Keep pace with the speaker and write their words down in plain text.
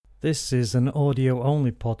This is an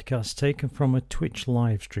audio-only podcast taken from a Twitch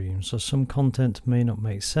live stream, so some content may not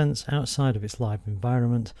make sense outside of its live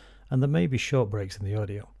environment, and there may be short breaks in the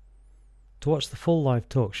audio. To watch the full live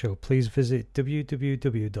talk show, please visit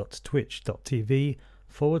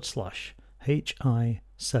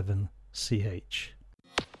www.twitch.tv/hi7ch.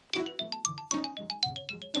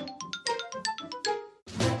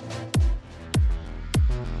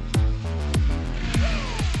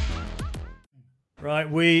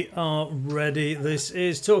 Right, we are ready. This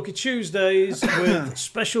is Talkie Tuesdays with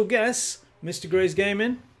special guests, Mr. Gray's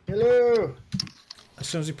Gaming. Hello. As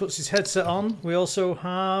soon as he puts his headset on, we also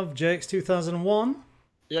have JX2001.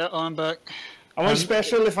 Yeah, I'm back. I'm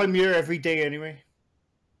special if I'm here every day anyway.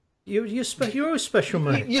 You're always special,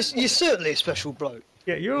 mate. You're certainly a special bloke.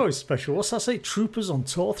 Yeah, you're always special. What's that say? Troopers on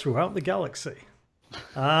tour throughout the galaxy.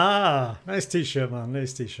 Ah, nice t-shirt, man.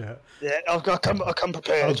 Nice t-shirt. Yeah, I come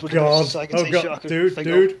prepared. Oh God! Oh God! Dude!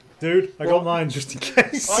 I got mine just in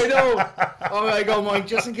case. I know. Oh, I got mine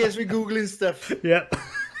just in case we're googling stuff. Yep.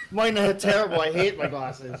 Mine are terrible. I hate my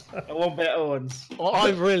glasses. I want better ones. Well,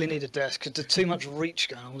 I really need a desk because there's too much reach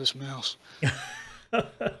going on with this mouse.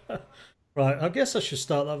 Right, I guess I should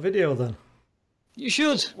start that video then. You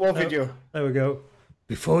should. What video? There we go.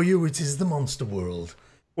 Before you, it is the Monster World.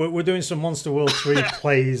 We're doing some Monster World 3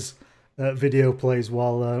 plays, video plays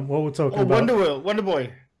while we're talking about... Wonder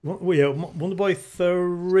Boy. Wonder Boy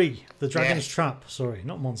 3, The Dragon's Trap. Sorry,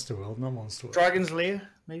 not Monster World. Dragon's Lair,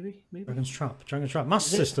 maybe? Dragon's Trap.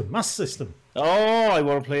 Master System. Oh, I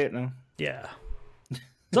want to play it now. Yeah.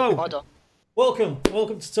 So, welcome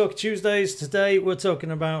to Talk Tuesdays. Today we're talking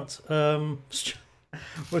about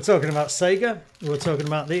Sega. We're talking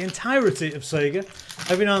about the entirety of Sega.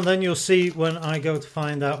 Every now and then you'll see when I go to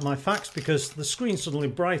find out my facts because the screen suddenly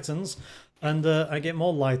brightens and I get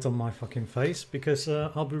more light on my fucking face because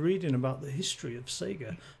I'll be reading about the history of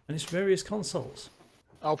Sega and its various consoles.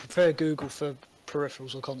 I'll prepare Google for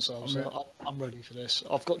peripherals or consoles. I'm ready for this.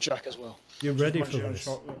 I've got Jack as well. You're ready for this?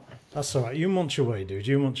 That's all right. You munch away, dude.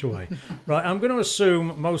 You munch away. Right, I'm going to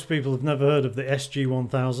assume most people have never heard of the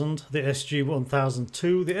SG-1000, the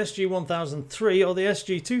SG-1002, the SG-1003, or the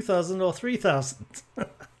SG-2000 or 3000.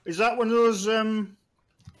 Is that one of those... It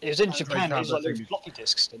was in Japan. It was like those floppy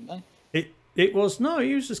disks, didn't they? It was... No, it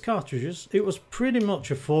used as cartridges. It was pretty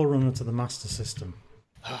much a forerunner to the Master System.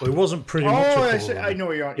 But it wasn't pretty much a forerunner. I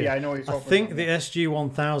know you're... Yeah, I know you're talking I think the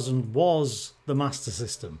SG-1000 was the Master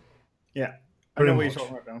System. Yeah. I know what you're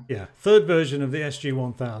talking about now. Yeah, third version of the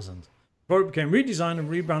SG-1000. Before it became redesigned and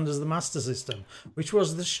rebranded as the Master System, which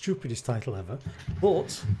was the stupidest title ever,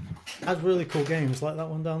 but had really cool games like that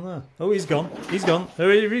one down there. Oh, he's gone.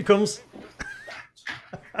 Here he comes.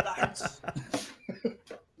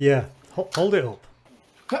 Yeah, hold it up.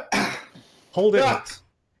 Hold it up.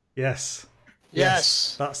 Yes.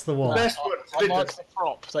 Yes. That's the one. Best one. I like the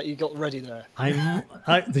prop that you got ready there. Yeah,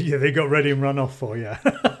 they got ready and ran off for you.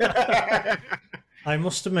 I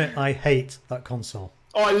must admit, I hate that console.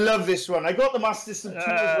 Oh, I love this one. I got the Master System 2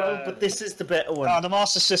 as well, but this is the better one. The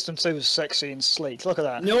Master System 2 was sexy and sleek. Look at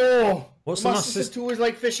that. No! What's the Master System 2 is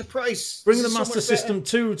like Fisher-Price. Bring the Master System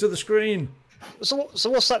 2 to the screen. So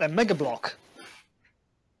what's that then? Mega Block?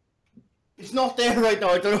 It's not there right now.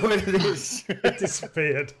 I don't know what it is. It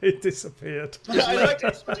disappeared. I like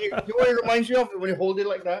this. You know what it reminds me of when you hold it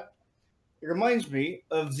like that? It reminds me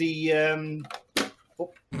of the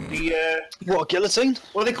what, a guillotine?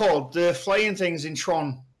 What are they called? The flying things in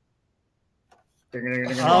Tron.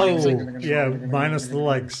 Oh, yeah, minus the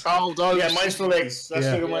legs. Oh, those. Yeah, minus the legs. That's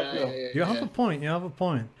what it reminds me of. You have a point.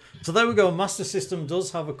 So there we go. Master System does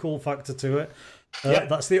have a cool factor to it.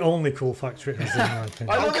 That's the only cool factor it has, in my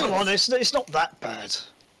opinion. Oh, come on, it's not that bad.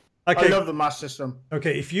 Okay. I love the Master System.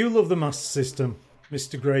 Okay, if you love the Master System,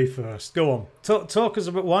 Mr. Gray first. Go on. Talk us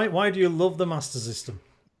about why do you love the Master System?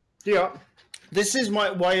 Yeah. This is why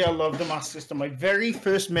I love the Master System. My very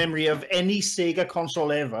first memory of any Sega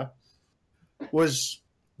console ever was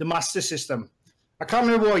the Master System. I can't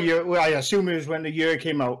remember what year. Well, I assume it was when the year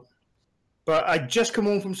came out. But I'd just come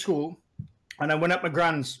home from school, and I went up my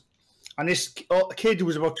grand's. And this kid who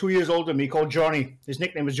was about 2 years older than me, called Johnny. His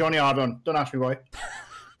nickname was Johnny Ardon. Don't ask me why.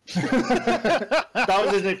 That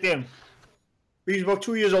was his nickname. He was about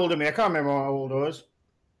 2 years older than me. I can't remember how old I was.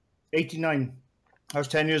 89. I was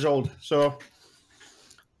 10 years old. So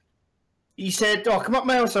he said, "Oh, come up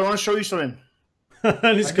my house. I want to show you something."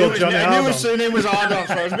 And he's called Johnny Ardon. I knew his surname was Ardon,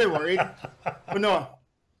 so I was a bit worried. But no,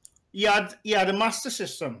 he had a Master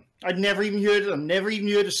System. I'd never even heard of them. Never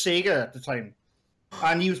even heard of Sega at the time.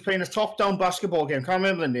 And he was playing a top-down basketball game. Can't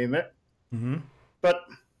remember the name of it. Mm-hmm. But,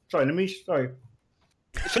 sorry.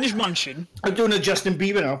 Finish munching. I'm doing a Justin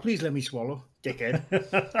Bieber now. Please let me swallow. dickhead.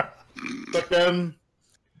 But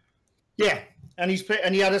yeah, and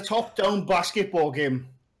he had a top-down basketball game.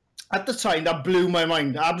 At the time, that blew my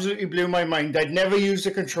mind. Absolutely blew my mind. I'd never used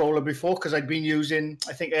a controller before because I'd been using.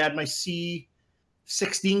 I think I had my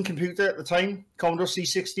C16 computer at the time, Commodore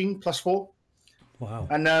C16 +4. Wow.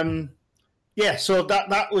 And yeah, so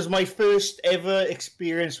that was my first ever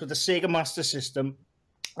experience with the Sega Master System.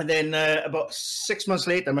 And then about 6 months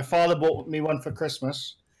later, my father bought me one for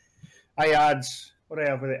Christmas. I had what did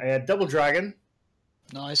I have with it? I had Double Dragon,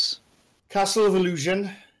 Nice. Castle of Illusion.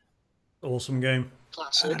 Awesome game.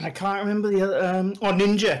 Classic. And I can't remember the other.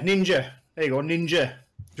 Ninja. There you go, Ninja.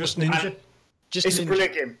 Just Ninja. Just It's a Ninja.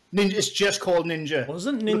 brilliant game. Ninja. It's just called Ninja.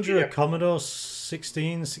 Wasn't Ninja a Commodore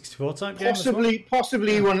 16, 64 type game? as well?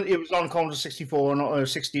 Possibly when it was on Commodore 64 or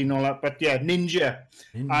 16 and all that. But yeah, Ninja.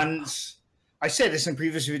 And I said this in a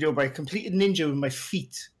previous video, but I completed Ninja with my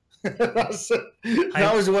feet.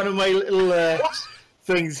 that was one of my little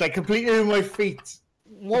things. I completed it with my feet.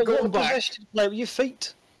 What Going back. position did you play with your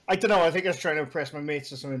feet? I don't know. I think I was trying to impress my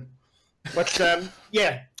mates or something. But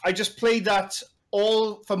yeah, I just played that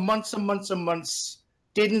all for months and months and months.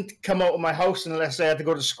 Didn't come out of my house unless I had to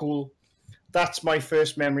go to school. That's my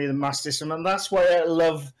first memory of the Master System, and that's why I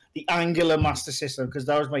love the Angular Master System, because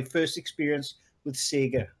that was my first experience with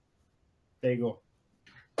Sega. There you go.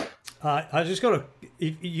 I just got to.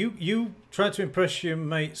 You try to impress your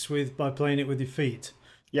mates by playing it with your feet.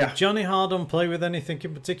 Yeah. Did Johnny Hardon play with anything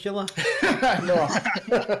in particular? No.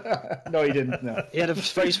 No, he didn't. No. He had a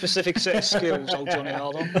very specific set of skills, old Johnny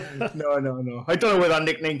Hardon. No. I don't know where that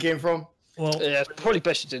nickname came from. Well, Yeah, probably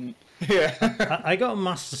best you didn't. Yeah. I got a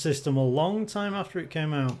Master System a long time after it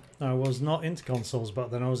came out. I was not into consoles back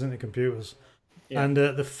then. I was into computers. Yeah. And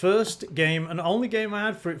the first game, and only game I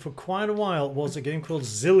had for it for quite a while, was a game called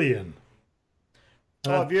Zillion.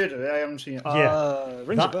 Oh, I've heard of it. I haven't seen it. Yeah.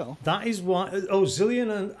 Rings a bell. That is why. Oh, Zillion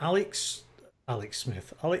and Alex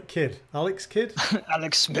Smith. Alex Kidd? Alex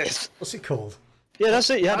Smith. What's it called? Yeah, that's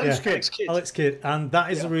it. Yeah, Alex Kidd. Alex Kidd. And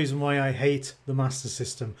that is the reason why I hate the Master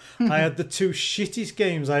System. I had the two shittiest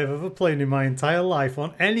games I've ever played in my entire life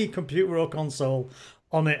on any computer or console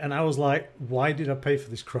on it. And I was like, why did I pay for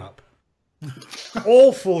this crap?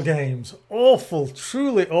 Awful games. Awful.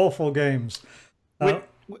 Truly awful games.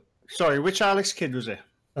 Sorry, which Alex Kidd was it?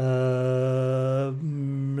 I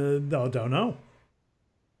don't know.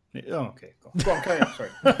 Oh, okay. Go on, carry on. Sorry.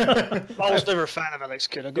 I was never a fan of Alex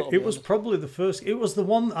Kidd. It was probably the first. It was the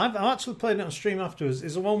one I've actually played it on stream afterwards.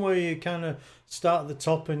 It's the one where you kind of start at the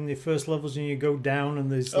top in your first levels and you go down and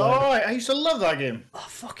there's like. I used to love that game. I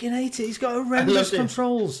fucking hate it. He's got horrendous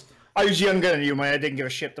controls. I was younger than you, man. I didn't give a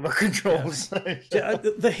shit about controls.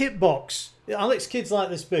 The hitbox. Alex Kidd's like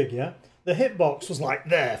this big, yeah. The hitbox was like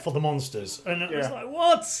there for the monsters, and it was like,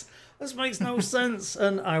 what? This makes no sense.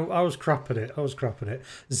 And I was crap at it.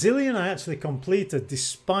 Zillion I actually completed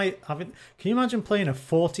despite having. Can you imagine playing a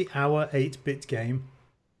 40-hour 8-bit game?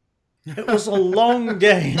 It was a long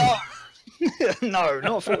game. No,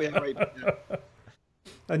 not 40-hour 8-bit.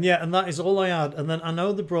 And that is all I had. And then I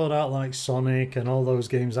know they brought out like Sonic and all those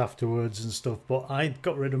games afterwards and stuff, but I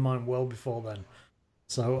got rid of mine well before then.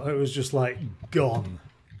 So it was just like gone.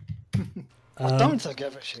 I don't think I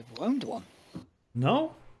ever should have owned one.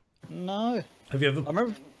 No? No. Have you ever? I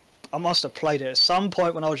remember I must have played it at some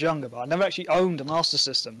point when I was younger, but I never actually owned a Master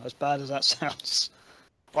System, as bad as that sounds.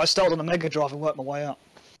 I started on a Mega Drive and worked my way up.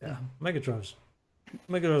 Yeah, Mega Drive's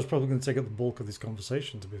probably going to take up the bulk of this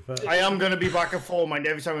conversation, to be fair. I am going to be back and forth, mind,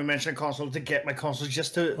 every time we mention a console to get my console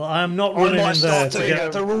just to. Well, I am not running in there to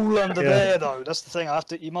get. They're all under there, though. That's the thing.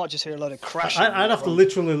 You might just hear a load of crashing. I'd have to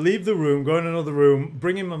literally leave the room, go in another room,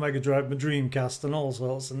 bring in my Mega Drive, my Dreamcast, and all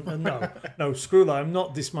sorts. And no, screw that. I'm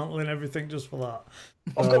not dismantling everything just for that.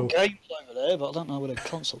 I've got games over there, but I don't know where the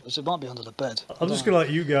console is. It might be under the bed. I'm just going to let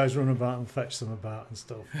you guys run about and fetch them about and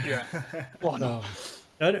stuff. Yeah. Why not?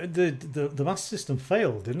 The Master System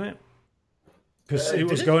failed, didn't it? Because it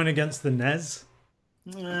was going against the NES,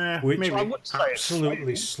 which maybe.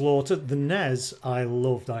 absolutely slaughtered. The NES I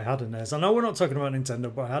loved. I had a NES. I know we're not talking about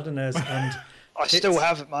Nintendo, but I had a NES, and I still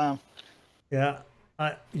have it, man. Yeah,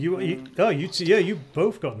 you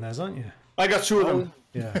both got NES, aren't you? I got two of them.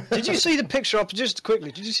 Yeah. Did you see the picture up? Just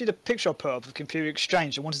quickly, did you see the picture I put up of Computer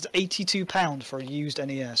Exchange? It wanted £82 for a used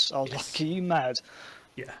NES. I was like, are you mad?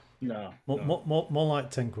 Yeah. No. More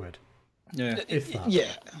like 10 quid. Yeah. If that.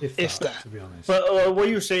 Yeah. If that, to be honest. But what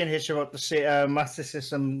you were saying, Hitch, about the Master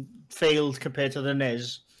System failed compared to the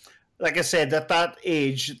NES. Like I said, at that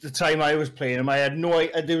age, at the time I was playing them, I had no.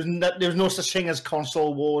 There was no such thing as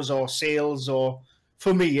console wars or sales, or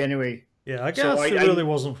for me anyway. Yeah, I guess it really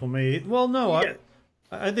wasn't for me. Well, no, yeah.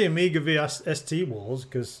 I had the Amiga vs ST wars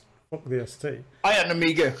because Fuck the ST. I had an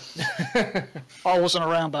Amiga. I wasn't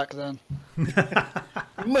around back then.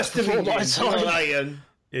 Must have been Before my time. Lion.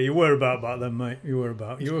 Yeah, you were about back then, mate. You were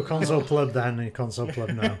about. You were console pleb then, and you're console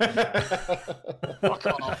pleb now. I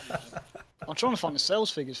can't. I'm trying to find the sales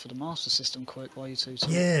figures for the Master System quick while you two talk.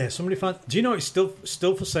 Yeah, somebody found. Do you know it's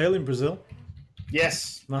still for sale in Brazil?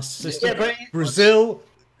 Yes. Master System. Yeah, but Brazil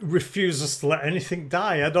refuses to let anything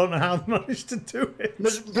die. I don't know how they managed to do it.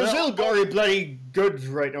 Brazil got it bloody good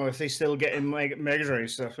right now if they still get in Mega Drive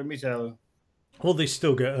stuff, let me tell you. Well, they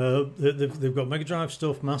still get. They've got Mega Drive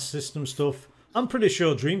stuff, Master System stuff. I'm pretty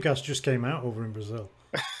sure Dreamcast just came out over in Brazil.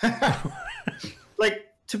 Like,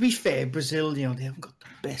 to be fair, Brazil, they haven't got the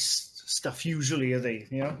best stuff usually, are they?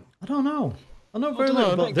 I don't know. I know very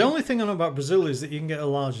little. But the only thing I know about Brazil is that you can get a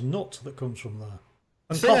large nut that comes from there.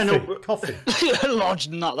 And coffee. Large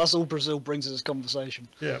nut. That's all Brazil brings to this conversation.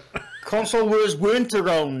 Yeah. Console wars weren't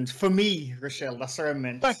around for me, Rochelle. That's what I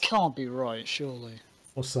meant. That can't be right, surely.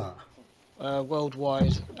 What's that?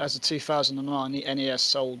 Worldwide, as of 2009, the NES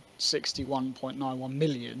sold 61.91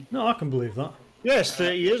 million. No, I can believe that. Yes,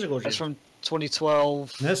 30 years ago. That's from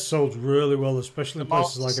 2012. NES sold really well, especially in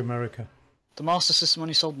places like America. The Master System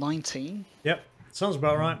only sold 19. Yep, sounds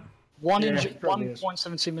about right.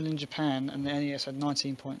 1.72 million in Japan, and the NES had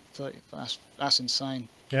 19.30. That's insane.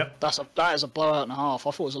 Yep. That is a blowout and a half.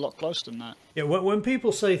 I thought it was a lot closer than that. Yeah, when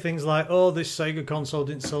people say things like, "Oh, this Sega console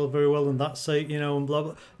didn't sell very well," and that's and blah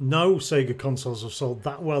blah. No Sega consoles have sold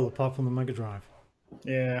that well, apart from the Mega Drive.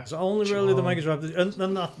 Yeah. It's only really the Mega Drive,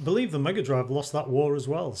 and I believe the Mega Drive lost that war as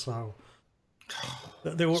well. So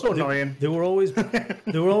they were annoying. They were always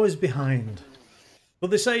behind. But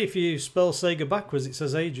they say if you spell Sega backwards, it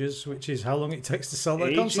says ages, which is how long it takes to sell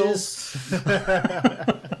their consoles.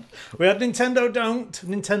 We had Nintendo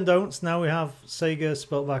don't. Now we have Sega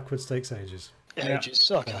spelled backwards takes ages. Ages,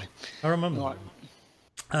 okay. I remember. Right.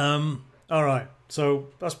 All right. So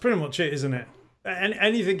that's pretty much it, isn't it?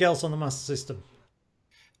 Anything else on the Master System?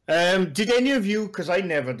 Did any of you, because I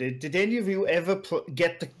never did any of you ever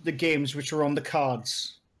get the games which were on the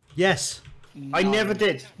cards? Yes. No. I never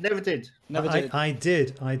did. Never did. I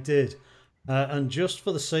did. And just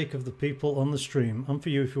for the sake of the people on the stream, and for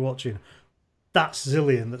you if you're watching, that's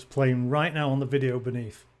Zillion that's playing right now on the video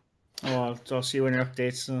beneath. Oh, I'll see you when it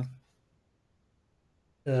updates. You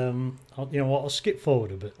know what? I'll skip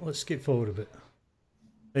forward a bit. Let's skip forward a bit.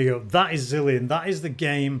 There you go. That is Zillion. That is the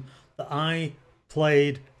game that I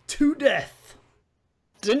played to death.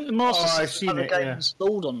 Didn't the Master System have a game yeah.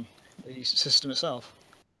 installed on the system itself?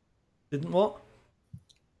 Didn't what?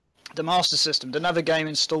 The Master System didn't have a game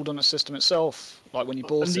installed on the system itself. Like when you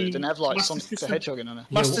bought it, didn't have like Sonic the Hedgehog in it.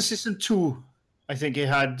 Master System 2, I think it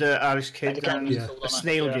had Alex Kidd and a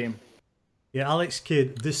snail game. Yeah, Alex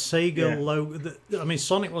Kidd. The Sega logo. I mean,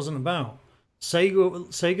 Sonic wasn't about.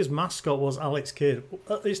 Sega's mascot was Alex Kidd.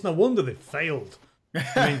 It's no wonder they failed.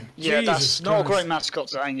 I mean, yeah, that's Jesus not a Christ. great mascot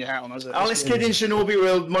to hang your hat on, is it? Alex Kidd in Shinobi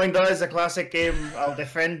World, mind that is a classic game. I'll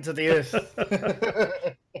defend to the earth.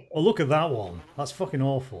 Oh, look at that one. That's fucking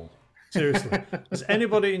awful. Seriously. Has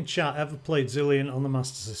anybody in chat ever played Zillion on the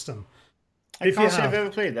Master System? I can't say I've ever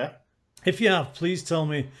played that. If you have, please tell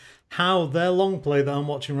me how their long play that I'm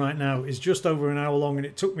watching right now is just over an hour long and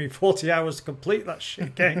it took me 40 hours to complete that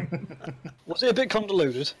shit game. Was it a bit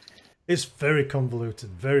convoluted? It's very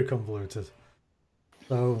convoluted, very convoluted.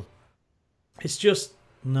 So, it's just,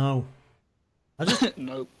 no. I just,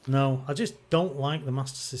 no, I just don't like the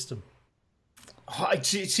Master System. Oh,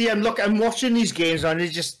 I'm watching these games and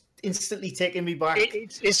it's just instantly taking me back.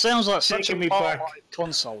 It sounds like such a Taking me back.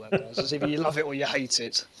 console that does. As if you love it or you hate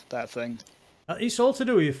it, that thing. It's all to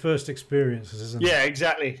do with your first experiences, isn't it? Yeah,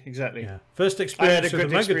 exactly. Yeah. First experience with the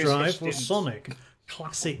Mega experience Drive was Sonic.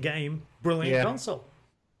 Classic game, brilliant console.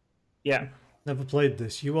 Yeah. Never played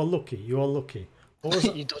this. You are lucky. What was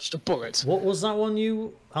You dodged a bullet. What was that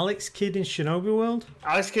one Alex Kidd in Shinobi World?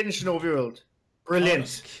 Alex Kidd in Shinobi World.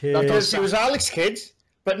 Brilliant. Kidd. Because it was Alex Kidd,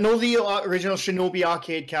 but no the original Shinobi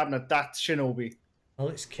arcade cabinet. That's Shinobi.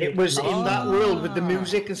 Alex Kidd. It was in that world with the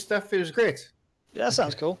music and stuff. It was great. Yeah, that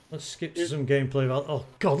sounds cool. Let's skip to some gameplay. Oh,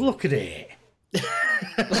 God, look at it.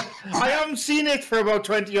 I haven't seen it for about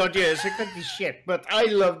 20 odd years. It could be shit, but I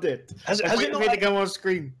loved it. Has it not to come on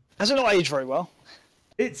screen? Has it not aged very well?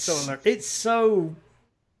 It's so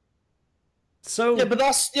Yeah, but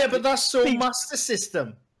that's so Master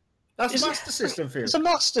System. That's Master System for you. It's a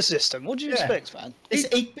Master System. What do you expect, man? It's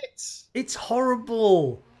 8 bits. It's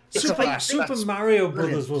horrible. Super Mario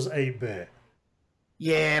Brothers brilliant. was 8-bit.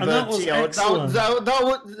 Yeah, And but that was excellent.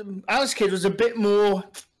 that Alex Kidd was a bit more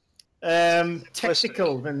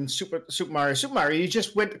technical than Super Mario. Super Mario, you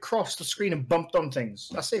just went across the screen and bumped on things.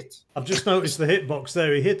 That's it. I've just noticed the hitbox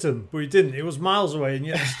there. He hit him, but he didn't. He was miles away, and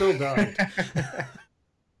yet he still died.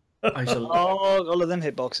 All of them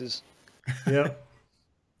hitboxes. Yeah.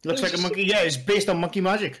 Looks like a monkey. Yeah, it's based on Monkey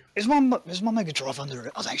Magic. Is my Mega Drive under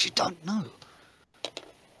it? I actually don't know.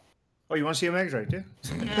 Oh, you want to see a Mega Drive, do you?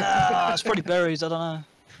 Nah, it's probably buried. I don't know.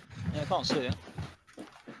 Yeah, I can't see it.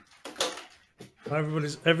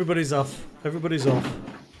 Everybody's off. Everybody's off.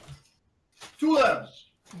 Two levels.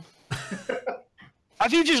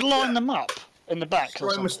 Have you just lined them up in the back?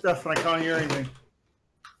 Throwing my stuff and I can't hear anything.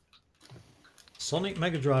 Sonic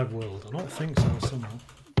Mega Drive World. I don't think so. Somehow.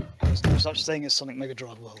 There's no such thing as Sonic Mega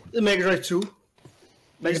Drive World. The Mega Drive 2.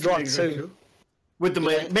 Mega Drive 2. With the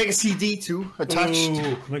Mega CD 2 attached.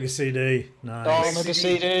 Ooh, Mega CD. Nice. Oh, Mega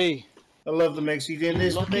CD. I love the Mega CD. And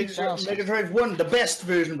there's Mega Drive 1, the best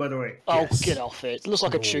version, by the way. Oh, Yes. get off it. It looks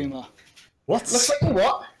like a tumour. What? Looks like a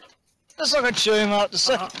what? Looks like a tumour. The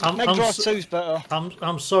second Mega Drive 2's better.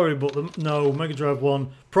 I'm sorry, but no, Mega Drive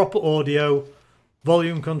 1, proper audio,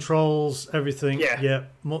 volume controls, everything. Yeah.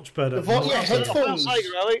 Much better. The much better. headphones. That's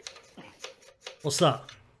Sega Rally. What's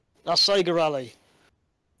that? That's Sega Rally.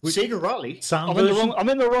 Sega Rally? Sound version? I'm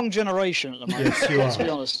in the wrong generation at the moment. Yes, you are. To be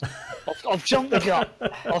honest, I've jumped the gun.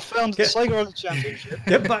 I've found the Sega Rally Championship.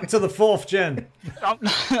 Get back to the 4th gen.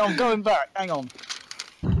 I'm going back. Hang on.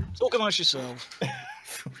 Talk amongst yourselves.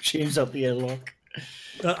 James up the airlock.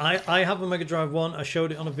 I have a Mega Drive 1. I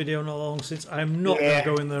showed it on a video not long since. I'm not going to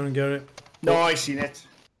go in there and get it. No, I seen it.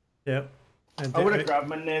 Yeah. And I would have grabbed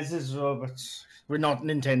my NES as well, but we're not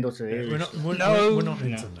Nintendo today. We're not Nintendo.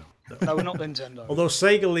 No, we're not Nintendo. Although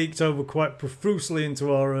Sega leaked over quite profusely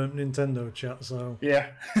into our Nintendo chat, so...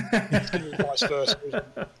 Yeah. It's going to be vice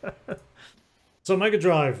versa. So Mega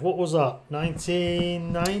Drive, what was that?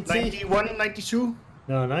 1990? 91, 92?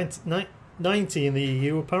 No, 90 in the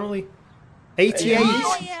EU, apparently. 88?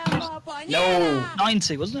 No.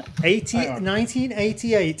 90, wasn't it?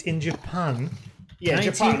 1988 in Japan. Yeah,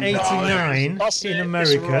 1989 That's in it.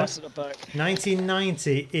 America. It's right at the back.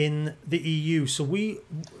 1990 in the EU. So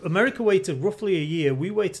America waited roughly a year.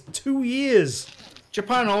 We waited 2 years.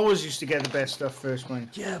 Japan always used to get the best stuff first,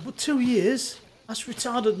 man. Yeah, but 2 years? That's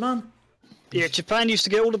retarded, man. Yeah, Japan used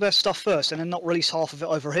to get all the best stuff first and then not release half of it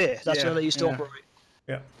over here. That's how they used to operate.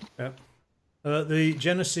 Yeah. The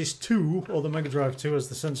Genesis 2, or the Mega Drive 2 as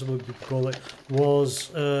the sensible people call it,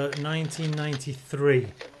 was 1993.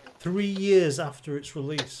 3 years after its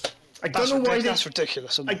release. I don't know why that's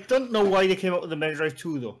ridiculous. I don't know why they came up with the Mega Drive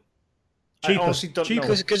 2 though. Cheaper. I honestly don't know.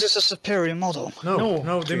 Because it's a superior model.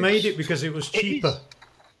 No, they made it because it was cheaper.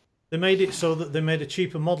 They made it so that they made a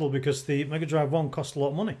cheaper model because the Mega Drive 1 cost a lot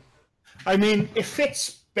of money. I mean, it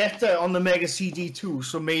fits better on the Mega CD 2,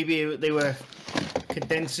 so maybe they were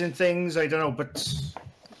condensing things. I don't know, but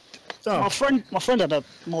My friend had a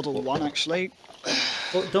Model 1 actually.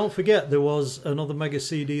 But don't forget, there was another Mega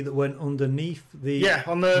CD that went underneath the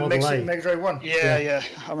on the Model Mega Drive 1. Yeah.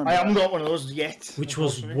 I remember. I haven't got one of those yet. which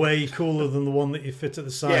was way cooler than the one that you fit at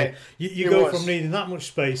the side. You go from needing that much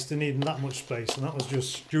space to needing that much space, and that was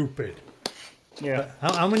just stupid. Yeah.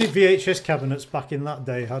 How many VHS cabinets back in that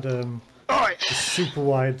day had a super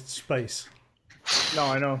wide space? No,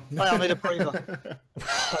 I know. I need a breather.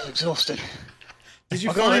 I'm exhausted. Did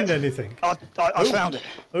you find anything? I found it.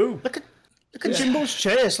 Oh, Look at Jimbo's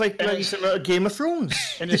chair. It's like he's in a Game of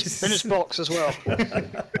Thrones. In his box as well.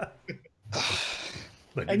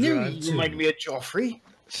 I knew you reminded me of Joffrey.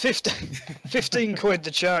 15 quid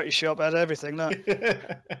the charity shop had everything.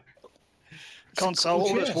 That console,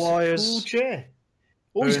 all its wires. Cool chair.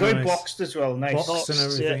 Oh, he's got it boxed as well. Nice. boxed and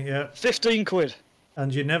everything, yeah. 15 quid.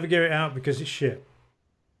 And you never get it out because it's shit.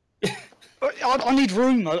 I need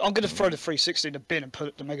room though. I'm going to throw the 360 in the bin and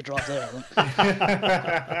put the Mega Drive there.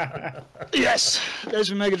 Yes, there's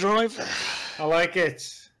my Mega Drive. I like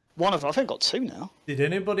it. One of them. I think I've got two now. Did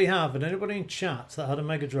anybody in chat that had a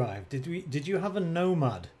Mega Drive? Did you have a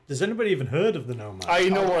Nomad? Does anybody even heard of the Nomad? I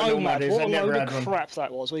know what a Nomad is. What I a never load had of one. crap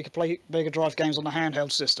that was. Where you could play Mega Drive games on the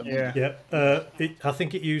handheld system. Yeah. Yeah. I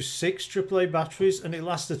think it used 6 AAA batteries and it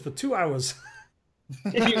lasted for 2 hours.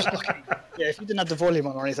 If you was lucky. Yeah, if you didn't have the volume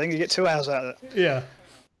on or anything, you get 2 hours out of it. Yeah.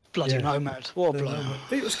 Bloody Nomad. What a blow.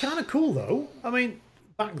 It was kind of cool though. I mean,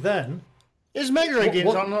 back then. Is Mega Drive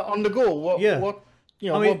games on the go?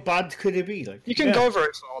 What bad could it be? Like You can go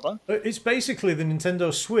very far though. It's basically the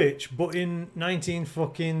Nintendo Switch, but in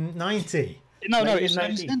 1990. No, it's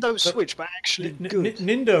Nintendo Switch, but actually good.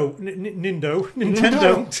 Nintendo,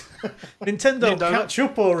 catch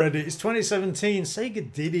up already. It's 2017.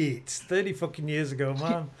 Sega did it 30 fucking years ago,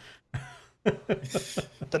 man.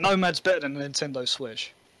 The Nomad's better than the Nintendo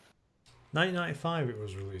Switch. 1995 it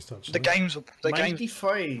was released, actually. The games were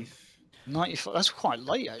 95. 95. That's quite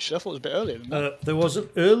late, actually. I thought it was a bit earlier than that. There was an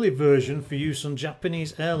early version for use on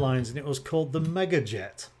Japanese airlines, and it was called the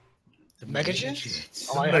Megajet. The Megajet?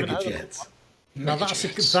 The Megajet. Now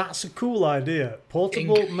that's a cool idea.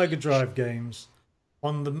 Portable Mega Drive games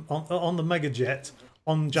on the Megajet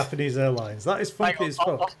on Japanese airlines. That is funky as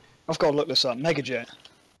fuck. I've got to look this up. Megajet.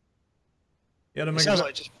 Yeah, It sounds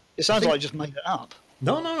like you just made it up.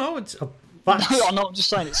 No. It's a No, I'm just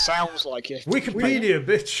saying it sounds like it. Wikipedia,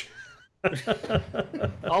 bitch.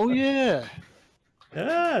 Oh yeah.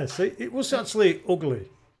 Yeah, see, it was actually ugly.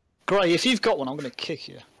 Great. If you've got one, I'm going to kick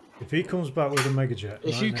you. If he comes back with a Megajet,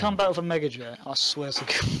 If you come back with a Megajet, I swear to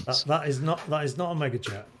God. that is not a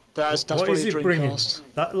Megajet. That's What probably is a it bringing? Dreamcast.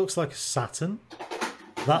 That looks like a Saturn.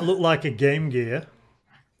 That looked like a Game Gear.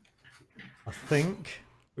 I think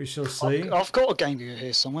we shall see. I've got a Game Gear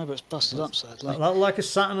here somewhere, but it's busted up sadly. That looked like a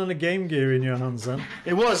Saturn and a Game Gear in your hands then.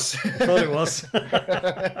 It was. I thought it was.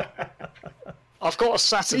 I've got a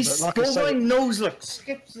Saturn, but like I said, Scolding nose look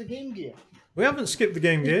skips the Game Gear. We haven't skipped the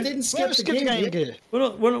Game Gear. It didn't skip the Game Gear. We're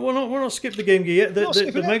not skipped the Game Gear yet.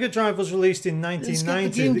 The Mega Drive was released in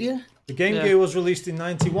 1990. The Game Gear was released in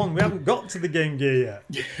 91. We haven't got to the Game Gear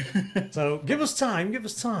yet. So give us time.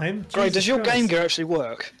 Great, does your Game Gear actually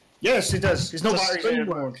work? Yes, it does. It's not batteries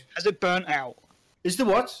anymore. Has it burnt out? Is the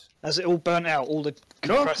what? Has it all burnt out? All the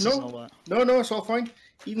No, compressors and all that? no, it's all fine.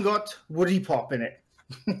 Even got Woody Pop in it.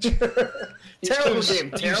 Terrible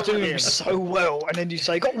game. You're doing so well, and then you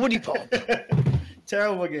say, got Woody Pop.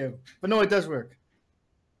 Terrible game. But no, it does work.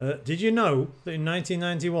 Did you know that in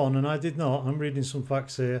 1991, and I did not, I'm reading some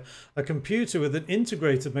facts here, a computer with an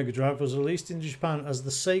integrated Mega Drive was released in Japan as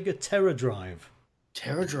the SEGA Terra Drive.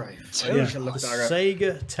 Terra Drive. Yeah, the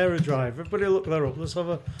SEGA Terra Drive. Everybody look that up. Let's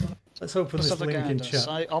open this link in chat.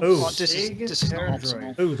 This is not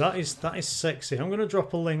optimal. Oh, that is sexy. I'm going to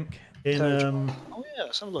drop a link in. Oh yeah,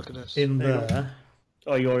 let's have a look at this. In there.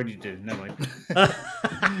 Oh, you already did. Never mind.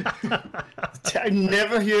 I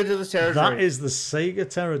never heard of the Terra Drive. That is the SEGA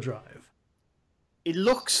Terra Drive. It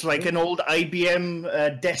looks like an old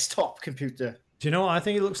IBM desktop computer. Do you know what I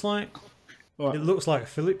think it looks like? What? It looks like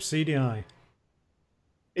Philips CDI.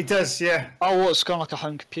 It does, yeah. Oh, well, it's kind of like a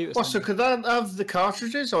home computer. Oh, so could that have the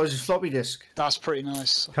cartridges, or is it floppy disk? That's pretty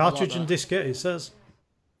nice. Cartridge and diskette, it says.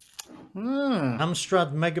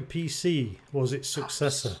 Amstrad Mega PC was its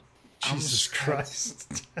successor. Jesus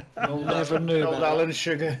Christ. Never knew about Alan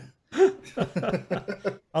Sugar.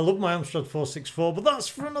 I love my Amstrad 464, but that's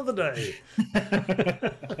for another day.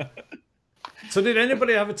 So did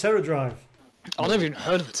anybody have a Terra Drive? I've never even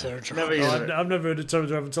heard of a Terra Drive. I've never heard of Terra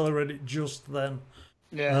Drive until I read it just then.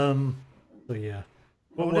 Yeah. So yeah.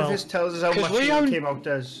 But what if this tells us how much it came out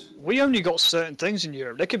as? We only got certain things in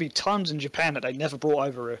Europe. There could be tons in Japan that they never brought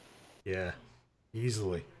over here. Yeah.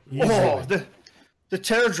 Easily. Oh, the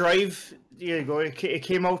Terra Drive. There you go. It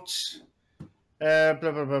came out. Blah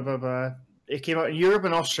blah blah blah blah. It came out in Europe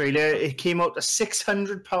and Australia. It came out to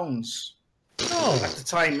 £600 at the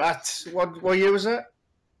time. At what year was that?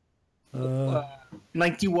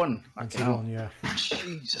 91. 91, yeah.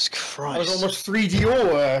 Jesus That Christ. was almost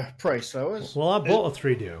 3DO price. That was. Well, I bought a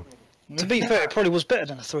 3DO. To be fair, it probably was better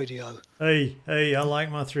than a 3DO. Hey, I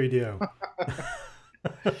like my 3DO.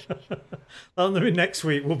 And then next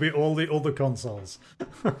week will be all the other consoles.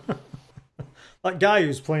 That guy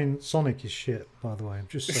who's playing Sonic is shit, by the way. I'm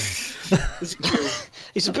just saying.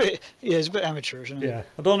 He's a bit amateurish, isn't he? Yeah,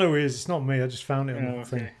 I don't know who he is. It's not me. I just found it on the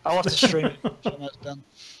thing. I'll have to stream it when that's done.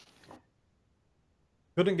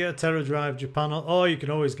 Couldn't get a Terra Drive Japan. Oh, you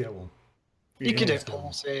can always get one. You can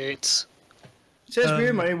import it. It says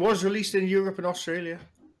here, man, it was released in Europe and Australia.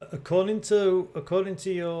 According to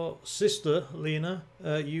your sister Lena,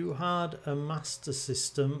 you had a Master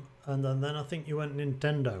System, and then I think you went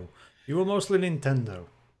Nintendo. You were mostly Nintendo.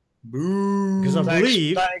 Boo! Because I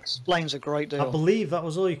believe that explains a great deal. I believe that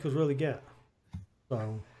was all you could really get. So,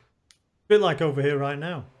 a bit like over here right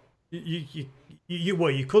now.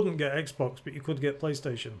 You couldn't get Xbox, but you could get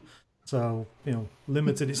PlayStation. So,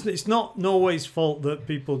 limited. It's not Norway's fault that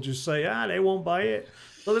people just say, they won't buy it,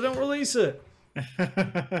 so they don't release it.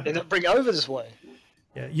 They didn't bring it over this way.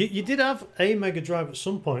 Yeah, you did have a Mega Drive at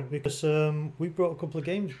some point because we brought a couple of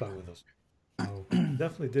games back with us. So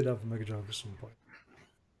definitely did have a Mega Drive at some point.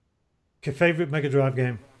 Okay, favorite Mega Drive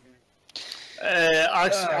game?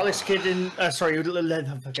 Alex Kidd in sorry, You and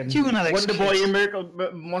Alex Wonder Kidd. Boy in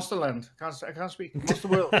Monsterland. I can't speak. Monster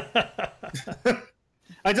World.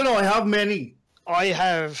 I don't know. I have many. I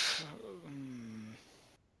have.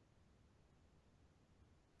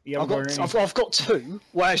 I've got two.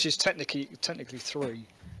 Well, actually, it's technically three.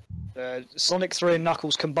 Sonic 3 and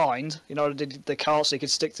Knuckles combined. You know, the carts so you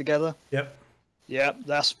could stick together. Yep. Yeah,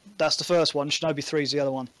 that's the first one. Shinobi 3 is the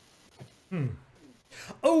other one.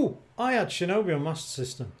 Oh, I had Shinobi on Master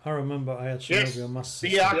System. I remember I had Shinobi on Master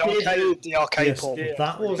The System. The arcade Yes, port.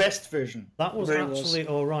 that was the best version. That was Really actually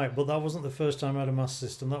all right, but that wasn't the first time I had a Master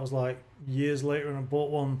System. That was like years later, and I bought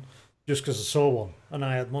one just because I saw one and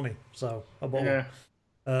I had money, so I bought one.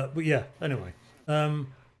 But yeah, anyway.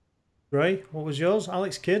 Ray, what was yours?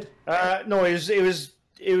 Alex Kidd? No, it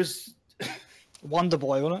was Wonder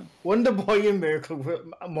Boy, wasn't it? Wonder Boy in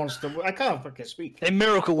Monster. I can't fucking speak. In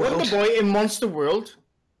Miracle World. Wonder Boy in Monster World.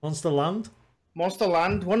 Monster Land? Monster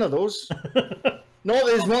Land, one of those. No,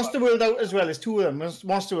 there's Monster World out as well. There's two of them. There's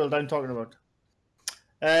Monster World I'm talking about.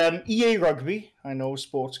 EA Rugby. I know,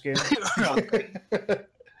 sports game.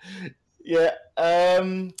 Yeah.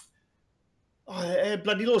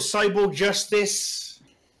 Bloody little Cyborg Justice.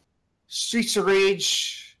 Streets of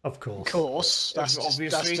Rage. Of course. Of course. That's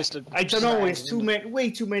obviously. Just I don't know. It's way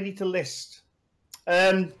too many to list.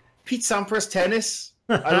 Pete Sampras Tennis.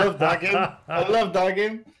 I love that game. I love that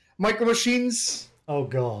game. Micro Machines. Oh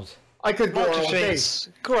God. I could go all day.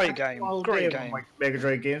 Great game. Great game. Mega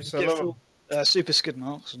Drive games. So I love them. Super Skid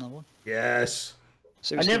Marks, another one. Yes.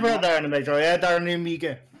 I never had that on the Mega Drive. I had that on the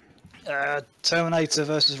Amiga. Terminator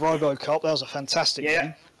versus RoboCop. That was a fantastic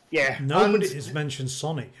game. Yeah. Nobody has mentioned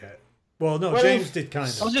Sonic yet. Well, no, James did kind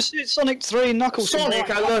of. I just did Sonic 3 Knuckles.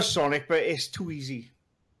 Sonic, I love Sonic, but it's too easy.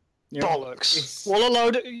 You know, Bollocks.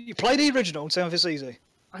 Well, you play the original and tell me if it's easy.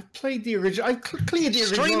 I played the original. I cleared the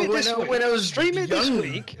Stream original it this week. when I was Stream it young, this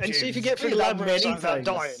week and see if you get through the Played that labyrinth many without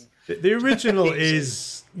times. dying. The original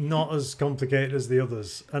is not as complicated as the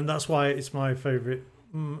others, and that's why it's my favourite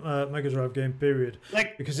Mega Drive game, period.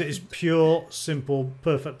 Because it is pure, simple,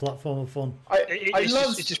 perfect platform of fun.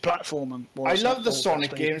 It's just platforming. I love the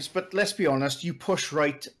Sonic games, but let's be honest, you push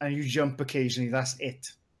right and you jump occasionally, that's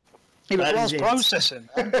it. Yeah, but blast processing.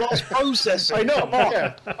 Blast processing. I know,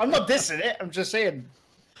 yeah. I'm not dissing it, I'm just saying.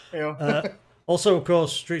 You know. Also, of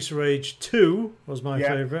course, Streets of Rage 2 was my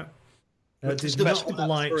favourite. Did best not one,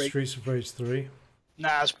 like 3. Streets of Rage 3.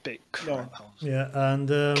 Nah, it's big crap. Yeah, and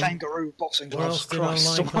Kangaroo boxing what else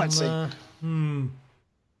gloves. did I Christ like almighty. on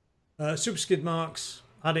there? Super Skid Marks,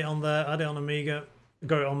 had it on there, had it on Amiga,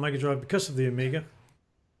 got it on Mega Drive because of the Amiga.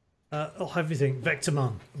 Everything. Vector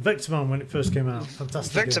Man when it first came out,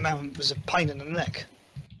 fantastic. Vector game. Man was a pain in the neck.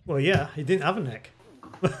 Well, yeah, he didn't have a neck.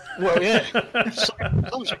 Well, yeah. So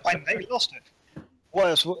much a pain in the neck, he lost it. What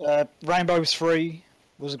else? Rainbow 3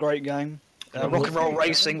 was a great game. Rock and Roll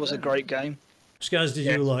Racing was a great game. Which guys did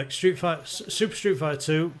you like? Super Street Fighter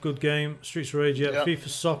 2, good game. Streets of Rage, FIFA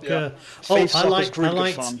Soccer.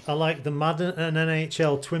 I like the Madden and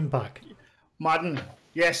NHL Twin Pack. Madden,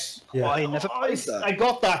 yes. Yeah. I never played that. I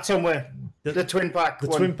got that somewhere. The Twin Pack. The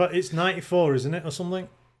Twin Pack. It's 94, isn't it, or something?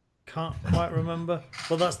 Can't quite remember.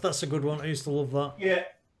 But that's a good one. I used to love that. Yeah.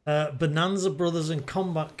 Bonanza Brothers and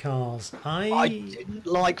Combat Cars. I didn't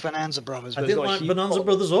like Bonanza Brothers. I didn't like Bonanza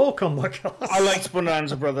Brothers or Combat Cars. I liked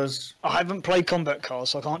Bonanza Brothers. I haven't played Combat Cars,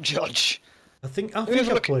 so I can't judge. I think I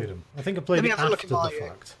played them. I think I played it after the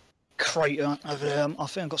fact. Crate over there. I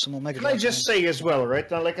think I've got some more Mega Drive. Can I just say as well, right?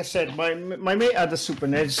 Now, like I said, my mate had the Super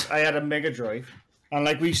NES. I had a Mega Drive, and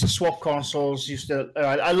like we used to swap consoles.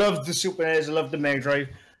 I loved the Super NES. I loved the Mega Drive.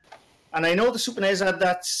 And I know the Super NES had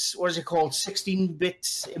that, what is it called,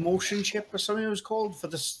 16-bit emotion chip or something it was called for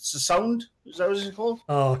the sound? Is that what it's called?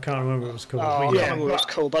 Oh, I can't remember what it was called. Oh, yeah, it was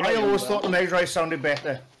cool. But I always thought the Mega Drive sounded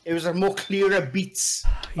better. It was a more clearer beats.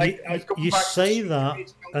 You say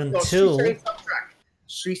that until...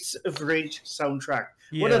 Streets of Rage soundtrack.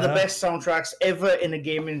 Yeah. One of the best soundtracks ever in a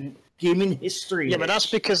gaming history. Yeah, but that's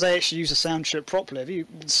because they actually use the sound chip properly.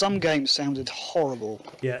 Some games sounded horrible.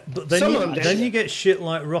 Yeah, but then you get shit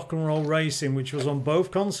like Rock and Roll Racing, which was on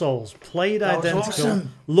both consoles, played identical,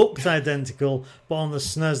 awesome. Looked identical, but on the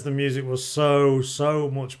SNES the music was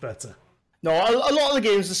so much better. No, a lot of the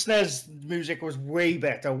games, the SNES music was way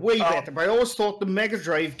better. But I always thought the Mega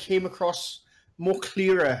Drive came across more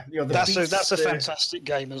clearer. You know, that's a fantastic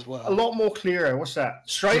game as well. A lot more clearer. What's that?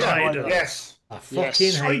 Strider. Yes. I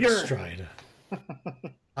fucking hate Strider.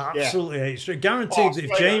 Absolutely hate Strider. Guaranteed that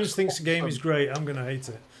if James thinks the game is great, I'm going to hate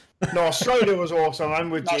it. No, Strider was awesome. I'm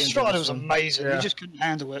with James. Strider was amazing. You just couldn't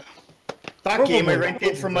handle it. That game I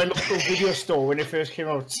rented from my local video store when it first came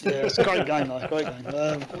out. Yeah, it's a great game, though. Great game.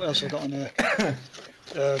 What else have I got on there?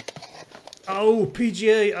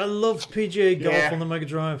 PGA. I loved PGA Golf on the Mega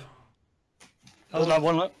Drive. That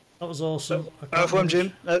was awesome. Earthworm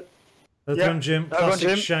Jim. Earthworm Jim.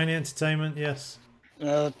 Classic Shiny Entertainment, yes.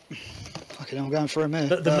 Fucking fucking hell, I'm going through them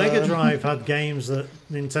here. The Mega Drive had games that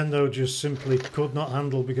Nintendo just simply could not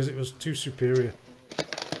handle because it was too superior.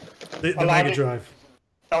 The Mega Drive.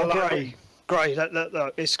 Oh, Grey.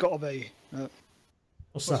 That, it's got to be.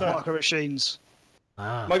 What's that? Micro Machines.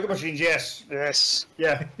 Micro Machines, yes. Yes.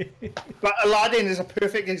 Yeah. But Aladdin is a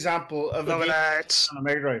perfect example of Look a at game that. on a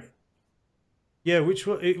Mega Drive. Yeah, which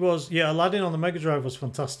it was. Yeah, Aladdin on the Mega Drive was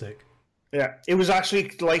fantastic. Yeah. It was actually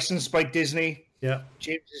licensed by Disney. Yeah.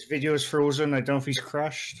 James's video is frozen. I don't know if he's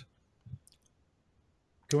crashed.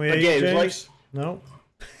 Can we hear you, James? No.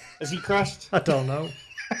 Has he crashed? I don't know.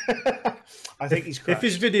 I think he's crashed. If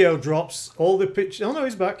his video drops, all the pictures... Oh, no,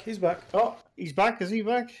 he's back. He's back. Oh, he's back. Is he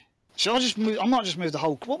back? Shall I just move? I might just move the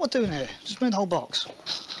whole. What am I doing here? Just move the whole box.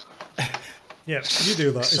 Yeah, you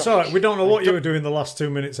do that. It's all right. We don't know what you were doing the last 2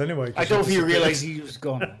 minutes anyway. I don't think you realise he was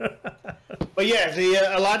gone. But yeah,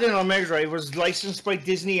 the Aladdin on Mega Drive was licensed by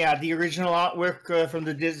Disney. Had the original artwork from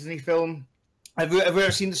the Disney film. Have you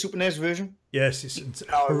ever seen the Super NES version? Yes, it's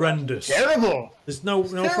horrendous. Terrible. There's no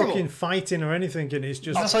terrible. fucking fighting or anything in it. It's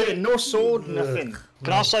just... I'll tell you, no sword, nothing.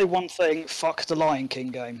 Can I say one thing? Fuck the Lion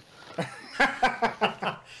King game.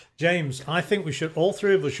 James, I think we should... All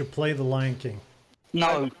three of us should play the Lion King.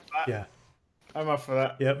 No. Yeah. I'm up for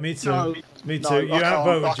that. Yeah, me too. No. Me too. No, You I can't.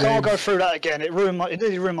 outvoted I James. can't go through that again. It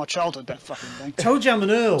nearly ruined my childhood, that fucking thing. Toe Jam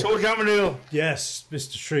and Earl. Toe Jam and Earl. Yes,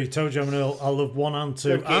 Mr. Tree. Toe Jam and Earl. I love 1 and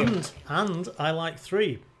 2. Good game. And I like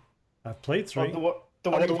 3. I've played 3. The one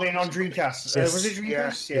you were playing on Dreamcast. Yes. Was it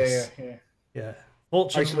Dreamcast? Yes. Yeah. Yeah.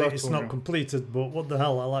 Fortunately, love it's Toe not Jam. completed, but what the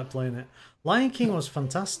hell? I like playing it. Lion King was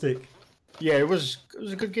fantastic. Yeah, it was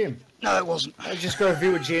a good game. No, it wasn't. I just got a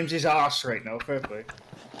view of James's arse right now. Fair play.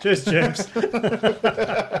 Cheers, James.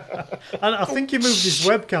 And I think he moved his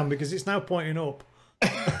webcam because it's now pointing up.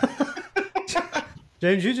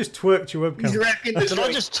 James, you just twerked your He's webcam. wrecking the Did I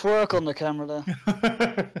joint. just twerk on the camera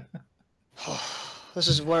there? This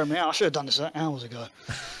is wearing me out. I should have done this hours ago.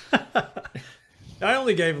 I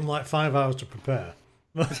only gave him like 5 hours to prepare.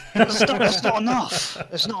 It's not enough.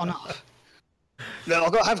 It's not enough.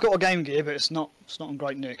 Look, I've got a Game Gear, but it's not on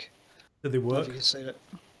great nick. Did they I don't know work? if you can see that.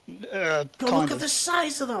 God, Kind look of. at the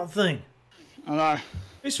size of that thing. I know.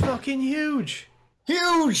 It's fucking huge.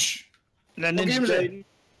 Huge! And then What game Ninja is it? Gaiden.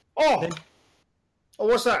 Oh! Oh,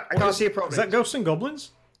 what's that? I can't see it properly. Is that Ghosts and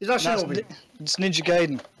Goblins? Is that No, Shinobi? it's Ninja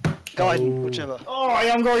Gaiden. Gaiden, whichever. Oh, I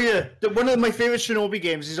am going here. One of my favourite Shinobi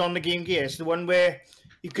games is on the Game Gear. It's the one where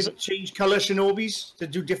you can change colour Shinobis to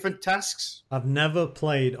do different tasks. I've never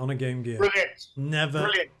played on a Game Gear. Brilliant. Never.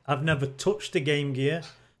 Brilliant. I've never touched a Game Gear.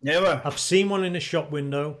 Never. I've seen one in a shop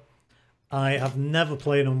window. I have never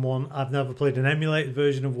played on one. I've never played an emulated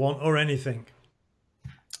version of one or anything.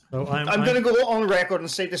 So I'm going to go on record and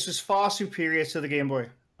say this was far superior to the Game Boy.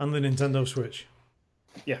 and the Nintendo Switch.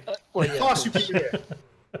 Yeah. Well, yeah, Far of course. superior.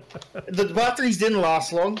 The batteries didn't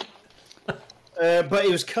last long. But it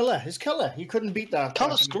was colour. It's colour. You couldn't beat that.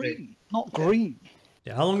 Colour's green, not green.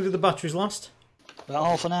 Yeah, how long did the batteries last? About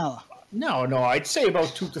half an hour. No, I'd say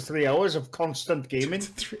about 2 to 3 hours of constant gaming.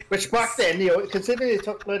 Which back then, considering it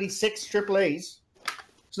took bloody 6 AAAs,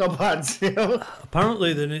 it's not bad,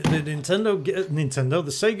 Apparently, the Nintendo,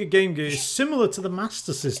 the Sega Game Gear is similar to the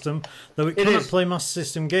Master System, though it cannot is. play Master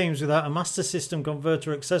System games without a Master System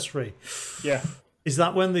converter accessory. Yeah. Is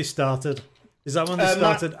that when they started? Is that when they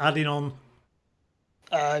started adding on?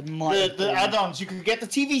 The add-ons, you could get the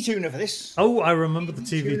TV tuner for this. Oh, I remember the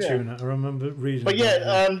TV tuner. tuner. I remember reading. But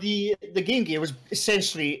about it. yeah, the Game Gear was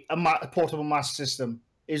essentially a portable Master System.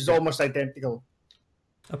 It's almost identical.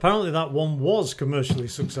 Apparently, that one was commercially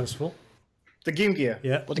successful. The Game Gear.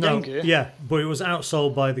 Yeah, Well, the Game Gear? Yeah, but it was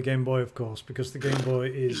outsold by the Game Boy, of course, because the Game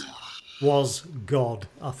Boy was God.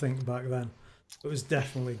 I think back then, it was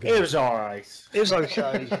definitely God. It was alright. It was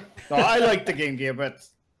okay. No, I liked the Game Gear, but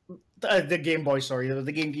the Game Boy,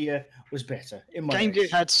 the Game Gear was better. In my Game eyes. Gear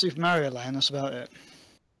had Super Mario Land, that's about it.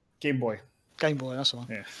 Game Boy. Game Boy, that's the one.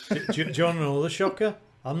 Yeah. Do you want to know the shocker?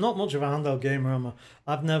 I'm not much of a handheld gamer, am I?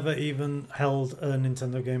 I've never even held a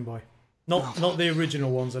Nintendo Game Boy. Not the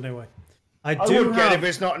original ones, anyway. I I do wouldn't get it have. if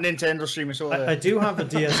it's not a Nintendo streamer. So I do have a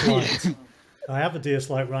DS Lite. I have a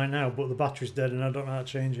DS Lite right now, but the battery's dead, and I don't know how to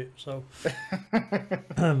change it. So,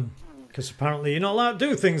 because apparently you're not allowed to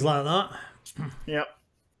do things like that. yeah.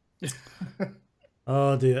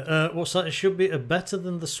 Oh dear. What's that? It should be a better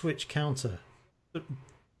than the Switch counter.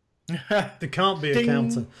 There can't be a Ding.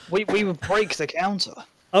 counter. We would break the counter.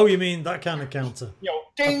 Oh, you mean that kind of counter? Yo,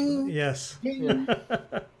 ding. Yes.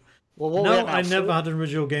 Well, what we No, have now, I never four- had an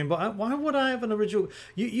original Game Boy. Why would I have an original?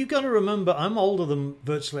 You got to remember, I'm older than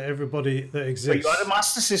virtually everybody that But exists. you had a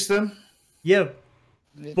Master System. Yeah,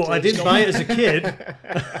 but I didn't buy it as a kid.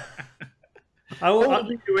 What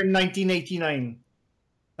did you do in 1989?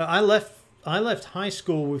 I left high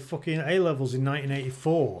school with fucking A levels in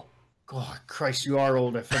 1984. God, Christ, you are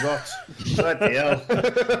old. I forgot. Bloody hell.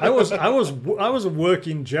 I was a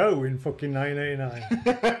working Joe in fucking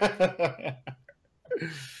 1989.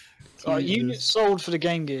 Units sold for the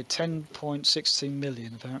Game Gear 10.16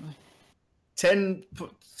 million apparently. 10.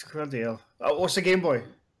 Bloody hell. What's the Game Boy?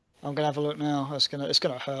 I'm gonna have a look now. It's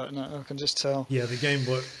gonna hurt. No, I can just tell. Yeah, the Game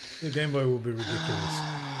Boy will be ridiculous.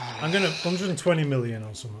 I'm gonna 120 million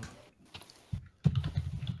or something.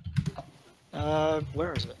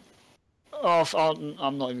 Where is it? Oh,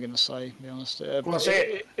 I'm not even gonna say. To be honest.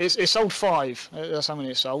 It sold 5. That's how many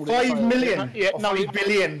it sold. 5 million. Yeah, no, 5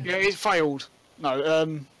 billion. Yeah, it failed.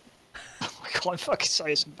 No, I can't fucking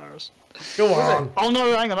say it's embarrassing. Go on. Oh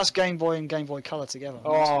no, hang on. That's Game Boy and Game Boy Color together.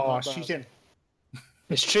 Oh, That's cheating.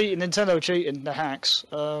 It's cheating. Nintendo cheating. The hacks.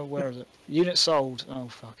 Where is it? Units sold. Oh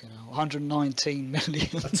fucking hell. 119 million.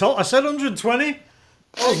 I said 120.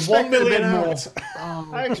 That was 1 million more.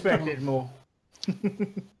 I expected more.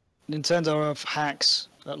 Nintendo have hacks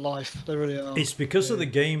at life. They really are. It's because of the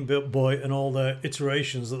Game Boy and all their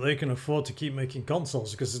iterations that they can afford to keep making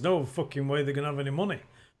consoles, because there's no fucking way they're going to have any money.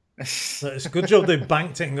 It's a good job they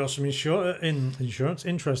banked it and got some insurance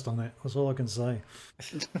interest on it. That's all I can say.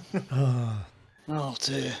 Oh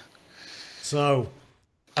dear. So,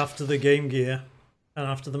 after the Game Gear and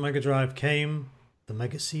after the Mega Drive came the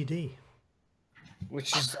Mega CD.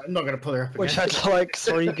 Which is, I'm not going to pull her up again. Which had like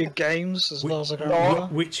 3 good games as well as I can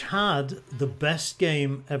remember. Which had the best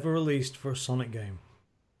game ever released for a Sonic game.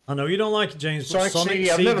 I know you don't like it, James, but Sonic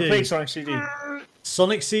CD. I've never played Sonic CD.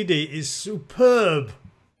 Sonic CD is superb.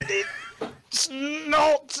 It's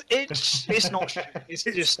not. It's not.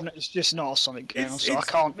 It's just not a Sonic game. So I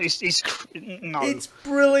can't. No. It's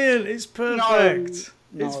brilliant. It's perfect.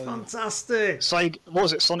 No. It's fantastic. What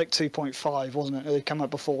was it? Sonic 2.5, wasn't it? It came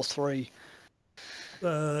out before 3.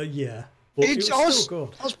 Yeah. But it was still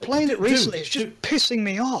good. I was playing it recently. It's just pissing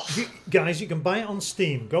me off. Guys, you can buy it on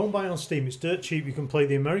Steam. Go and buy it on Steam. It's dirt cheap. You can play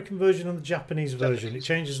the American version and the Japanese version. It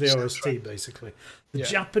changes the OST, basically. The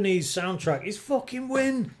Japanese soundtrack is fucking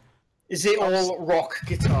win. Is it all rock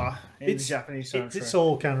guitar in the Japanese soundtrack? It's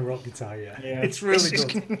all kind of rock guitar, yeah. It's really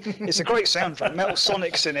good. It's a great soundtrack. Metal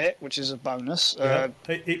Sonic's in it, which is a bonus.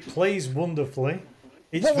 It plays wonderfully.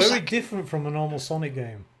 It's very different from a normal Sonic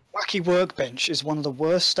game. Wacky Workbench is one of the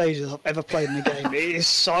worst stages I've ever played in a game. It is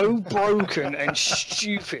so broken and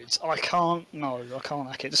stupid. I can't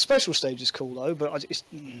hack it. The special stage is cool though, but it's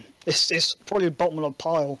probably the bottom of the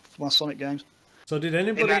pile for my Sonic games. So did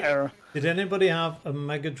anybody have a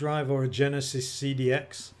Mega Drive or a Genesis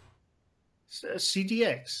CDX?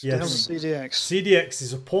 CDX? Yes. CDX. CDX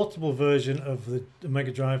is a portable version of the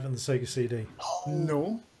Mega Drive and the Sega CD.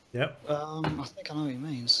 No. Yep. I think I know what he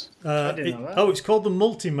means. I didn't know that. It's called the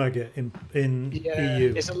Multi-Mega in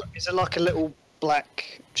EU. Is it like a little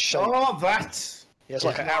black shape? Oh, that. Yeah, it's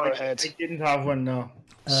like an arrowhead. I didn't have one, no.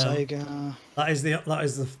 Sega. That is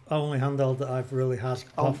the only handheld that I've really had,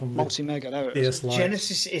 apart from Multi-Mega. There it is.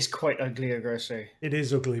 Genesis is quite ugly, I gotta say. It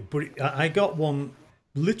is ugly, but I got one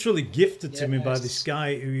literally gifted to me by this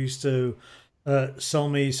guy who used to sell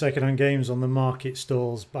me second-hand games on the market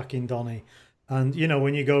stalls back in Donny. And, you know,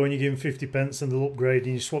 when you go and you give him 50 pence and they'll upgrade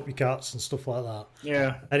and you swap your carts and stuff like that.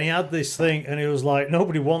 Yeah. And he had this thing and he was like,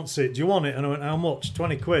 nobody wants it. Do you want it? And I went, how much?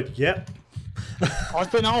 20 quid? Yep. I've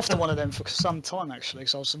been after one of them for some time, actually,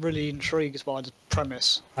 because I was really intrigued by the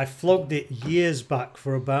premise. I flogged it years back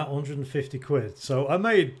for about 150 quid. So I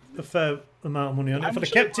made a fair amount of money on it. If I'd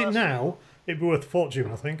have kept it now, it'd be worth a fortune,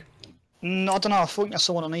 I think. I don't know. I think I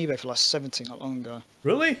saw one on eBay for like 17 not long ago.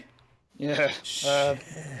 Really? Yeah.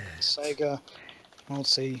 Sega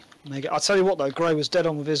Multi-Mega. I'll tell you what, though. Gray was dead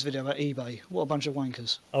on with his video about eBay. What a bunch of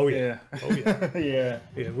wankers. Oh, yeah. Oh, yeah.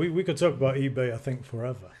 Yeah. We could talk about eBay, I think,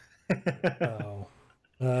 forever.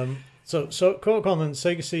 So Cork on then,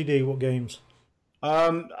 Sega CD, what games?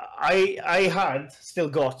 I had still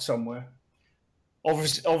got somewhere.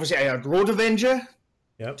 Obviously, I had Road Avenger.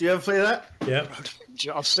 Yep. Do you ever play that? Yep.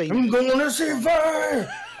 I've seen. I'm gonna survive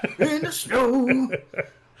in the snow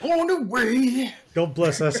on the way. God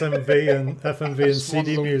bless FMV and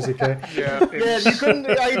CD music. Eh? Yeah. You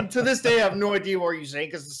couldn't. To this day, I have no idea what you're saying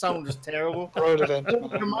because the sound was terrible. Road Avenger.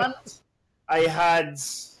 I had.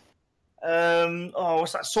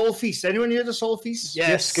 What's that? Soul Feast. Anyone hear the Soul Feast?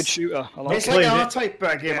 Yes, good shooter. It's like an R-Type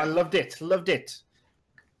game. Yeah. I loved it.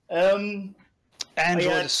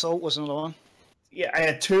 Android Assault was another one. Yeah, I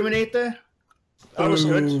had Terminator. That was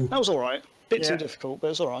good. That was all right. Bit too difficult, but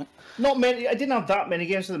it's all right. Not many. I didn't have that many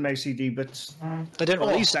games for the Mouse CD, but they didn't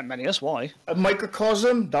release that many. That's why. A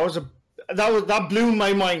Microcosm. That was that blew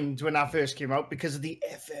my mind when that first came out because of the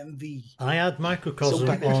FMV. I had Microcosm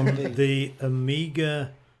back on FMV. the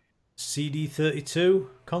Amiga CD32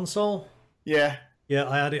 console. Yeah. Yeah,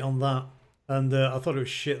 I had it on that, and I thought it was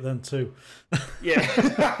shit then too.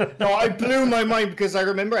 Yeah. No, I blew my mind because I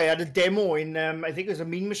remember I had a demo in, I think it was a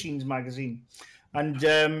Mean Machines magazine. And,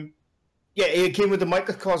 yeah, it came with the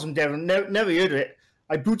Microcosm demo. Never heard of it.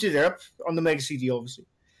 I booted it up on the Mega CD, obviously.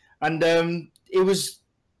 And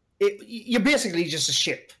you're basically just a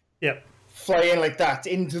ship. Yep. Flying like that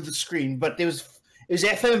into the screen. But it was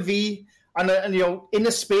FMV. And you know,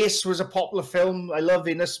 Inner Space was a popular film. I love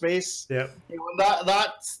Inner Space. Yeah. You know,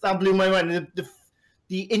 that blew my mind.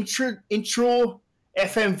 The intro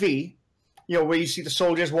FMV, you know, where you see the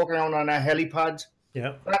soldiers walking around on a helipad.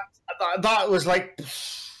 Yeah. That was like.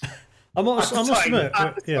 I must admit,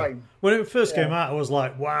 when it first came out, I was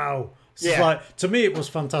like, "Wow!" It's like, to me, it was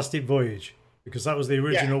Fantastic Voyage because that was the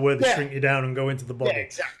original where they shrink you down and go into the body. Yeah,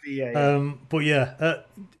 exactly. Yeah. But yeah,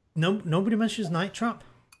 nobody mentions Night Trap.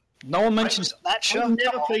 No one mentions that show. I've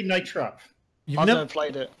never played Night Trap. I've never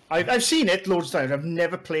played it. I've seen it loads of times. I've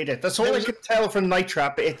never played it. That's all I can tell from Night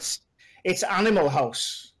Trap. It's Animal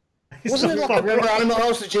House. Wasn't it like remember Animal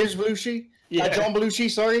House with James Belushi? Yeah. John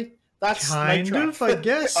Belushi, sorry. That's Kind Night of, Trap. I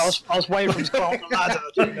guess. I was waiting for him to go up the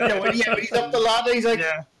ladder. when he's up the ladder, he's like,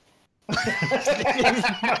 Yeah.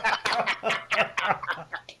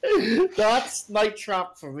 that's Night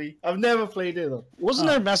Trap for me. I've never played it though. Wasn't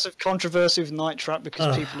there a massive controversy with Night Trap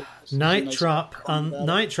because people Night Trap and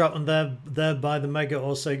thereby the Mega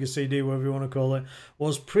or Sega CD, whatever you want to call it,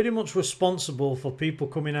 was pretty much responsible for people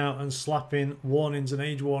coming out and slapping warnings and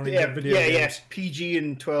age warnings in video games. Yeah, PG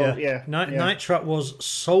and 12. Yeah. Night Trap was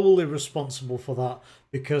solely responsible for that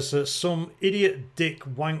because some idiot dick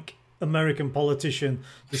wank American politician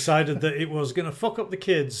decided that it was going to fuck up the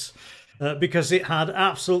kids because it had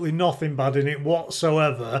absolutely nothing bad in it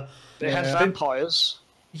whatsoever. They had vampires.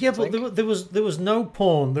 Yeah, but there was no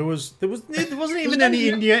porn. There wasn't even any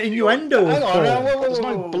innuendo of porn. There was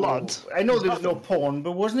no blood. I know there was no porn,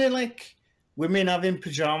 but wasn't it like women having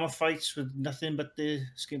pajama fights with nothing but the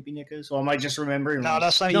skimpy knickers? Or am I just remembering? No,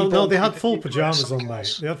 that's not no. They had full pajamas on,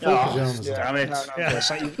 mate. They had full pajamas on. Damn it!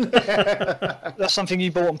 That's something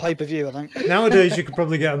you bought on pay-per-view, I think. Nowadays, you could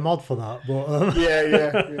probably get a mod for that, but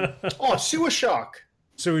yeah. Oh, Sewer Shark.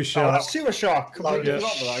 Sewer Shark. Sewer Shark. Completely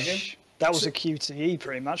forgot about that game. That was a QTE,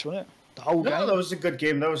 pretty much, wasn't it? The whole game. No, that was a good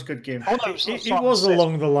game. Oh, no, it was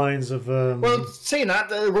along the lines of. Well, saying that,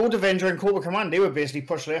 the Road Avenger and Cobra Command, they were basically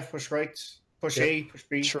push left, push right, push A, push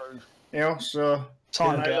B. True. You know, so.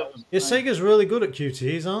 Time Yeah, Sega's really good at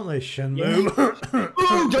QTEs, aren't they? Shenmue.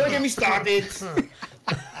 Ooh, don't get me started.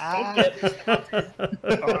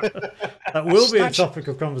 That will be a topic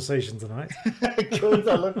of conversation tonight. Good,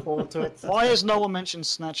 I look forward to it. Why has no one mentioned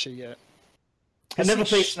Snatcher yet? I never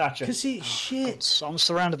played Snatcher. Because it's shit. I'm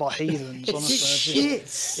surrounded by heathens, honestly.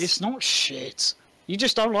 It's shit. It's not shit. You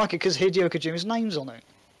just don't like it because Hideo Kojima's name's on it.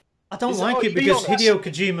 I don't like it because Hideo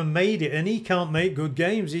Kojima made it and he can't make good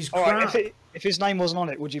games. He's crap. Right, if his name wasn't on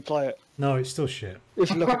it, would you play it? No, it's still shit. If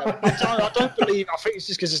you look at it. I don't believe. I think it's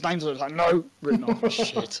just because his name's on it. It's like, no, written off.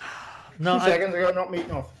 Shit. No, 2 seconds ago, not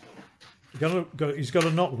meeting off. He's got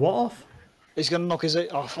to knock what off? He's going to knock his... I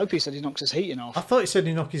hope he said he knocks his heating off. I thought he said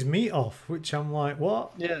he knocked his meat off, which I'm like,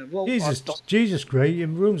 what? Yeah, well... Jesus Christ, your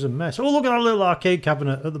room's a mess. Oh, look at that little arcade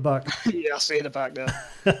cabinet at the back. Yeah, I see in the back there.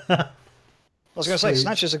 I was going to say,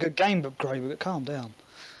 Snatcher's a good game, but Grey, but calm down.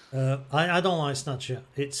 I don't like Snatcher.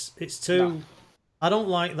 It's too... No. I don't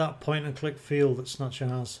like that point and click feel that Snatcher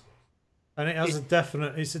has. And it has a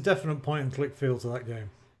definite point and click feel to that game.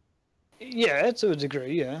 Yeah, to a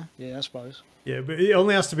degree, yeah, I suppose. Yeah, but it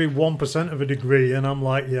only has to be 1% of a degree, and I'm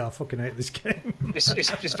like, yeah, I fucking hate this game.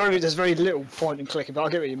 There's very little point in clicking, but I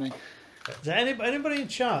get what you mean. Anybody in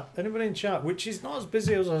chat, which is not as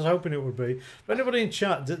busy as I was hoping it would be, but anybody in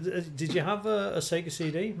chat, did you have a Sega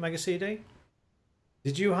CD, Mega CD?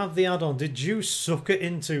 Did you have the add-on? Did you suck it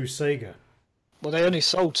into Sega? Well, they only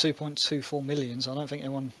sold 2.24 million, so I don't think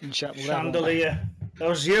anyone in chat will Chandelier. That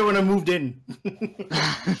was the year when I moved in.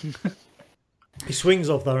 He swings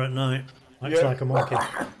off there at night. Acts like a monkey.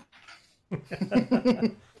 I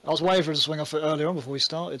was waiting for him to swing off it earlier on before he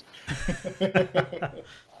started.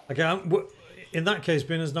 Okay, in that case,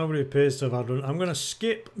 being as nobody appears to have had one, I'm going to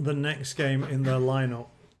skip the next game in their lineup.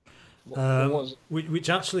 Which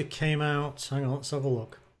actually came out... Hang on, let's have a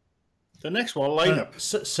look. The next one, lineup.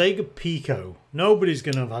 Sega Pico. Nobody's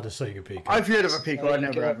going to have had a Sega Pico. I've heard of a Pico, I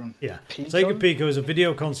never had one. Yeah, Pico? Sega Pico is a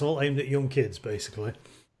video console aimed at young kids, basically.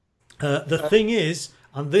 The thing is,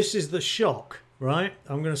 and this is the shock, right?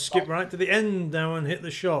 I'm going to skip right to the end now and hit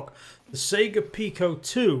the shock. The Sega Pico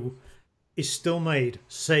 2 is still made.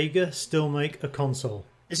 Sega still make a console.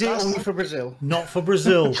 Is it only for Brazil? Not for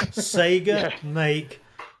Brazil. Sega make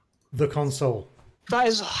the console. That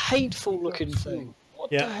is a hateful looking thing.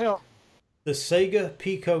 What the hell? The Sega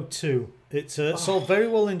Pico 2. It's sold very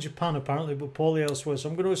well in Japan apparently, but poorly elsewhere. So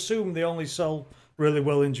I'm going to assume they only sell really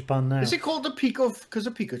well in Japan now. Is it called the Pico because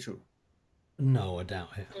of Pikachu? No, I doubt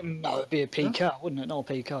it. No, it'd be a Pico, wouldn't it? Not a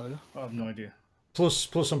Pico. I have no idea.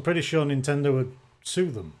 Plus, I'm pretty sure Nintendo would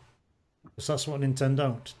sue them. Because that's what Nintendo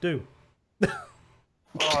don't do.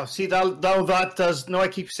 Oh, see, that does... No, I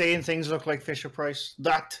keep saying things look like Fisher-Price.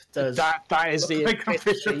 That does. That is the Like a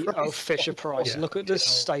epitome Fisher-Price. of Fisher-Price. Yeah. Look at the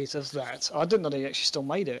state of that. I didn't know they actually still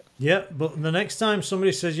made it. Yeah, but the next time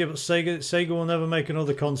somebody says, yeah, but Sega will never make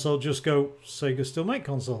another console, just go, Sega still make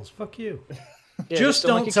consoles. Fuck you. Yeah, just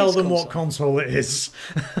still don't make a tell kids them console. what console it is.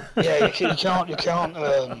 Yeah, you can't.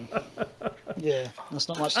 Yeah, that's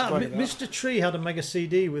not much to worry about. Mr. Tree had a Mega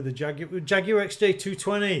CD with a Jaguar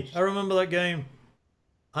XJ220. I remember that game.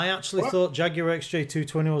 I actually thought Jaguar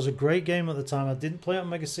XJ220 was a great game at the time. I didn't play it on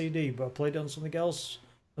Mega CD, but I played it on something else,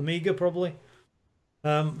 Amiga probably.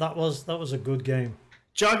 That was a good game.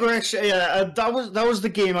 Jaguar X, that was the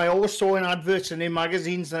game I always saw in adverts and in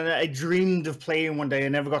magazines, and I dreamed of playing one day. I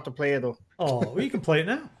never got to play it though. Oh, well, you can play it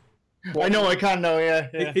now. I know I can now. Yeah.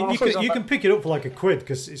 You can pick it up for like £1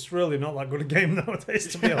 because it's really not that good a game nowadays,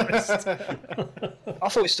 to be honest. I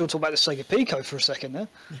thought we were still talking about the Sega Pico for a second there.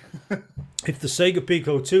 If the Sega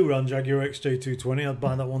Pico 2 ran Jaguar XJ220, I'd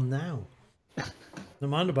buy that one now. No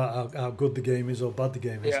mind about how good the game is or bad the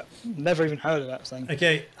game is. Yeah, never even heard of that thing.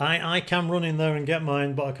 Okay, I can run in there and get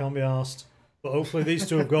mine, but I can't be arsed. But hopefully these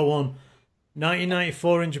two will go on.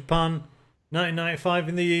 1994 in Japan, 1995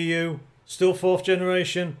 in the EU, still 4th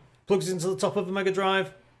generation, plugs into the top of the Mega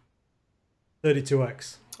Drive.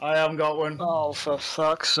 32X. I haven't got one. Oh, for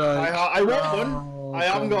fuck's sake. I want one. I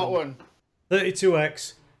haven't got one.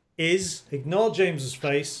 32X is, ignore James's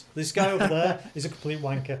face, this guy over there is a complete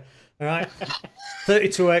wanker. Alright?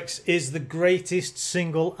 32X is the greatest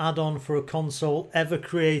single add-on for a console ever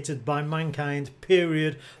created by mankind,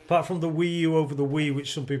 period. Apart from the Wii U over the Wii,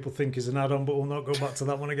 which some people think is an add-on, but we'll not go back to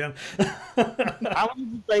that one again. How many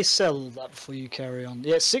did they sell that before you carry on?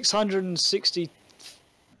 Yeah,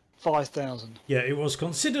 665,000. Yeah, it was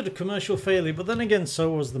considered a commercial failure, but then again,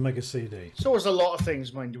 so was the Mega CD. So was a lot of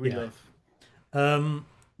things, mind we love.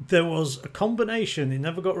 There was a combination, it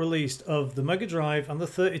never got released, of the Mega Drive and the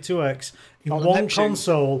 32X in Oh, the one Neptune.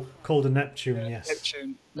 console called a Neptune, yes.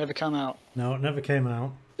 Neptune never come out. No, it never came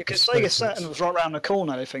out. Because Sega Saturn was right around the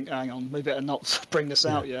corner, they think, hang on, we better not bring this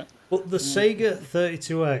out yet. But the Sega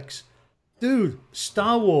 32X, dude,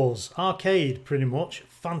 Star Wars arcade, pretty much,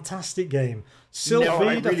 fantastic game. Sylph, No, I I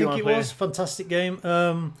really think wanna it play was, fantastic game.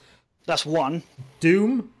 That's one.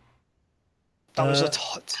 Doom. That was a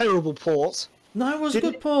terrible port. No, it was a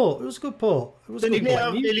good port. It was a good port. It was a Didn't good he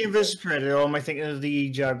port. have Alien vs Predator, or am I thinking of the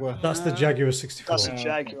Jaguar? That's the Jaguar 64. That's a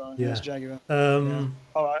Jaguar. Yeah. That's a Jaguar.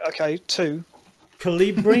 Alright, okay, 2.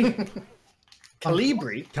 Calibri.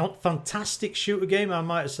 Calibri? Fantastic shooter game. I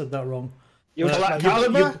might have said that wrong. You were Black just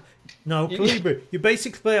like, Caliber? No, Calibri. You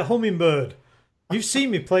basically play a hummingbird. You've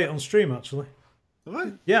seen me play it on stream, actually.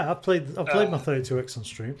 What? Yeah, I've played my 32X on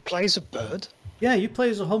stream. plays a bird? Yeah, you play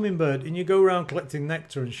as a hummingbird and you go around collecting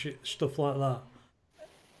nectar and stuff like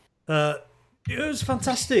that. It was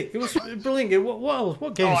fantastic. It was brilliant.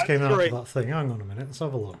 What games came out of that thing? Hang on a minute. Let's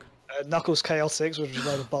have a look. Knuckles Chaotix, which was a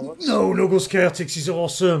load of bollocks. No, Knuckles Chaotix is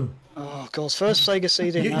awesome. Oh, God, first Sega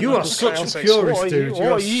CD. You are such a purist, dude.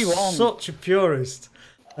 What are you on? Such a purist.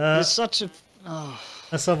 There's such a...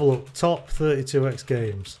 Let's have a look. Top 32X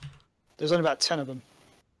games. There's only about 10 of them.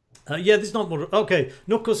 Yeah, there's not more. Okay,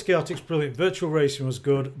 Knuckles Chaotix, brilliant. Virtual Racing was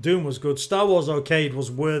good. Doom was good. Star Wars Arcade was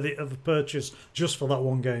worthy of a purchase just for that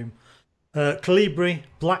one game. Calibri,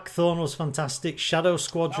 Blackthorn was fantastic. Shadow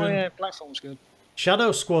Squadron. Oh, yeah, Blackthorn was good.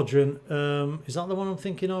 Shadow Squadron, is that the one I'm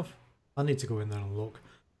thinking of? I need to go in there and look.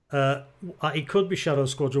 It could be Shadow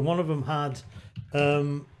Squadron. One of them had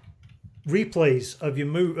replays of your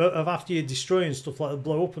move of after you destroy and stuff like that,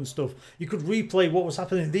 blow up and stuff. You could replay what was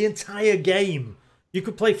happening the entire game. You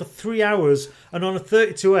could play for 3 hours, and on a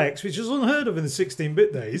 32X, which was unheard of in the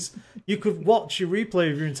 16-bit days, you could watch your replay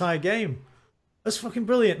of your entire game. That's fucking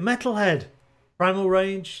brilliant. Metalhead, Primal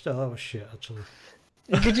Rage. Oh shit, actually.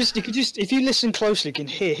 You could just, if you listen closely, you can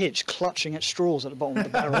hear Hitch clutching at straws at the bottom of the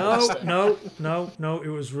barrel. No, it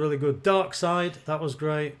was really good. Dark Side, that was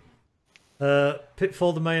great.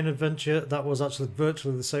 Pitfall: The Main Adventure, that was actually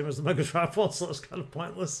virtually the same as the Mega Drive one, so that's kind of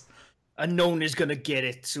pointless. Unknown is gonna get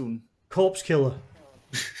it soon. Corpse Killer.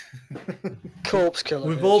 Corpse Killer.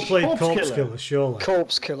 We've all Hitch. played Corpse Corpse Killer. Killer, surely.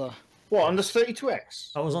 Corpse Killer. What, on the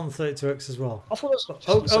 32X? That was on the 32X as well. I thought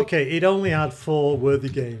it was Okay, it only had 4 worthy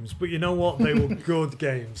games, but you know what? They were good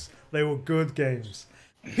games. They were good games.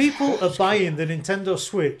 People are buying the Nintendo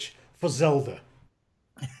Switch for Zelda.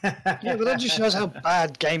 Yeah, but that just shows how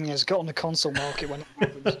bad gaming has got on the console market when it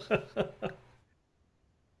happens.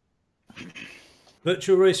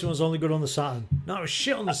 Virtual Racing was only good on the Saturn. No, it was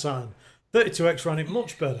shit on the Saturn. 32X ran it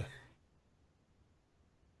much better.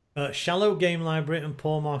 Shallow game library and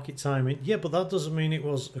poor market timing. Yeah, but that doesn't mean it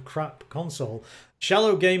was a crap console.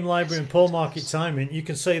 Shallow game library and poor market timing. You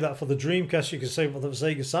can say that for the Dreamcast. You can say for the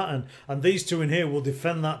Sega Saturn, and these two in here will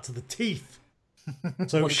defend that to the teeth.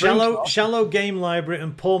 So shallow game library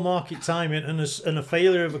and poor market timing and a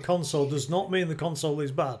failure of a console does not mean the console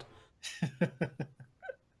is bad.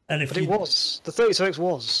 And if But it was. The 32X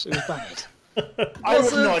was. It was bad.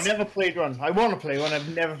 I never played one. I want to play one.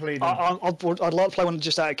 I've never played one. I'd like to play one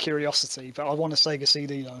just out of curiosity, but I want a Sega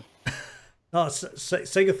CD though. No,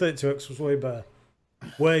 Sega 32X was way better.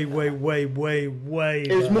 Way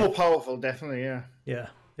better. It was more powerful, definitely, yeah. Yeah,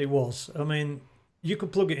 it was. I mean, you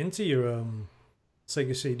could plug it into your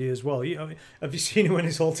Sega CD as well. Have you seen it when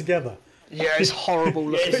it's all together? Yeah, it's horrible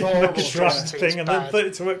looking. It's horrible. Thing, and then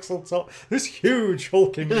 32X on top. This huge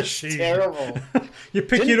hulking machine. It's terrible. You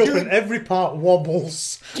pick it up and every part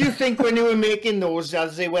wobbles. Do you think when they were making those,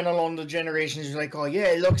 as they went along the generations, you're like, oh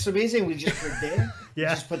yeah, it looks amazing. We just put it there.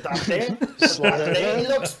 Yeah. Just put that there. Slide it there. It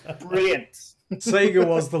looks brilliant. Sega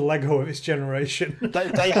was the Lego of its generation.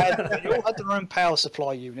 They all had their own power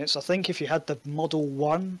supply units. I think if you had the Model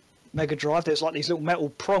 1 Mega Drive, there's like these little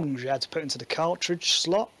metal prongs you had to put into the cartridge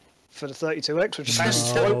slot for the 32X, which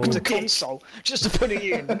broke the console just to put it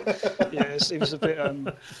in. Yes, it was a bit.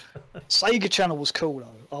 Sega Channel was cool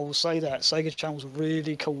though. I will say that Sega Channel was a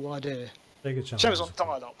really cool idea. Sega Channel. It was on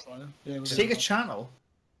dial-up though. Yeah, Sega Channel?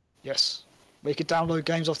 Yes, where you could download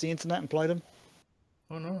games off the internet and play them.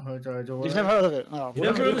 Oh no, I don't. You've never heard of it? Oh, You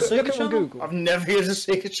never heard of Sega Channel? Google. I've never heard of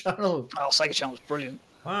Sega Channel. Oh, Sega Channel was brilliant.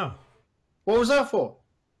 Wow. What was that for?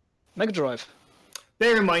 Mega Drive.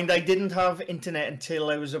 Bear in mind, I didn't have internet until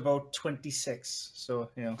I was about 26, so,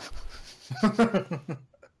 you know.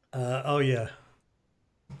 Oh, yeah.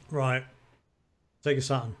 Right. Sega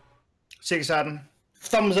Saturn. Sega Saturn.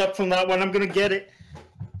 Thumbs up from that one. I'm going to get it.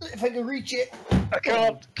 If I can reach it. I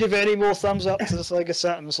can't give any more thumbs up to the Sega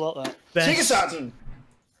Saturn. It's like that. Sega Saturn.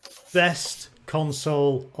 Best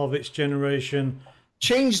console of its generation.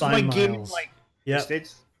 Changed by my game miles. like Yeah.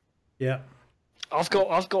 Yeah. I've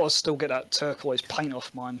got to still get that turquoise paint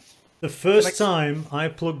off mine. The first time I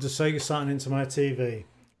plugged a Sega Saturn into my TV,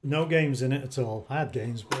 no games in it at all. I had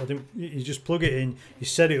games, but I didn't. You just plug it in, you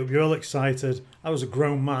set it up, you're all excited. I was a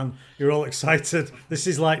grown man, you're all excited. This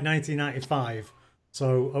is like 1995,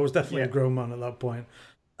 so I was definitely a grown man at that point.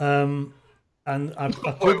 And I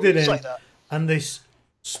plugged it in, and this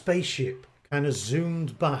spaceship kind of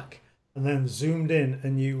zoomed back and then zoomed in,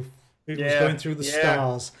 and it was going through the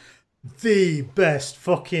stars. The best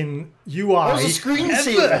fucking UI. It was a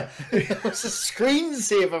screensaver. It was a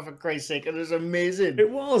screensaver, for Christ's sake. It was amazing. It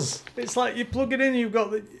was. It's like you plug it in,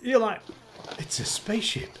 you're like, it's a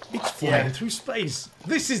spaceship. It's flying through space.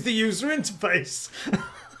 This is the user interface.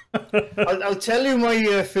 I'll tell you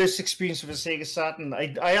my first experience with a Sega Saturn.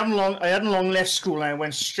 I hadn't long left school and I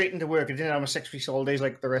went straight into work. I didn't have my 6 weeks holidays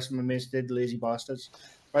like the rest of my mates did, lazy bastards.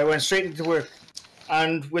 I went straight into work.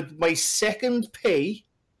 And with my second pay,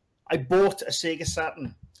 I bought a Sega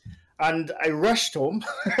Saturn, and I rushed home,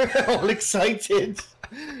 all excited,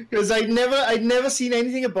 because I'd never seen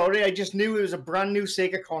anything about it. I just knew it was a brand new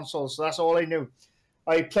Sega console, so that's all I knew.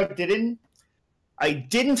 I plugged it in. I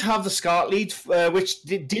didn't have the SCART lead, which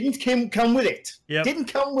didn't come with it. Yep. Didn't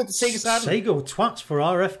come with the Sega Saturn. Sega twats for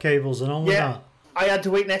RF cables and all of that. I had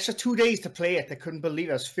to wait an extra 2 days to play it. I couldn't believe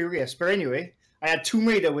it. I was furious. But anyway, I had Tomb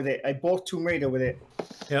Raider with it. I bought Tomb Raider with it.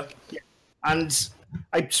 Yep. And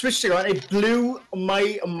I switched it on. It blew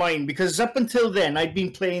my mind because up until then I'd been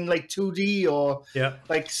playing like 2D or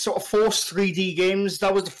like sort of forced 3D games.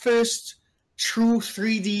 That was the first true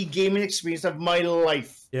 3D gaming experience of my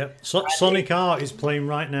life. Yeah, Sonic Art is playing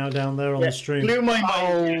right now down there on the stream. Blew my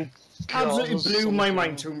mind. Absolutely blew my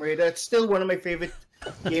mind. Tomb Raider. It's still one of my favorite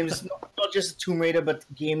games. Not just Tomb Raider, but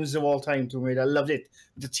games of all time. Tomb Raider. I loved it.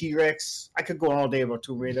 The T-Rex. I could go on all day about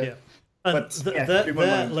Tomb Raider. Yeah. And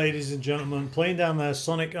there, ladies and gentlemen, playing down there,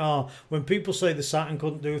 Sonic R. When people say the Saturn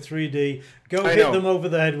couldn't do 3D, go hit them over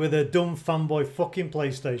the head with their dumb fanboy fucking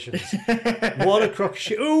PlayStations. What a crock of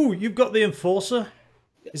shit! Ooh, you've got the Enforcer.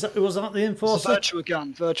 Was that the Enforcer? It's a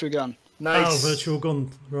Virtua Gun. Nice. Oh, Virtual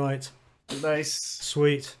Gun. Right. Nice.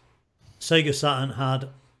 Sweet. Sega Saturn had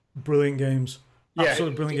brilliant games.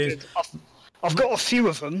 Absolutely brilliant games. I've got a few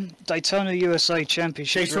of them. Daytona USA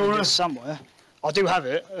Championship Daytona. somewhere. I do have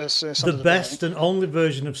it. The best and only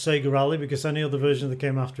version of Sega Rally, because any other version that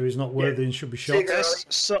came after is not worthy and should be shot.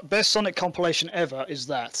 Best Sonic compilation ever is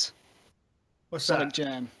that. What's Sonic that?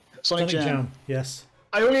 Jam. Sonic Jam, yes.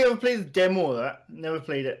 I only ever played the demo of that. Never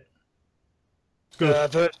played it. Good.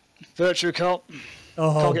 Virtua Cop.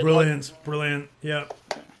 Oh, brilliant. Yeah.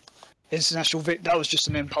 International Vic. That was just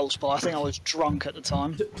an impulse buy. I think I was drunk at the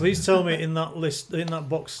time. Please tell me in that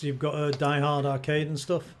box, you've got a Die Hard arcade and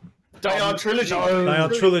stuff. Die Hard Trilogy. No. Die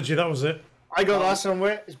Hard Trilogy, that was it. I got that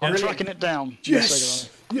somewhere. It's I'm brilliant. tracking it down. Yes.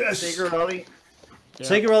 Sega Rally. Yeah.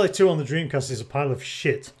 Sega Rally 2 on the Dreamcast is a pile of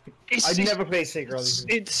shit. I never played Sega Rally.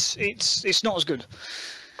 It's not as good.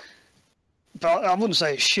 But I wouldn't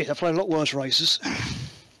say it's shit. I played a lot worse races.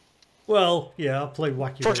 Well, yeah, I played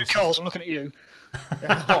Wacky Project Races. Cars. I'm looking at you.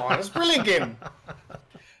 Oh, that's a brilliant game.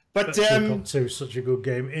 But Cop 2 is such a good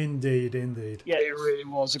game, indeed. Yeah, it really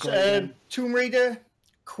was a great game. Tomb Raider,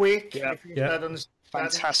 Quake, Yeah. if you that understand.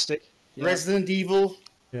 Fantastic. Yeah. Resident Evil.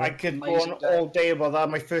 Yeah. I could go Amazing on game. all day about that.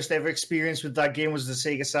 My first ever experience with that game was the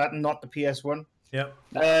Sega Saturn, not the PS1. Yep.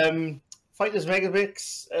 Fighters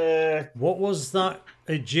Megapix. What was that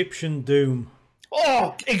Egyptian Doom?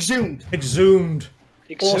 Exhumed. Exhumed.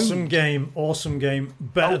 Exhumed. Awesome game.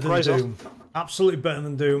 Better than praise Doom. Absolutely better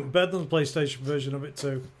than Doom. Better than the PlayStation version of it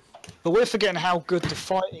too. But we're forgetting how good the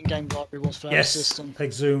fighting game library was for that system.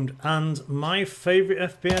 Exhumed. And my favourite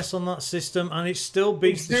FPS on that system, and it still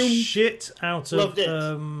beats the Exhumed. shit out Loved it.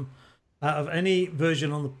 of any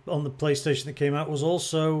version on the PlayStation that came out, was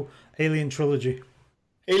also Alien Trilogy.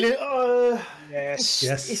 Alien. Yes.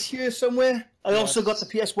 It's here somewhere. I also got the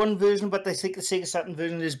PS1 version, but I think the Sega Saturn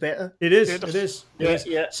version is better. It is. Good. It is. Yeah, It is.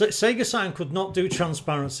 yeah. So, Sega Saturn could not do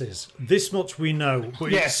transparencies. This much we know,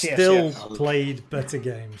 but Yes, it yes, still yes. played better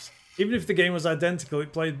games. Even if the game was identical,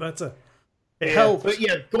 it played better. It Yeah, helped. but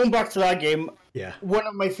yeah, going back to that game, Yeah, one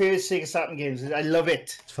of my favorite Sega Saturn games. I love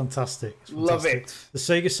it. it's fantastic. It's Love fantastic. it. The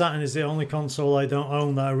Sega Saturn is the only console I don't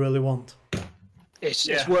own that I really want. It's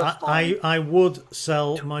Yeah. worth buying. I would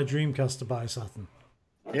sell my Dreamcast to buy a Saturn.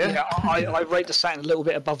 Yeah, I rate the Saturn a little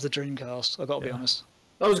bit above the Dreamcast. I've got to be honest.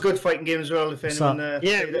 that was a good fighting game as well. If anyone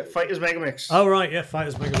Yeah. played it. Fighters Megamix. Oh right, yeah,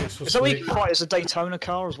 Fighters Megamix was Is that what you sweet. can fight as a Daytona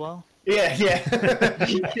car as well? Yeah. Yeah.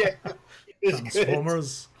 It's good.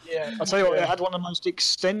 Transformers. Yeah. I'll tell you what, it had one of the most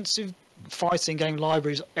extensive fighting game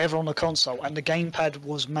libraries ever on the console, and the gamepad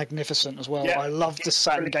was magnificent as well. Yeah. I loved the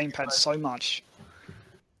Saturn gamepad so much.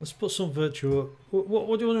 Let's put some virtual.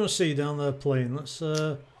 What do you want to see down there playing? Let's.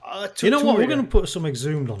 Tomb You know what? We're Raider. going to put some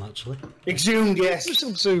Exhumed on actually. Exhumed, yes.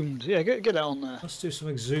 Just zoomed. Yeah, get it on there. Let's do some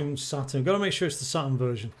Exhumed Saturn. Got to make sure it's the Saturn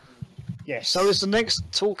version. Yes. So is the next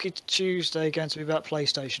Talkie Tuesday going to be about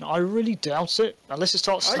PlayStation? I really doubt it, unless it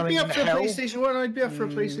starts I'd snowing be in up for a hell. PlayStation 1. I'd be up for a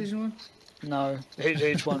PlayStation 1. No,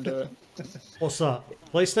 it won't do it. What's that?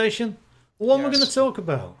 PlayStation? What am I Yes. going to talk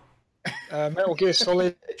about? Metal Gear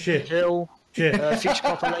Solid, Shit. Hill, Shit. Future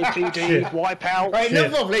Cop and APD, Shit. Wipeout, Right, Shit.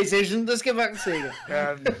 enough of PlayStation. Let's get back to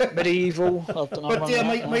Sega. Medieval. I don't know But about yeah,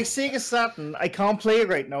 that. my Sega Saturn, I can't play it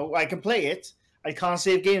right now. I can play it. I can't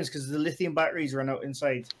save games because the lithium batteries run out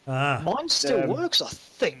inside. Ah, Mine still works, I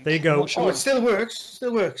think. There you go. I'm not sure. Oh, it still works.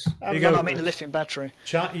 Still works. you No, go. I mean the lithium battery.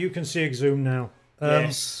 chat. You can see Exhumed now.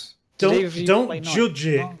 Yes. Did either of you Don't play Night? judge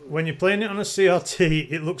it No. when you're playing it on a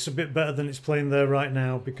CRT. It looks a bit better than it's playing there right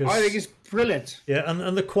now because I think it's brilliant. yeah,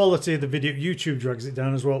 and the quality of the video, YouTube drags it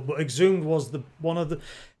down as well. But Exhumed was one of the.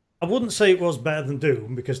 I wouldn't say it was better than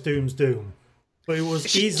Doom because Doom's Doom, but it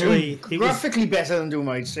was easily. It was, Graphically better than Doom,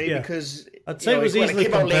 I'd say, Yeah. because I'd say it was easily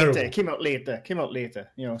came out comparable. later. Came out later.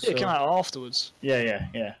 You know. Yeah, it came So, out afterwards.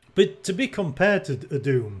 yeah. but to be compared to a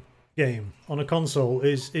Doom game on a console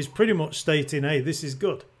is pretty much stating, hey, this is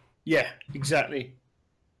good. Yeah, exactly.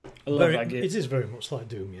 I love that game. It is very much like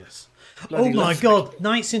Doom, yes. Bloody Oh my love god,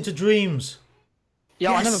 Nights into Dreams.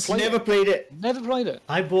 Yeah, I Yes, never played it. Never played it. Never played it.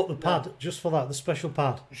 I bought the pad just for that, the special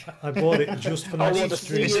pad. I bought it just for Oh, Nights what, into is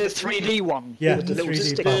Dreams. it the 3D one? Yeah, with the the little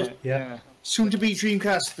 3D stick pad, on it. yeah. Soon to be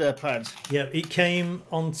Dreamcast pad. Yeah, it came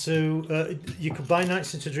onto. You could buy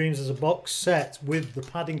Nights into Dreams as a box set with the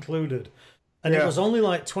pad included, and it Yeah. was only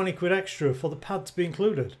like 20 quid extra for the pad to be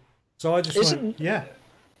included. So I just went, Isn't- yeah.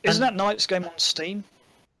 Isn't that Night's game on Steam?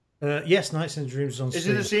 Yes, Nights into Dreams is on Is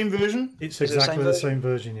Steam. it the same version? It's Is it the exactly same the version? same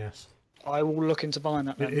version, yes. I will look into buying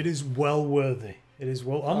that then. It is well worthy. It is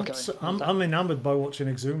well. Okay. I'm enamored by watching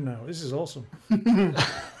Exhumed now. This is awesome.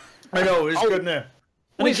 I know, it's good now. And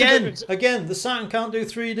Well, if you again, the Saturn can't do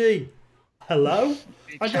 3D. Hello?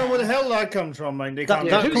 I don't know where the hell that comes from, mind. They can't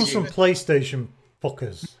That do comes it. from PlayStation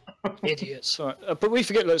fuckers. Idiots. Right. But we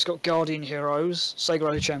forget that it's got Guardian Heroes, Sega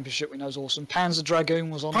Rally Championship, we know is awesome. Panzer Dragoon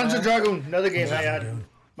was on Panzer there. Dragoon, another game I had.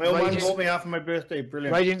 My old man Radiant- bought me half for my birthday.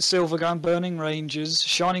 Brilliant. Radiant Silvergun, Burning Rangers,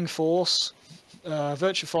 Shining Force,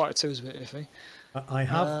 Virtua Fighter 2 is a bit iffy. I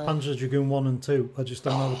have Panzer Dragoon 1 and 2. I just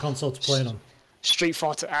don't know the console to play it on. Street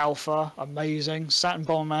Fighter Alpha, amazing. Saturn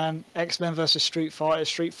Bomberman, X-Men vs Street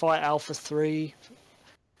Fighter Alpha 3.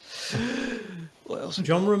 What else?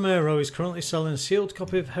 John Romero is currently selling a sealed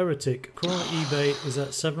copy of Heretic. Current eBay is at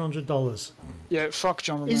 $700. Yeah, fuck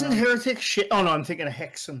John Romero. Isn't Heretic shit? Oh no, I'm thinking of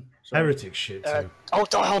Hexen. Sorry. Heretic shit too.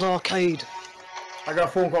 Die Hard Arcade. I got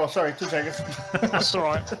a phone call. Sorry, 2 seconds. That's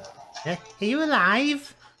alright. Yeah. Are you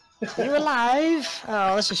alive? Are you alive?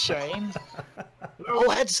 Oh, that's a shame.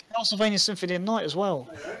 Oh, it's Castlevania Symphony of Night as well.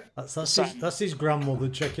 That's his grandmother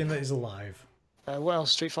checking that he's alive. What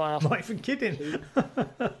else? Street Fighter Alpha. Not even kidding.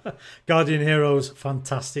 Guardian Heroes,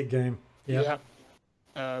 fantastic game. Yeah.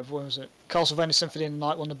 What was it? Castlevania Symphony of the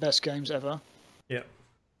Night, one of the best games ever. Yeah.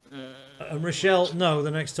 And Rochelle, no,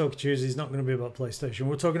 the next Talk Tuesday is not going to be about PlayStation.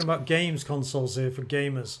 We're talking about games consoles here for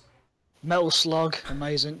gamers. Metal Slug,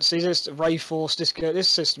 amazing. See this Rayforce, this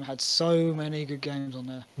system had so many good games on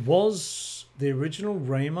there. Was the original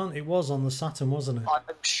Rayman? It was on the Saturn, wasn't it?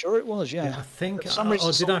 I'm sure it was, yeah. I think. For some reason,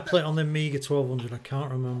 Or did I play it on the Amiga 1200? I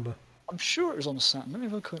can't remember. I'm sure it was on the Saturn. Let me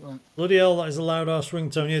have a quick look. Bloody hell, that is a loud ass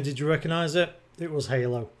ringtone. Yeah, did you recognise it? It was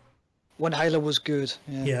Halo. When Halo was good,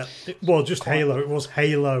 yeah. Well, just Halo. It was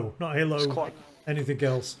Halo, not Halo anything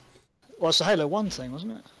else. Well, it's the Halo 1 thing,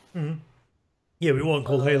 wasn't it? Mm-hmm. Yeah, but it wasn't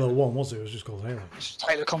called Halo 1, was it? It was just called Halo. It's just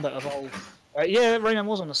Halo Combat Evolved. Yeah, Rayman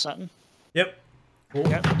was on the Saturn. Yep. Cool.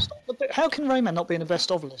 Yeah. How can Rayman not be in the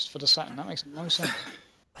best of list for the Saturn? That makes no sense.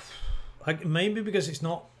 Maybe because it's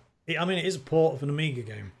not... I mean, it is a port of an Amiga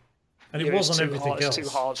game. And it was on everything else. It's too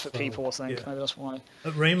hard for people, I think. Yeah. Maybe that's why.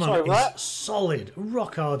 Rayman is solid.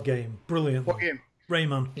 Rock hard game. Brilliant. What game?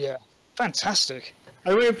 Rayman. Yeah. Fantastic. I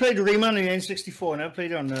already played Rayman on the N64 and I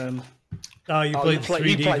played on... Oh, you played the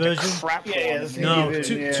 3D version? The crap yeah, the 3D no,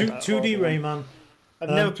 version, 2D Rayman. I've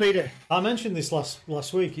never played it. I mentioned this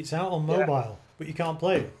last week. It's out on mobile, but you can't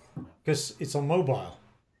play it because it's on mobile.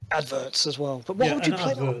 Adverts as well. But why would you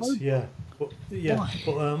play adverts, that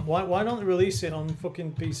on mobile? Why don't they release it on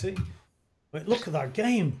fucking PC? Wait, look at that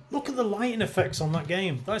game. Look at the lighting effects on that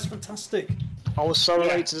game. That's fantastic. I was so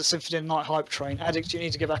late to the Symphony of the Night hype train. Addict, you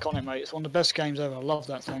need to get back on it, mate. It's one of the best games ever. I love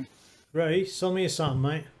that thing. Ray, sell me a Saturn,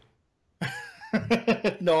 mate.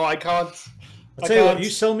 No, I can't. I'll tell you what, you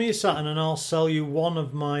sell me a Saturn and I'll sell you one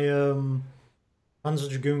of my Panzer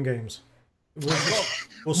Dragoon games.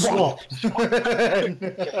 We'll swap.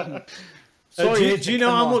 Sorry, do you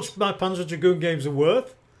know how much my Panzer Dragoon games are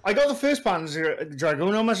worth? I got the first Panzer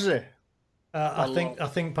Dragoon. How much is it? I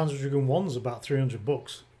think Panzer Dragoon 1's about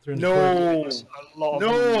 $300. No.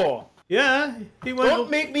 No. Yeah, Don't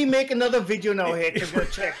make me make another video now here because we'll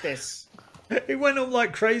check this. It went up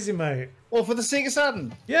like crazy, mate. Well, for the Sega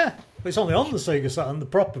Saturn. Yeah, it's only on the Sega Saturn, the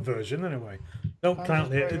proper version, anyway. Don't count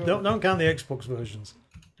the Xbox versions.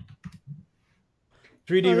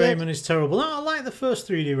 3D Rayman is terrible. No, I like the first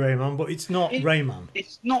 3D Rayman, but it's not Rayman.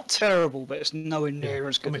 It's not terrible, but it's nowhere near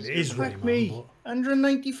as good. I mean, it is Rayman. Me, but...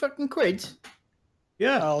 190 fucking quid.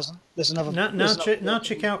 Yeah. Oh, there's another. Now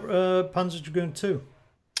check out Panzer Dragoon 2.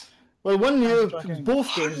 Well, one year, both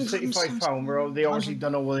games are £35. They obviously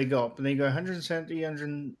don't know what they got, but they got 170,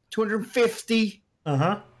 250.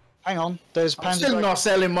 Hang on, there's Panzer. I'm still not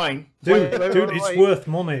selling mine. Dude, it's worth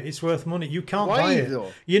money. It's worth money. You can't buy it.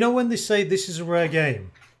 Though? You know when they say this is a rare game,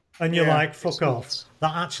 and you're like, fuck off.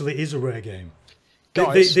 That actually is a rare game.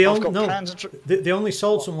 Guys, they only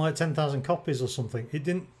sold something like 10,000 copies or something. It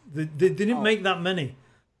didn't. They didn't make that many.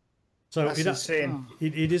 So that's insane.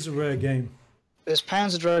 It is a rare game. There's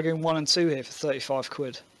Panzer Dragoon 1 and 2 here for 35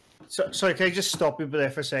 quid. Sorry, can I just stop you there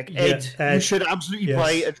for a sec? Ed, you should absolutely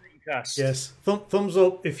buy a Dreamcast. Yes. Thumbs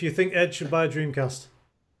up if you think Ed should buy a Dreamcast.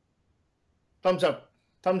 Thumbs up.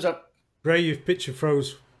 Thumbs up. Ray, you've picture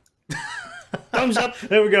froze. Thumbs up.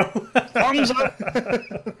 There we go. Thumbs up.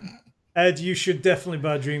 Ed, you should definitely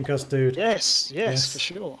buy a Dreamcast, dude. Yes, for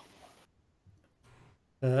sure.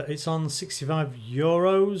 It's on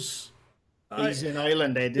 €65. He's in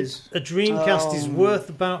Ireland, Ed is. A Dreamcast is worth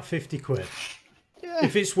about 50 quid. Yeah.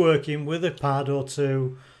 If it's working with a pad or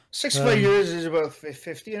two. 65 euros is about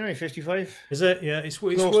 50, anyway, 55. Is it? Yeah, it's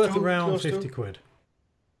worth around 50 quid.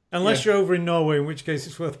 Unless you're over in Norway, in which case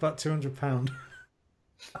it's worth about £200.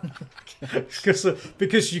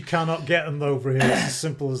 Because you cannot get them over here. It's as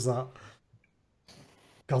simple as that.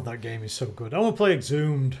 God, that game is so good. I want to play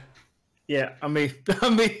Exhumed. Yeah, I mean.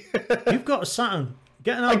 You've got a Saturn.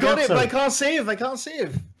 Get an Elgato. I got it, but I can't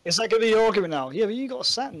save. Is that going to be your argument now? Yeah, but you got a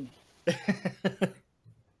Saturn.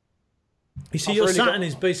 You see, your Saturn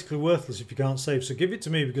is basically worthless if you can't save, so give it to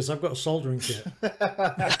me because I've got a soldering kit.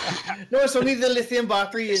 No, it's only the lithium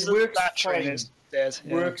battery. It works fine. It's dead.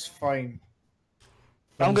 Yeah. Works fine.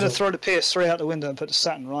 I'm going to throw the PS3 out the window and put the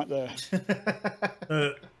Saturn right there.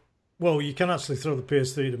 Well, you can actually throw the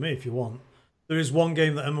PS3 to me if you want. There is one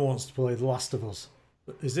game that Emma wants to play, The Last of Us.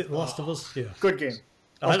 Is it The Last of Us? Yeah. Good game.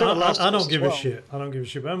 I don't give a shit. I don't give a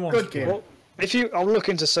shit. But Emma wants Good to game. play. Well, if you, I'll look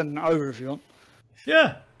into sending it over if you want.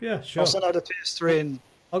 Yeah, sure. I'll send out the PS3 and.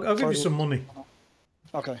 I'll give you some money.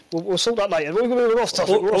 Okay, we'll sort that later. We're off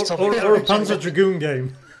topic. We're off topic. Or a Panzer Dragoon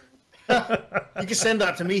game. You can send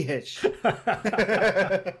that to me, Hitch.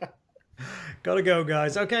 Gotta go,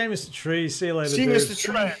 guys. Okay, Mr. Tree. See you later. See you, dude.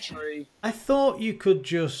 Mr. Tree. I thought you could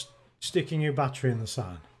just stick a new battery in the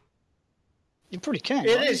Saturn. You probably can.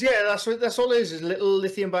 It is, yeah. That's all it is a little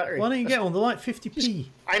lithium battery. Why don't you get one? They're like 50p.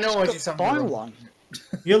 I know. I just buy one.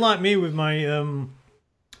 You're like me with my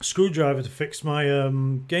screwdriver to fix my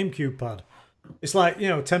GameCube pad. It's like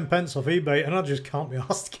 10 pence off eBay, and I just can't be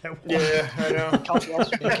asked to get one. Yeah, I know. Can't be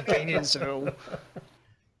asked for the inconvenience of it all.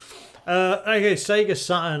 Okay, Sega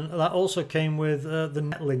Saturn. That also came with the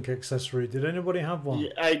Netlink accessory. Did anybody have one?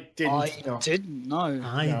 Yeah, I didn't. I didn't know.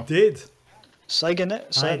 I did. Sega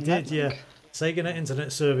Net. I did. Yeah. Sega Net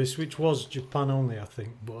Internet Service, which was Japan only, I think.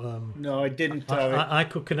 But No, I didn't have it. I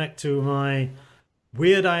could connect to my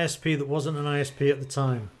weird ISP that wasn't an ISP at the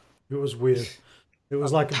time. It was weird. It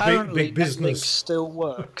was like a big business. Netlink still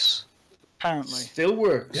works. Apparently. Still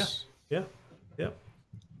works. Yeah.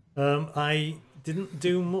 I didn't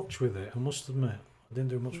do much with it, I must admit. I didn't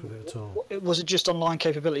do much with it at all. Was it just online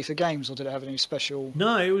capability for games, or did it have any special?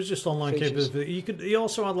 No, it was just online features? capability. You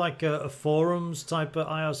also had like a forums type of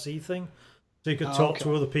IRC thing, so you could talk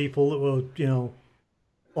to other people that were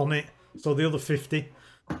on it. So the other 50.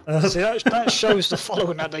 See, that shows the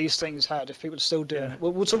following that these things had. If people are still doing it,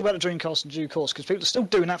 we'll talk about the Dreamcast in due course because people are still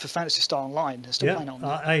doing that for Phantasy Star Online. They're still playing on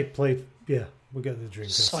that. I played. Yeah, we'll get to the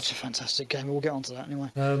Dreamcast. Such a fantastic game. We'll get onto that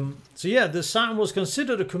anyway. So yeah, the Saturn was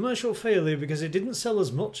considered a commercial failure because it didn't sell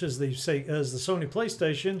as much as the Sony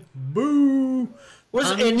PlayStation. Boo!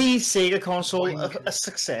 Was any Sega console a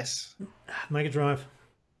success? Mega Drive.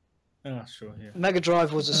 Oh, sure, yeah. Mega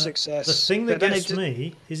Drive was a success. The thing that gets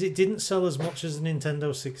me is it didn't sell as much as the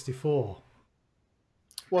Nintendo 64.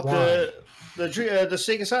 What, Why? the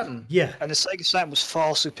Sega Saturn? Yeah. And the Sega Saturn was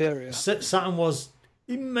far superior. Saturn was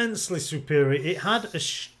immensely superior. It had a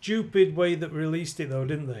stupid way that released it, though,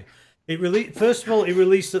 didn't they? First of all, it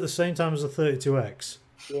released at the same time as the 32X.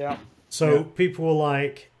 Yeah. So people were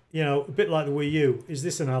like, a bit like the Wii U. Is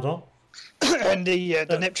this an add-on? And the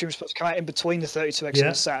Neptune was supposed to come out in between the 32X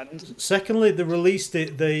and the Saturn. Secondly, they released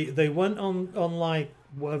it. They went on like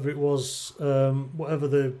whatever it was, whatever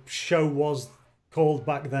the show was called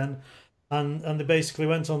back then, and they basically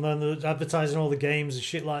went on there and they were advertising all the games and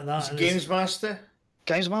shit like that. Games Master?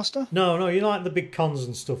 Games Master? No, you know, like the big cons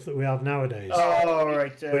and stuff that we have nowadays. Oh,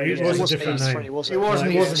 right. It was a different name. It wasn't It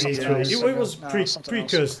wasn't E3. It was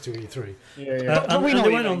precursor to E3. Yeah. And they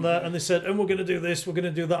went on there and they said, and we're going to do this, we're going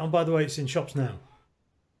to do that, and by the way, it's in shops now.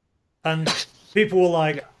 And people were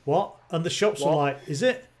like, what? And the shops were like, is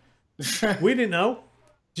it? We didn't know.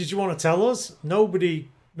 Did you want to tell us? Nobody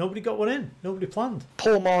got one in. Nobody planned.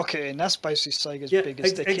 Poor marketing. That's basically Sega's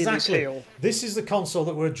biggest Achilles heel. This is the console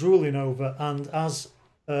that we're drooling over, and as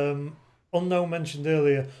Unknown mentioned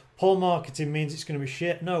earlier, poor marketing means it's going to be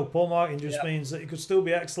shit. No, poor marketing just means that it could still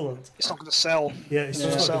be excellent. It's not going to sell. Yeah, it's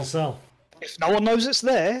just not going to sell. If no one knows it's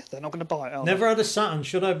there, they're not going to buy it. Never had a Saturn.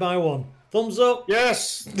 Should I buy one? Thumbs up.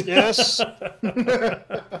 Yes. Yes.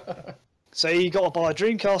 So you got to buy a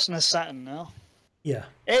Dreamcast and a Saturn now. Yeah.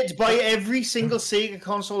 Ed, buy every single Sega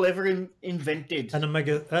console ever invented. And a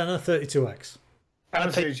 32X. And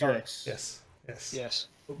a 32X. Yes.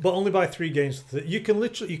 But only buy 3 games. You can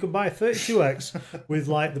buy a 32X with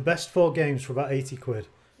like the best 4 games for about 80 quid.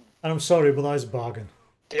 And I'm sorry, but that is a bargain.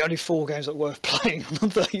 The only 4 games that are worth playing on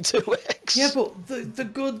the 32X. Yeah, but the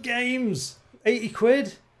good games, 80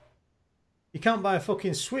 quid. You can't buy a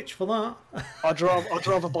fucking Switch for that. I'd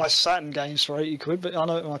rather buy Saturn games for 80 quid, but I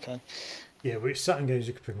know, okay. Yeah, but Saturn games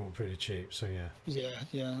you could pick up pretty cheap, so yeah.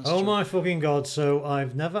 Yeah. Oh true. My fucking god! So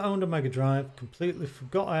I've never owned a Mega Drive. Completely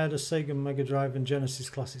forgot I had a Sega Mega Drive and Genesis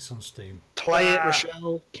Classics on Steam. Play it,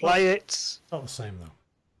 Rochelle. Play it. Not the same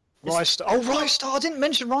though. Rystar. Oh, Rystar! I didn't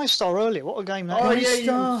mention Rystar earlier. What a game that is. is.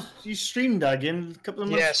 Yeah, you streamed that game a couple of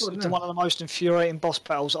months ago. Yes, it's one of the most infuriating boss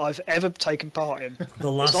battles I've ever taken part in.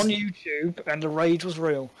 It's on YouTube, and the rage was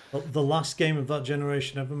real. The last game of that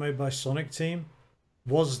generation ever made by Sonic Team.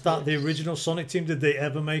 Was that the original Sonic Team? Did they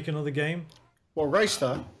ever make another game? Well,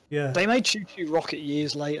 Rockstar. Yeah. They made Choo Choo Rocket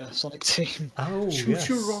years later, Sonic Team. Oh, Choo yes.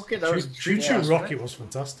 Choo Rocket. That was Choo Choo Rocket was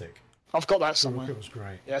fantastic. I've got that somewhere. Rocket was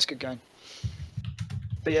great. Yeah, it's a good game.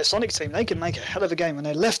 But yeah, Sonic Team, they can make a hell of a game when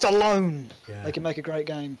they're left alone. Yeah. They can make a great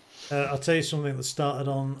game. I'll tell you something that started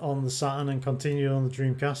on the Saturn and continued on the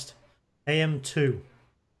Dreamcast. AM2.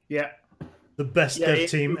 Yeah. The best dev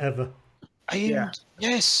team ever. And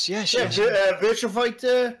yes. Virtual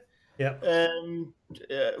Fighter. Yeah.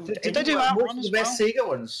 Did they do Outrun the as best Sega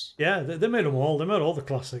ones? Yeah, they made them all. They made all the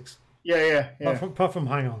classics. Yeah. Apart from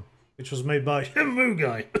Hang On, which was made by Shenmue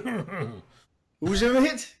guy. Who's in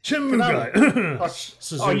it? Shenmue guy.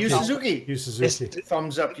 Suzuki. Yu Suzuki. Yu Suzuki.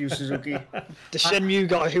 Thumbs up, Yu Suzuki. The Shenmue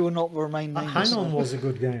guy who will not remain named. Hang On was a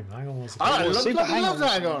good game. Hang On was a good I game. love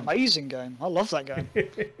that Hang On. Amazing game. I love that game.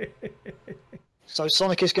 So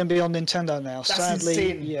Sonic is going to be on Nintendo now. That's Sadly,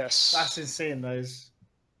 insane. yes. That's insane, those.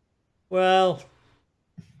 Well,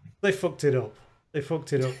 they fucked it up.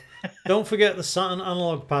 Don't forget the Saturn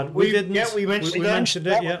analog pad. We didn't. Yeah, we mentioned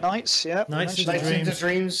it. Yeah. Nights, yeah. Nights into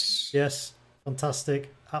Dreams. Yes,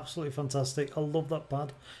 fantastic. Absolutely fantastic. I love that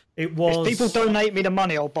pad. It was. If people donate me the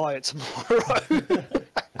money, I'll buy it tomorrow.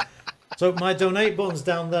 So my donate button's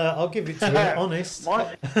down there. I'll give it to you. Honest.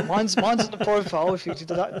 Mine's in the profile. If you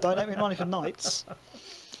donate me money for Nights.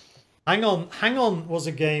 Hang on was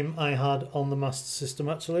a game I had on the Master System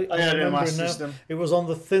actually. I had it on the Master System. It was on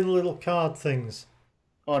the thin little card things.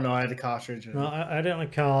 Oh no, I had a cartridge. No, I had it on a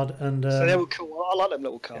card, and so they were cool. I like them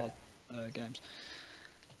little card games.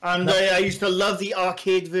 And I used to love the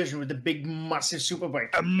arcade version with the big, massive super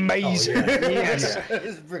bike. Amazing. Oh, yeah. Yes.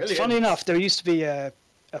 It's brilliant. Funny enough, there used to be a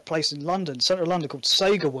place in London, centre of London, called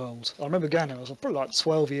SEGA World. I remember going there. I was probably like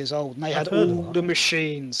 12 years old, and they had all the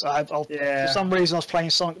machines. For some reason, I was playing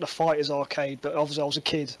Sonic the Fighters arcade, but obviously I was a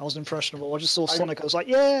kid. I was impressionable. I just saw Sonic. I was like,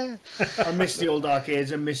 yeah. I miss the old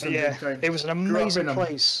arcades. I miss them. Yeah, it was an amazing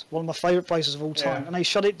place. One of my favourite places of all time. Yeah. And they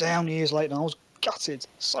shut it down years later, and I was gutted.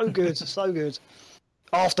 So good, so good.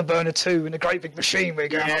 Afterburner 2 in a great big machine we're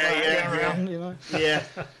going around, you know. Yeah,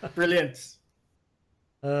 brilliant.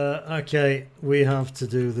 Okay, we have to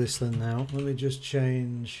do this then now. Let me just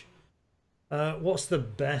change. What's the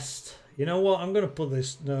best? You know what? I'm going to put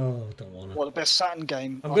this. No, I don't want to. What, the best Saturn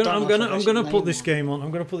game? I'm going to put this game on.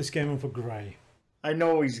 I'm going to put this game on for Gray. I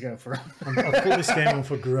know he's going for. I'll put this game on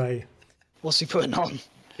for Gray. What's he putting on?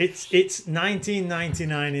 It's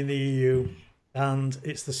 1999 in the EU, and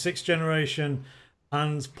it's the 6th generation,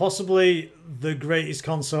 and possibly the greatest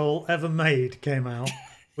console ever made came out,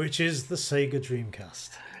 which is the Sega Dreamcast.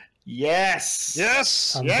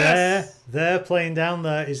 Yes. And there playing down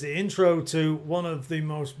there is the intro to one of the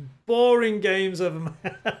most boring games ever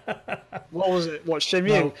made. What was it? What, Shenmue?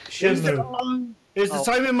 No, Shenmue. It was the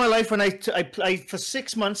time in my life when I for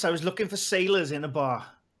 6 months I was looking for sailors in a bar.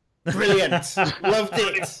 Brilliant. Loved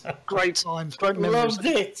it. Great times. Great memories. Loved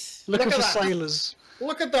it. Looking Look for at that. sailors.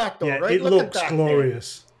 Look at that, though, Yeah, right? it Look looks at that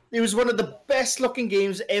glorious. It was one of the best looking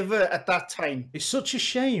games ever at that time. It's such a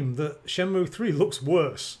shame that Shenmue 3 looks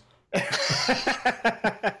worse.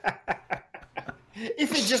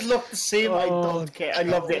 If it just looked the same, I don't care. I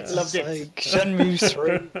loved it. Loved it. Shenmue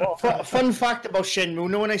 3. Fun fact about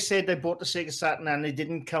Shenmue. When I said I bought the Sega Saturn and it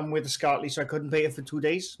didn't come with a SCART lead, so I couldn't play it for 2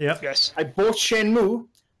 days. Yep. Yes. I bought Shenmue.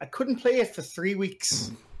 I couldn't play it for 3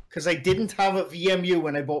 weeks because I didn't have a VMU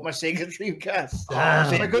when I bought my Sega Dreamcast. So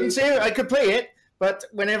I couldn't say I could play it, but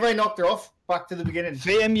whenever I knocked it off, back to the beginning.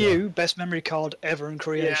 VMU, best memory card ever in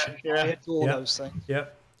creation. Yeah. I adore those things.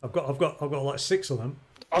 Yep. I've got like 6 of them.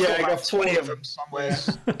 I've got I like got 20 4 of them somewhere.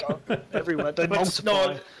 Everywhere. They But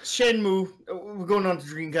multiply. no, Shenmue. We're going on to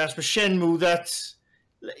Dreamcast, but Shenmue. That's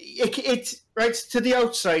it. Right to the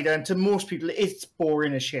outsider and to most people, it's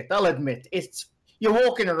boring as shit. I'll admit. You're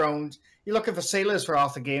walking around. You're looking for sailors for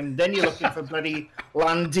half the game. Then you're looking for bloody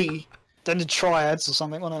Landy. Then the triads or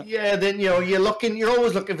something, wasn't it? Yeah. Then you're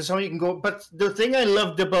always looking for somewhere you can go. But the thing I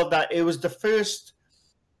loved about that, it was the first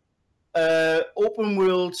open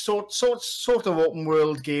world sort of open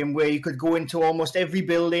world game where you could go into almost every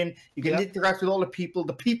building. You can interact with all the people.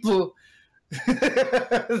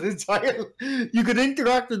 You could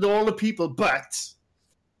interact with all the people, but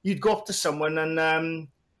you'd go up to someone and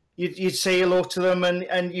you'd say hello to them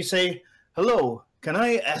and you say, hello, can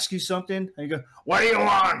I ask you something? And you go, what do you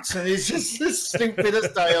want? And it's just the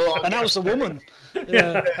stupidest dialogue. And that was the woman.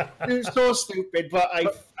 Yeah. It was so stupid, but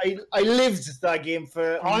I lived that game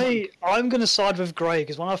for... I'm going to side with Gray,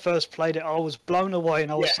 because when I first played it, I was blown away,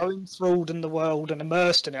 and I was so enthralled in the world and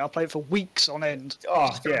immersed in it. I played it for weeks on end.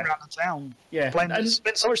 Just going around the town. Yeah.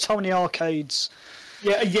 Spent so much time in the arcades.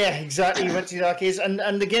 Yeah, exactly. Went to the arcades.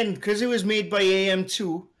 And again, because it was made by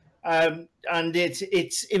AM2, And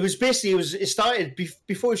it was basically it started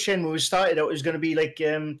before Shenmue started out. It was going to be like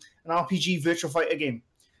an RPG virtual fighter game,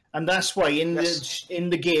 and that's why in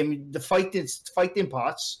the game the fighting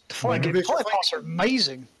parts, The fighting parts are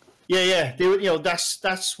amazing. Yeah, they were,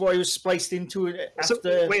 that's why it was spliced into it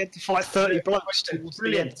after. We had to fight 30 blokes to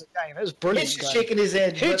the end of the game. It was brilliant. Hitch shaking his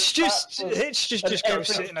head. Hitch just go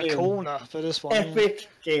sit in a corner for this one. Epic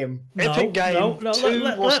game. Epic game. No,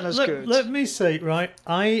 2 wasn't as good. Let me say, right,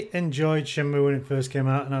 I enjoyed Shenmue when it first came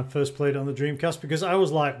out and I first played it on the Dreamcast because I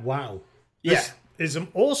was like, wow. This is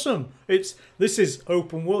awesome. This is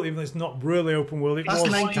open world, even though it's not really open world. It That's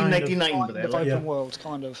was 1999, Kind of open world,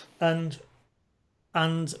 kind of.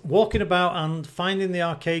 And walking about and finding the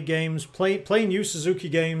arcade games, playing Yu Suzuki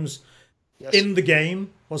games in the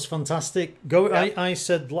game was fantastic. I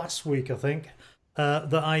said last week, I think,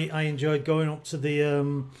 that I enjoyed going up to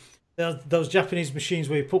the those Japanese machines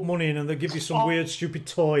where you put money in and they give you some weird, stupid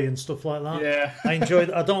toy and stuff like that. Yeah, I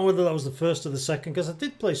enjoyed. I don't know whether that was the first or the second because I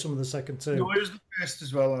did play some of the second too. No, it was the first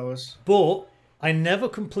as well. But I never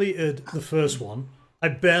completed the first one. I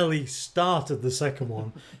barely started the second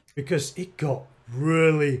one because it got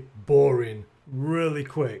really boring really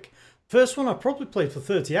quick. First one I probably played for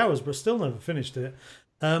 30 hours but still never finished it.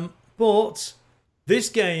 But this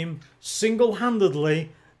game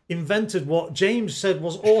single-handedly invented what James said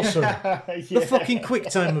was awesome. The fucking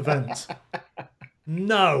QuickTime event.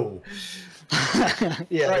 No. Right.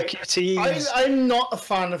 QTEs. I'm not a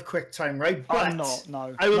fan of QuickTime, right? But I'm not,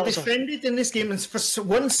 no. I will defend it in this game for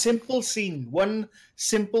one simple scene. When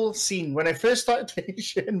I first started playing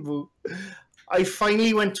Shenmue, I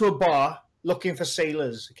finally went to a bar looking for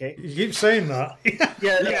sailors, okay? You keep saying that.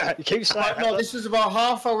 Yeah, you keep saying that. No, this was about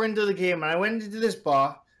half hour into the game, and I went into this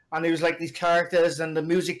bar, and there was like these characters, and the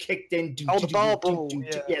music kicked in. The bar brawl.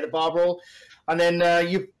 Yeah, the bar brawl. And then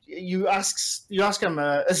you ask him,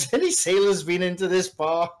 has any sailors been into this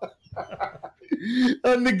bar?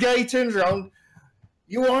 And the guy turns around,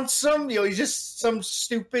 you want some? He's just some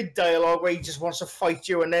stupid dialogue where he just wants to fight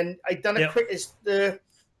you. And then I done a quick, it's the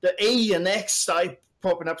A and X started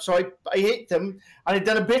popping up, so I hit them, and I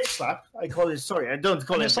done a bitch slap. I don't call it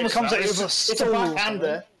a someone comes at you with a it's a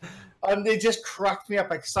backhander, and they just cracked me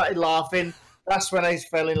up. I started laughing. That's when I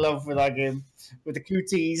fell in love with that game, with the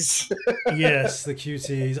QTs. Yes, the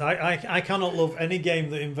QTs. I cannot love any game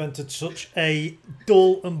that invented such a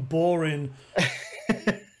dull and boring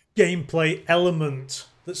gameplay element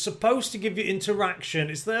that's supposed to give you interaction.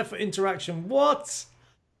 It's there for interaction. What?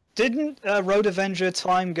 Didn't Road Avenger,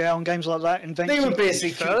 Time Gale, games like that invent? They were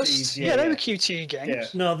basically first. QTs. Yeah, they were QTE games. Yeah.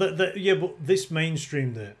 No, but this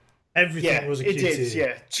mainstreamed it. Everything was a QTE. It did.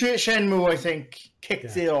 Yeah, Shenmue, I think,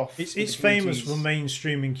 kicked it off. It's famous for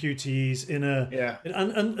mainstreaming QTEs and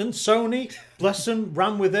Sony, bless them,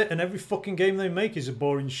 ran with it, and every fucking game they make is a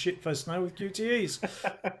boring shitfest now with QTEs.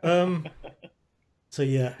 So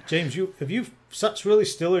yeah, James, have you sat really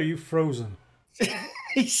still, or are you frozen?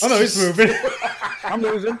 He's moving. I'm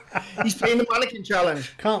moving. He's playing the mannequin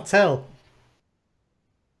challenge. Can't tell.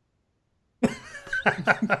 No,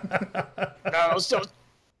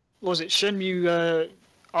 was it Shenmue?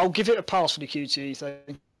 I'll give it a pass for the QTE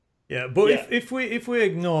thing. Yeah, but if we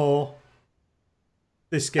ignore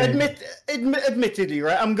this game, admittedly,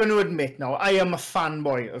 right? I'm going to admit now, I am a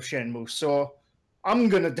fanboy of Shenmue, so I'm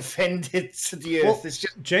going to defend it to the earth. Well, it's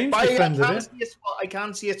just James defended it. I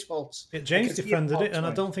can't see its faults. Yeah, James defended it, and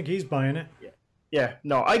I don't think he's buying it. Yeah,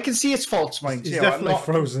 no, I can see its faults, mate. He's definitely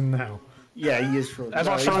frozen now. Yeah, he is frozen.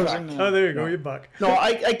 Oh, there you go. You're back. No,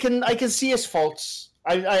 I can see its faults.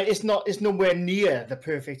 It's nowhere near the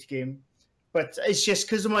perfect game, but it's just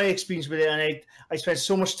because of my experience with it, and I spent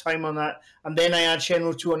so much time on that, and then I had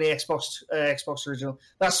Shenmue 2 on the Xbox original.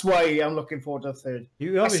 That's why I'm looking forward to the third.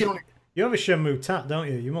 You have a Shenmue tat,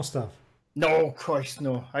 don't you? You must have. No, Christ,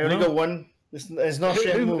 no. I only got one. There's not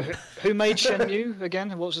Shenmue. Who made Shenmue again?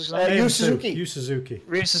 What was his name? Yu Suzuki. Yu Suzuki.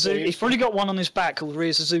 Ryu Suzuki. He's probably got one on his back called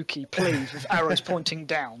Ryu Suzuki, please, with arrows pointing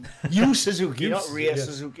down. Yu Suzuki, not Ryu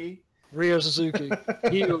Suzuki. Ryu Suzuki.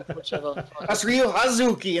 Whichever. That's Ryu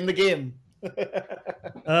Hazuki in the game.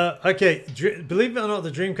 Okay, believe it or not,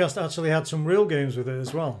 the Dreamcast actually had some real games with it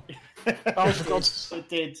as well. Oh, for God's sake. It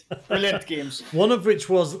did. Brilliant games. One of which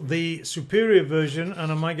was the superior version,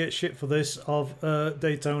 and I might get shit for this, of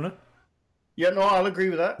Daytona. Yeah, no, I'll agree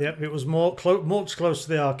with that. Yep, it was much close to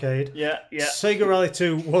the arcade. Yeah. Sega Rally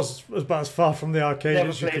 2 was about as far from the arcade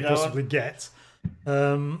as you could possibly get.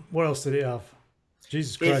 What else did it have?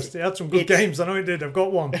 Jesus Christ, it had some good games. I know it did. I've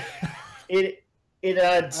got one. It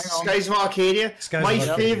had Skies of Arcadia, my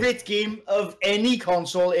favourite game of any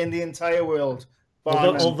console in the entire world.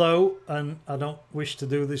 Although, and I don't wish to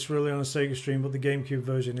do this really on a Sega stream, but the GameCube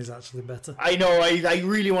version is actually better. I know. I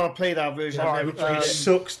really want to play that version. I've never played It it.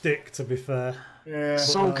 sucks dick, to be fair. Yeah,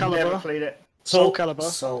 Soul I've never Calibur. played it. Soul Calibur.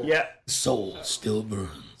 Soul. Yeah. Soul still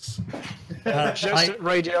burns. Jet Set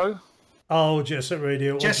Radio. Oh, Jet Set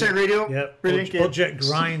Radio. Jet Set Radio. Yeah. Brilliant game. Project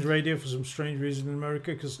Grind Radio for some strange reason in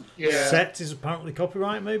America, because set is apparently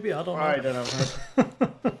copyright, maybe? I don't know. I don't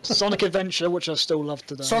know. Sonic Adventure, which I still love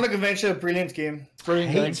today. Sonic Adventure, brilliant game. I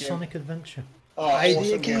Brilliant hate game. Sonic Adventure. Oh, Hey,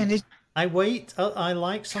 awesome again, game. I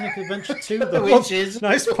like Sonic Adventure 2, though. Which is-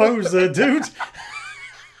 Nice pose there, dude.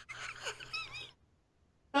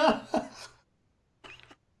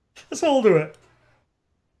 Let's all do it.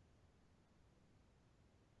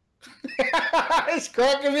 It's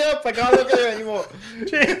cracking me up. I can't look at it anymore.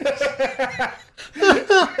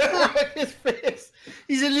 His face.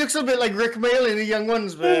 He looks a bit like Rick Mail in The Young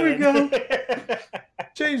Ones. There we go.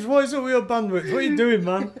 James, what is up with your bandwidth? What are you doing,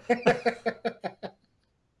 man?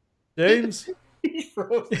 James? He's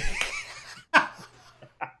frozen.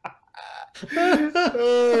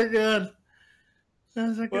 Oh, God.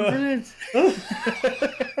 Sounds like brilliant.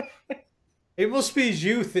 It must be his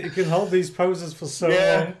youth that he can hold these poses for so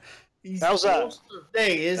Yeah. long. How's that? There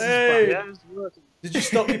he is. Hey. Yeah, it's working. Did you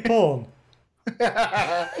stop your porn?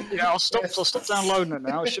 Yeah, I'll stop downloading it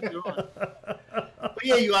now. It should be alright. But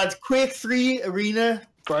yeah, you had Quake 3 Arena,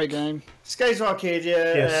 Great game. Skies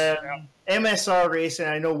Arcadia, Yes. MSR Racing.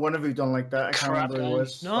 I know one of you don't like that. I can't Crap remember who it game.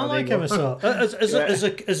 was. No, I Oh, like there you go.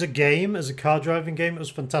 MSR. As a game, as a car driving game, it was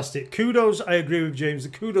fantastic. Kudos, I agree with James. The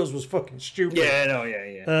Kudos was fucking stupid. Yeah, no,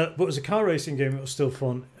 yeah. But as a car racing game, it was still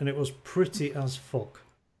fun, and it was pretty as fuck.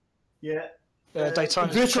 Yeah.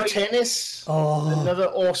 Daytona. Virtual Tennis, Oh, another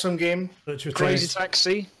awesome game. Virtual Crazy Tennis.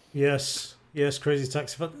 Taxi. Yes, Crazy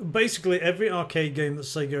Taxi. But basically, every arcade game that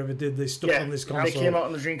Sega ever did, they stuck Yeah, on this they console. came out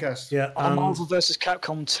on the Dreamcast. Yeah, And and Marvel vs.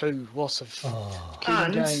 Capcom 2. What a killer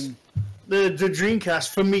And game. the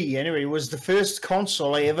Dreamcast, for me anyway, was the first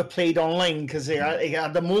console I ever played online because it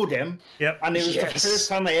had the modem. yep. And it was the Yes. first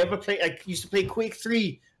time I ever played. I used to play Quake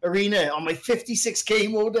 3 Arena on my 56k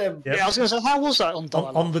modem. Yep. Yeah, I was going to say, how was that on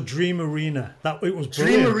dial-up? on the Dream Arena. That it was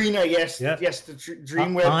Dream brilliant. Arena, yes. Yeah. Yes, the Dreamweb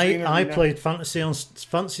Dream I Arena. played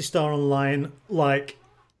Fantasy Star Online like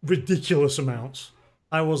ridiculous amounts.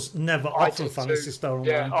 I was never off did of Fantasy too. Star Online.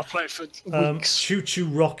 Yeah, I played for weeks. Choo Choo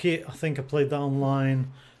Rocket, I think I played that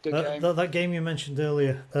online. Good game. That game you mentioned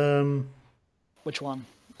earlier. Which one?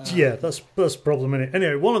 Yeah, that's a problem in it.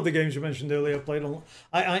 Anyway, one of the games you mentioned earlier, I played on.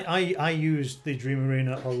 I used the Dream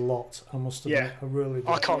Arena a lot. I must admit, Yeah. I really did.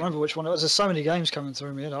 I can't remember which one it was. There's so many games coming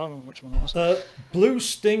through me. I don't remember which one it was. Blue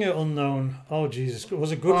Stinger Unknown. Oh Jesus,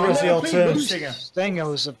 was it good I as the never played Blue alternative? Stinger. Stinger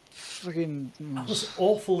was a freaking. It was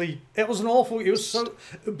awfully. It was an awful. It was so.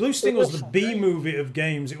 Blue Stinger was the B movie of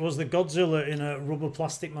games. It was the Godzilla in a rubber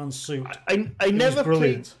plastic man suit. I It was never played.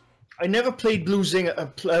 brilliant. I never played Blue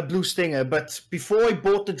Stinger, but before I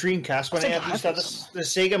bought the Dreamcast, when I think had I used had the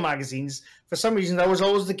Sega magazines, for some reason that was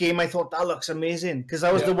always the game I thought that looks amazing because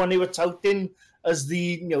that was the one they were touting as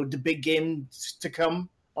the the big game to come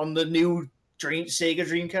on the new Sega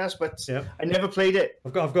Dreamcast. But Yeah. I never played it.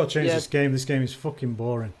 I've got to change Yeah. this game. This game is fucking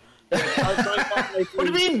boring. What do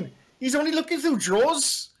you mean? He's only looking through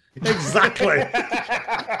drawers. Exactly.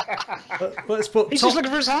 Let's put He's top, just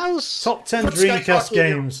looking for his house. top 10 Put Sky Dreamcast Castle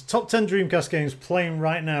here. games. Top 10 Dreamcast games playing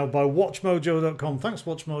right now by WatchMojo.com. Thanks,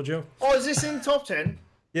 WatchMojo. Oh, is this in top 10?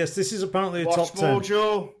 Yes, this is apparently a Watch top 10.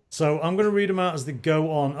 Mojo. So I'm going to read them out as they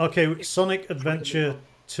go on. Okay, Sonic Adventure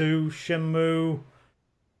 2, Shenmue.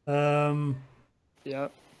 Yeah.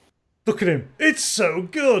 Look at him. It's so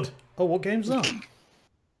good. Oh, what game's that?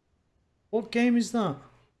 What game is that?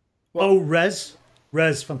 Oh, Rez.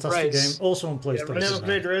 Rez, fantastic Rez. game. Also on I never PlayStation.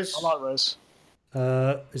 played Riz. I like Rez.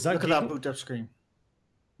 Is that Look at that boot up screen.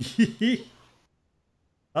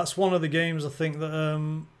 That's one of the games I think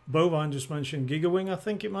that Bovine just mentioned. Gigawing, I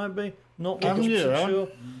think it might be. Not Giga 100% Wing. sure.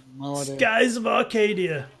 No idea. Skies of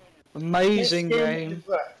Arcadia. Amazing game.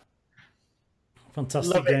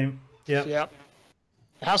 Fantastic Love it. game. Yeah. Yeah.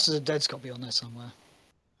 House of the Dead's got to be on there somewhere.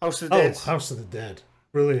 House of the Oh, Dead. House of the Dead.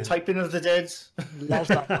 Brilliant. Typing of the Dead. Love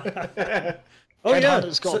that. Oh yeah,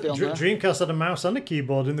 Headhunter's gotta be on there. Dreamcast had a mouse and a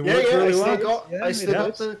keyboard, and they Yeah, worked yeah, really I well. still got, I still yeah.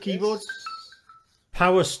 got the keyboard.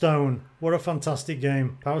 Power Stone, what a fantastic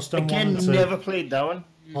game! Power Stone Again, 1 and 2. never played that one.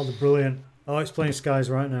 Oh, they're brilliant. Oh, it's playing Skies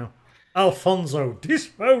right now. Alfonso,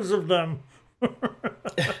 dispose of them.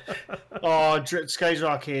 Oh, Skies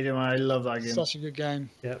Arcade, man, I love that game. Such a good game.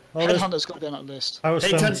 Yeah. Oh, there's Headhunter's got to be on that list. Power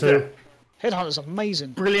Stone Headhunter. 2. Headhunter's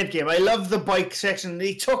amazing. Brilliant game. I love the bike section.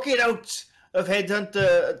 They took it out of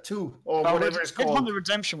Headhunter 2 or whatever it's called. Headhunter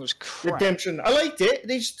Redemption was crap. Redemption. I liked it.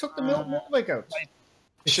 They just took the motorbike out.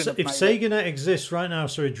 If Sega Net exists right now,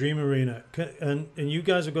 sorry, Dream Arena, and you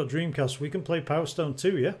guys have got Dreamcast, we can play Power Stone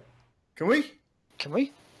 2, yeah? Can we? Can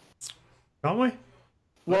we? Can't we?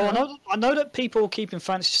 Well, I know that people are keeping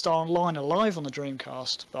Phantasy Star Online alive on the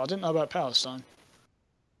Dreamcast, but I didn't know about Power Stone.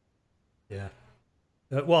 Yeah.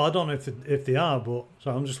 Well, I don't know if they are, but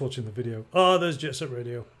so I'm just watching the video. Oh, there's Jet Set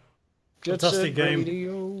Radio. Fantastic game.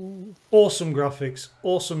 Radio. Awesome graphics,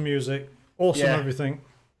 awesome music, awesome everything.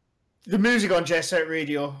 The music on Jet Set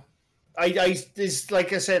Radio. There's,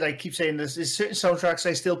 like I said, I keep saying this. There's certain soundtracks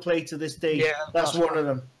I still play to this day. Yeah, that's one of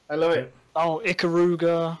them. I love it. Oh,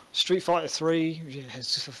 Ikaruga, Street Fighter 3. Yeah,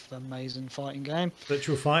 it's just an amazing fighting game.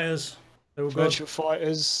 Virtual Fighters. They were Virtual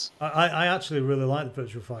Fighters. I actually really like the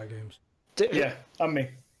Virtual Fighter games. Yeah, and me.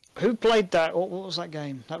 Who played that? What was that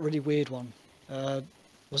game? That really weird one.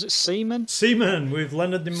 Was it Seaman? Seaman with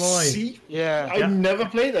Leonard Nimoy. Yeah. I've never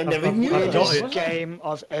played that. I never knew I've got it. Game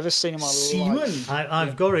I've ever seen in my life.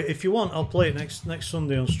 I've got it. If you want, I'll play it next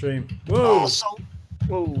Sunday on stream. Whoa!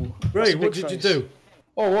 Whoa! Ray, what did you do?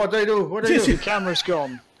 Oh, what did I do? What did I do? The camera's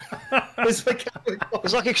gone.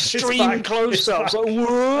 It's like extreme close-ups. Like,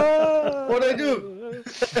 whoa! What did I do?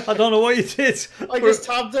 I don't know what you did. I just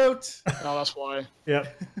tabbed out. No, that's why. Yeah.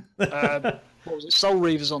 What was it? Soul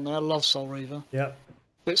Reaver's on there. I love Soul Reaver. Yeah.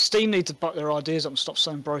 But Steam need to buck their ideas up and stop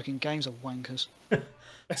selling broken games of wankers.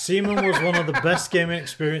 Seaman was one of the best gaming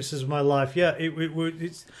experiences of my life. Yeah,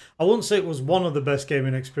 it's. I wouldn't say it was one of the best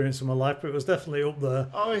gaming experiences of my life, but it was definitely up there.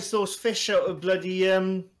 Oh, it's those fish out of bloody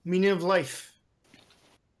Meaning of Life.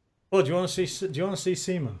 Oh, do you want to see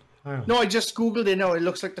Seaman? No, I just googled it. No, it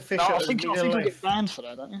looks like the fish out of Meaning of Life. I think you'll get banned for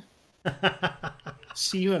that, don't you?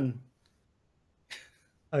 Seaman.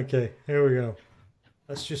 Okay, here we go.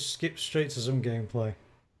 Let's just skip straight to some gameplay.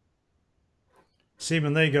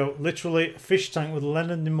 Seaman, there you go. Literally a fish tank with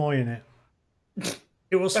Leonard Nimoy in it.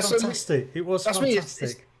 It was fantastic. It was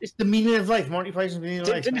fantastic. It's the Meaning of Life. Monty Python's Meaning of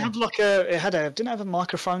Life. Didn't it have a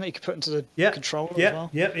microphone that you could put into the controller as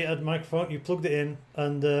well? Yeah, it had a microphone. You plugged it in,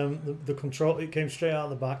 and the control it came straight out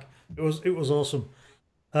of the back. It was awesome.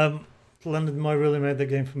 Leonard Nimoy really made the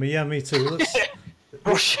game for me. Yeah, me too.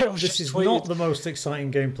 This is not the most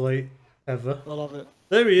exciting gameplay ever. I love it.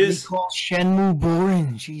 There he is. He calls Shenmue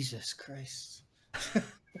boring. Jesus Christ.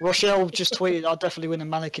 Rochelle just tweeted, "I'll definitely win a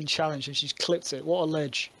mannequin challenge," and she's clipped it. What a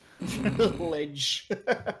ledge! Ledge.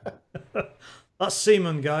 That's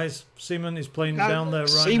Seaman, guys. Seaman is playing down there right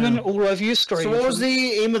Seaman now. all over your screen. So what was the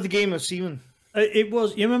aim of the game of Seaman? It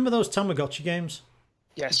was. You remember those Tamagotchi games?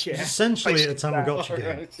 Yes. It's essentially a Tamagotchi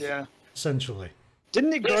game. Yeah. Essentially.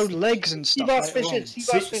 Didn't it grow legs and stuff?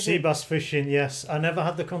 Sea bass fishing. Yes, I never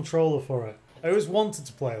had the controller for it. I always wanted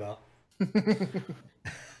to play that.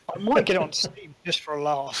 I might get it on Steam just for a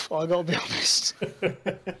laugh. I gotta be honest.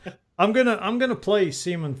 I'm gonna play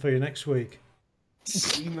Seaman for you next week.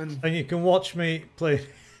 Seaman. And you can watch me play.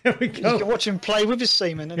 Here we go. You can watch him play with his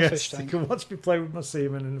seaman in a fish tank. You can watch me play with my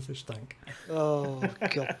seaman in a fish tank. Oh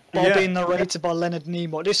god. While being narrated by Leonard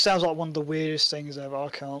Nimoy. This sounds like one of the weirdest things ever. I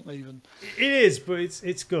can't even. It is, but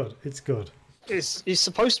it's good. It's good. It's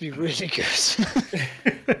supposed to be really good.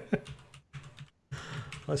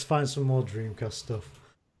 Let's find some more Dreamcast stuff.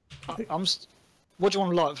 What do you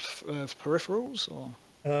want to like? Peripherals or?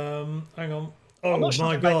 Hang on. Oh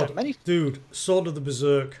my god, dude! Sword of the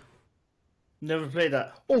Berserk. Never played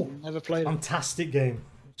that. Oh, never played it. Fantastic game.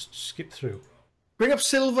 Just skip through. Bring up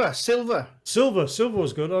Silver. Silver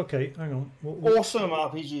was good. Okay, hang on. Awesome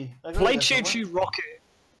RPG. Play Choo Choo Rocket.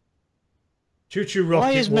 Choo Choo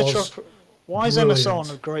Rocket Why is MSR one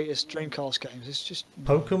of the greatest Dreamcast games? It's just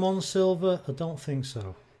Pokemon Silver. I don't think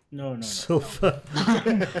so. No. Silver.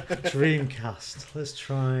 Dreamcast. Let's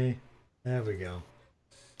try. There we go.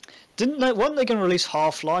 Weren't they going to release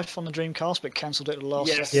Half-Life on the Dreamcast, but cancelled it at the last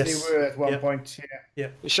second? Yes, they were at one point. Yeah.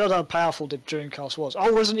 It showed how powerful the Dreamcast was.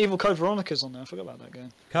 Oh, Resident Evil Code Veronica's on there. I forgot about that game.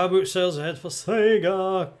 Car boot sales ahead for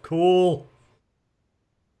Sega. Cool,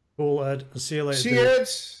 Ed. I'll see you later. See Ed.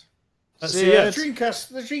 The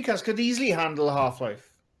Dreamcast could easily handle Half-Life.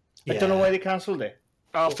 I don't know why they cancelled it.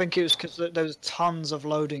 I think it was because there was tons of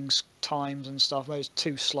loading times and stuff. Maybe it was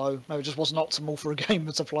too slow. Maybe it just wasn't optimal for a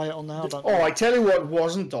gamer to play it on there. I tell you what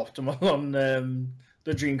wasn't optimal on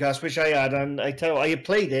the Dreamcast, which I had, and I had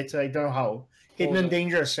played it. I don't know how. Hidden and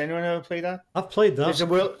Dangerous. Anyone ever played that? I've played that. I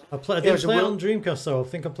didn't play it on Dreamcast though. I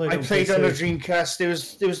think I played it on PC. On a Dreamcast. There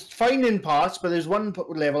was fine in parts, but there's one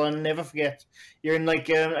level I'll never forget. You're in like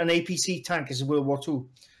an APC tank. It's World War II,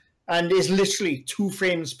 and it's literally 2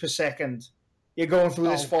 frames per second. You're going through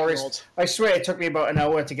this Oh, forest. God. I swear it took me about an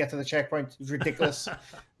hour to get to the checkpoint. It was ridiculous.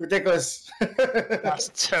 Ridiculous. That's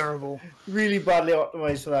terrible. Really badly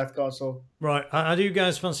optimized for that console. Right, how do you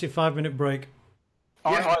guys fancy a 5-minute break?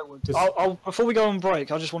 I would. Before we go on break,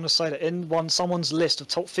 I just want to say that in someone's list of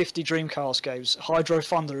top 50 Dreamcast games, Hydro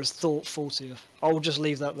Thunder is thought 40th. I'll just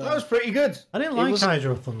leave that there. That was pretty good. I didn't like was-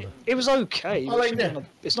 Hydro Thunder. It was okay. I liked it.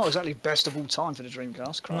 It's not exactly best of all time for the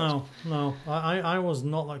Dreamcast. Christ. No, I was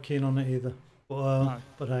not that keen on it either. But, No.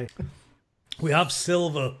 but hey, we have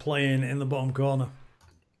Silver playing in the bottom corner.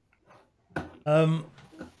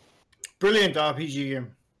 Brilliant RPG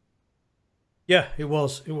game. Yeah, it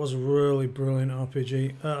was. It was a really brilliant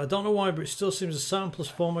RPG. I don't know why, but it still seems a 7 plus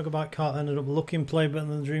 4 megabyte card ended up looking play better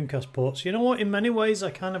than the Dreamcast ports. You know what? In many ways,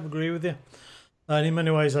 I kind of agree with you. And in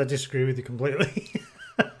many ways, I disagree with you completely.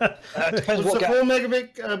 Depends What's what the game.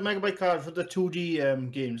 4 megabyte card for the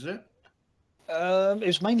 2D games, is it? It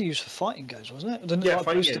was mainly used for fighting games, wasn't it? Didn't Yeah, it like,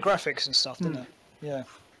 fighting boost the games. graphics and stuff, didn't it?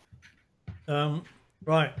 Yeah.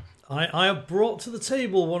 Right. I have brought to the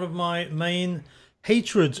table one of my main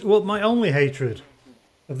hatreds, well, my only hatred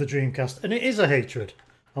of the Dreamcast. And it is a hatred,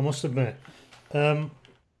 I must admit.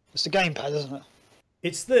 It's the gamepad, isn't it?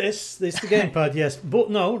 It's the gamepad, yes. But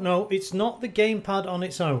no, it's not the gamepad on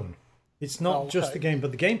its own. It's not just the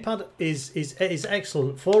gamepad. The gamepad is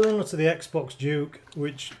excellent. Forerunner to the Xbox Duke,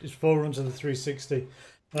 which is forerunner to the 360.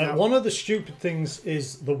 One of the stupid things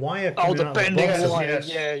is the wire coming The out bending of the bottom. wire.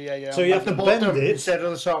 Yes. Yeah. So you have The to bend bottom it instead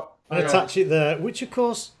of the top. and attach it there, which of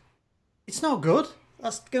course, it's not good.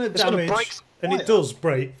 That's going to gonna damage. break the And it wire. does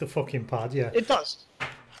break the fucking pad, yeah. It does.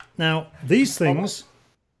 Now, these things,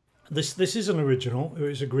 this is an original,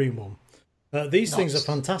 it's a green one. These things are Nice.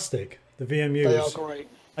 fantastic, the They are VMUs. great.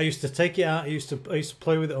 I used to take it out, I used to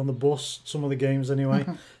play with it on the bus, some of the games anyway.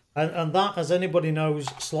 and that, as anybody knows,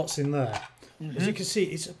 slots in there. As you can see,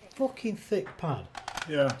 it's a fucking thick pad.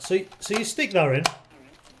 Yeah. So you stick that in,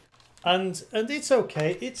 and it's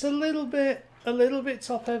okay. It's a little bit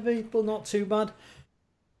top heavy, but not too bad.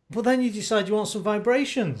 But then you decide you want some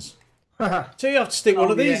vibrations, so you have to stick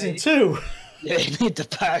one of these in too. Yeah, you need the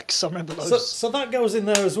packs. I remember those. So that goes in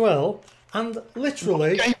there as well. And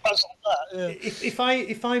literally, Gamepads like that, yeah.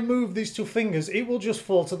 if I move these two fingers, it will just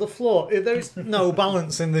fall to the floor. There is no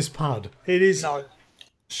balance in this pad. It is No.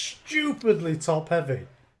 stupidly top heavy.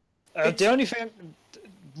 The only thing,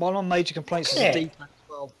 one of my major complaints is the D-pad as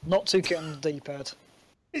well. Not too keen on the D-pad.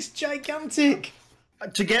 It's gigantic.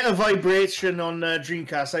 To get a vibration on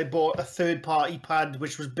Dreamcast, I bought a third-party pad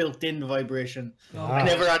which was built-in vibration. I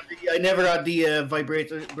never had the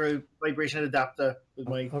vibration adapter with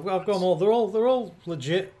my. I've got them all. They're all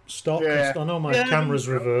legit stock. Yeah. I know my camera's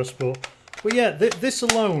reversed, but yeah, this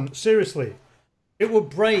alone, seriously, it would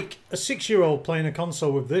break a 6-year-old playing a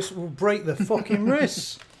console with this. Would break their fucking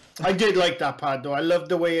wrists. I did like that pad though. I loved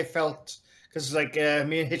the way it felt because, like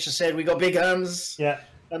me and Hitcher said, we got big hands. Yeah,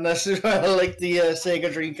 And that's like the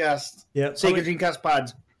Sega Dreamcast. yeah. Sega Dreamcast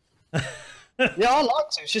pad. Yeah, I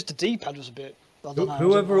liked it. It's just the D-pad was a bit. I don't know,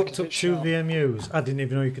 Whoever it was hooked up a bit two sharp. VMUs, I didn't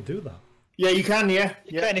even know you could do that. Yeah, you can. Yeah,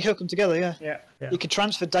 Yeah, and you hook them together, yeah. yeah. You could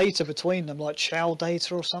transfer data between them, like Chow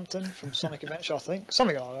data or something from Sonic Adventure, I think.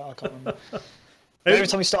 Something like that, I can't remember. But every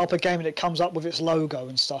time you start up a game and it comes up with its logo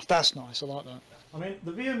and stuff, that's nice, I like that. I mean,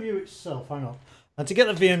 the VMU itself, hang on. And to get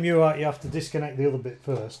the VMU out, you have to disconnect the other bit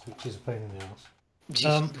first, which is a pain in the ass.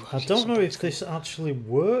 I don't know if this actually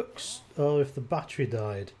works or if the battery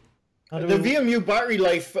died. The VMU battery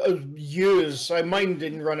life years. Mine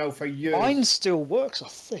didn't run out for years. Mine still works, I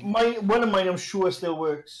think. One of mine, I'm sure, still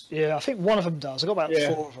works. Yeah, I think one of them does. I got about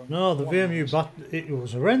 4 of them. No, the VMU it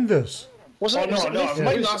was horrendous. Was Oh it? was no, it no, lithium?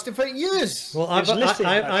 mine lasted for years. Well, was lithium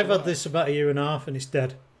I've battery, had this about 1.5 years and it's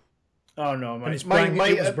dead. Oh no, And mine. it's Mine,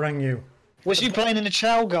 it was brand new. Was you playing in the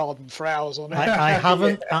Chow garden for hours on it? I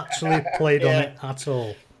haven't actually played on it at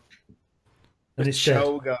all. And it's dead.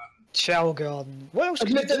 Shogun. Chow garden. What else can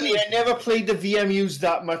you Admittedly, do? I never played the VMUs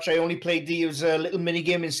that much. I only played it was a little mini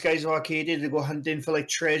game in Skies Arcade to go hunting for like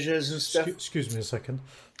treasures and stuff. Excuse me a second.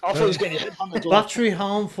 I thought he was getting your head on the door. Battery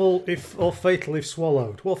harmful or fatal if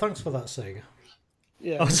swallowed. Well, thanks for that, Sega.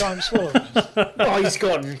 Yeah, don't swallow it. Oh, he's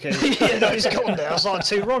gone. Okay. Yeah, no, he's gone there. I was like,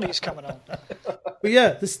 2 Ronnie's coming on. But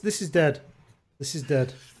yeah, this is dead. This is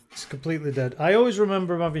dead. It's completely dead. I always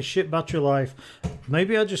remember him having shit battery life.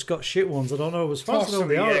 Maybe I just got shit ones. I don't know. It was fast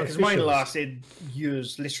Possibly, enough. yeah, because mine lasted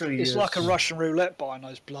years, literally years. It's like a Russian roulette buying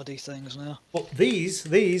those bloody things now. But these,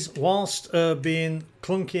 whilst being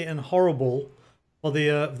clunky and horrible for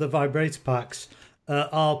the vibrator packs,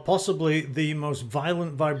 are possibly the most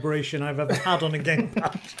violent vibration I've ever had on a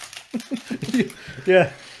gamepad.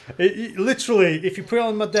 Yeah, literally, if you put it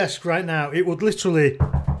on my desk right now, it would literally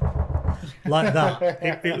like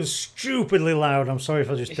that. It was stupidly loud. I'm sorry if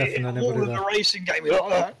I just deafened All anybody of there. the racing game like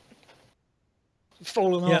that.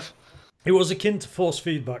 Falling Yeah. off. It was akin to force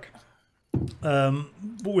feedback. But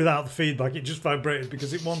without the feedback, it just vibrated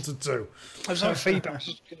because it wanted to. There's no feedback. It's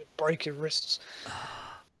just going to break your wrists.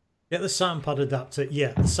 Get the Saturn Pad adapter.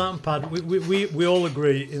 Yeah, the Saturn Pad. We all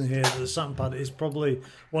agree in here that the Saturn Pad is probably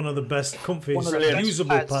one of the best, comfiest,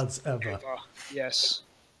 usable pads ever. Yes.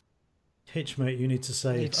 Hitch, mate, you need to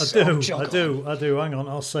save. Need to I save. do. Hang on,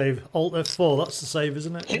 I'll save. Alt F4. That's the save,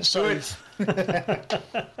 isn't it? Hit save.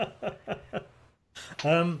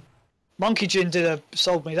 Monkey Gin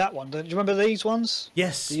sold me that one. Do you remember these ones?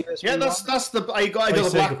 Yes. The USB Yeah, that's the I got the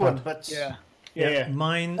PlayStation black one, pad. but Yeah.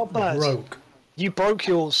 Mine Not bad. broke. You broke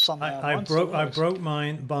yours somehow. I broke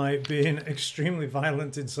mine by being extremely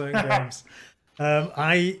violent in certain games.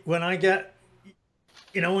 When I get,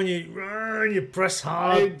 when you press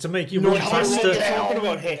hard to make you run I have no idea what faster. you're talking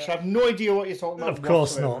about, Hitch. I have no idea what you're talking about. Of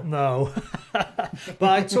course whatsoever. not. No. But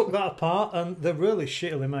I took that apart, and they're really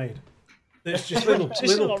shittily made. It's just little It's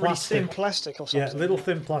not really plastic. thin plastic or something. Yeah, little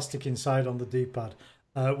thin plastic inside on the D-pad,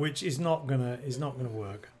 which is not gonna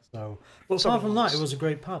work. So, but apart from that, it was a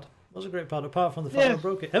great pad. It was a great pad. Apart from the fact I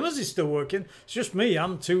broke it, Emma's is still working. It's just me.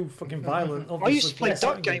 I'm too fucking violent. I used to play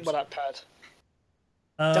Duck Game with that pad.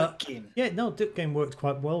 Duck Game. Yeah, no, Duck Game worked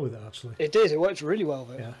quite well with it actually. It did. It worked really well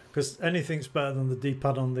with it. Yeah, because anything's better than the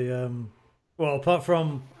D-pad on the well, apart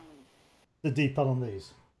from the D-pad on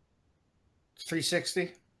these.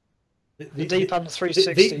 360. The D-pad and the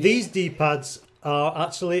 360. These D-pads are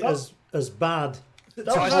actually as bad.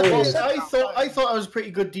 No, I thought I was a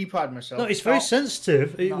pretty good D-pad myself. No, it's very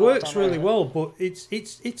sensitive. It works really well, but it's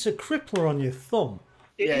a crippler on your thumb.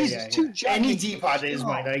 It is. It's too janky. Any D-pad is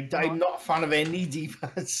mine. I'm not a fan of any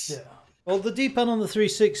D-pads. Yeah. Well, the D-pad on the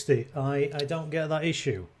 360, I don't get that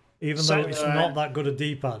issue, even though it's not that good a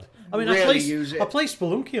D-pad. I mean, I play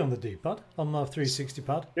Spelunky on the D-pad on my 360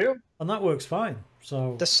 pad, and that works fine.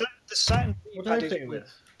 So the Saturn What do I play with?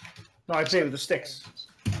 No, I play with the sticks.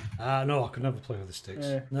 no, I could never play with the sticks.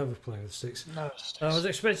 Yeah. Never play with the sticks. No, I was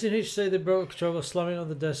expecting each to say they broke controller slamming on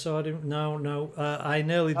the desk, so I didn't. No. I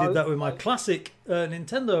nearly did that with my classic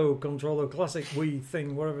Nintendo controller, classic Wii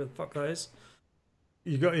thing, whatever the fuck that is.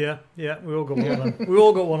 You got yeah. We all got one of them. We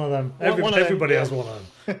all got one of them. Everybody has one of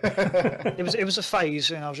them. It was a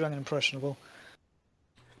phase, and I was young and impressionable.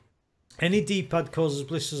 Any D-pad causes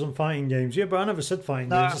blisters on fighting games. Yeah, but I never said fighting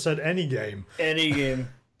games. I said any game. Any game.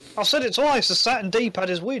 I've said it twice. The Saturn D-pad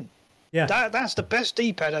is win. Yeah, That's the best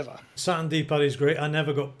D-pad ever. Saturn D-pad is great. I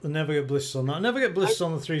never get blisters on that. I never get blisters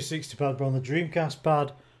on the 360 pad, but on the Dreamcast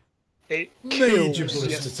pad, It major kills blister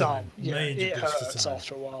your time. thumb. Yeah, Major it blister hurts time.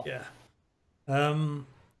 after a while. Yeah.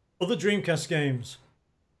 Other Dreamcast games,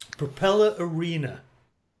 Propeller Arena.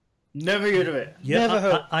 Never heard of it. Yeah, Never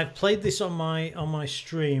heard. I played this on my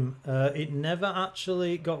stream. It never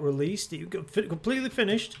actually got released. It got completely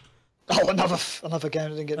finished. Oh, another game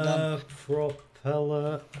that didn't get done.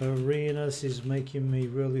 Propeller Arena. This is making me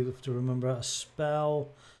really have to remember how to spell.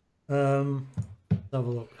 Let's have a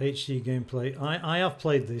look. HD gameplay. I have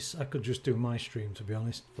played this. I could just do my stream, to be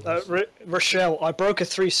honest. Rochelle, I broke a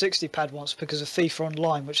 360 pad once because of FIFA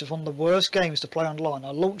Online, which is one of the worst games to play online.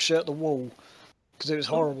 I launched it at the wall because it was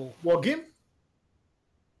horrible. What game?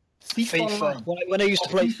 FIFA. When I used to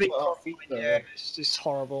play FIFA, FIFA. yeah, it's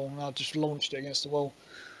horrible. And I just launched it against the wall.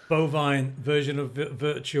 Bovine version of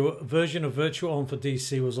Virtua On for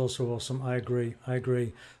DC was also awesome. I agree.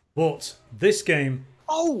 But this game,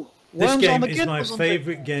 is my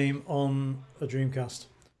favourite game on a Dreamcast.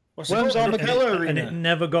 Worms Armageddon Arena. And it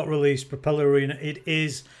never got released. Propeller Arena. It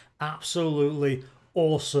is absolutely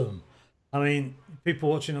awesome. I mean, people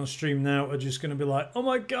watching on stream now are just going to be like, "Oh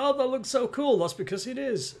my god, that looks so cool!" That's because it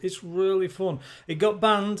is. It's really fun. It got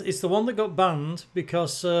banned. It's the one that got banned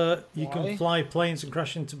because you can fly planes and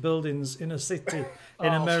crash into buildings in a city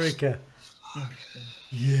in America.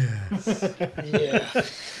 Yes. Yeah.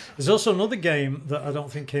 There's also another game that I don't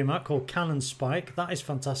think came out called Cannon Spike. That is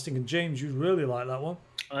fantastic, and James, you'd really like that one.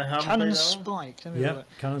 I have Cannon Spike. Yeah,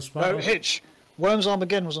 Cannon Spike. Oh, Hitch. Worms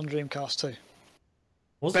Armageddon was on Dreamcast too.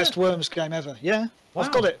 Was Best it? Worms game ever. Yeah, Wow.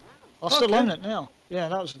 I've got it. I still Okay. own it now. Yeah,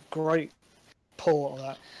 that was a great port of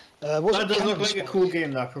that. That does look like a cool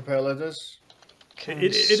game, that Propeller does.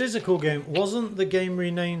 It is a cool game. Wasn't the game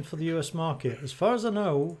renamed for the US market? As far as I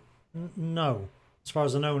know, no. As far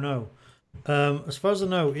as I know, no. As far as I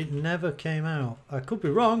know, it never came out. I could be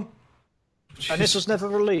wrong. And this was never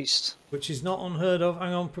released. Which is not unheard of.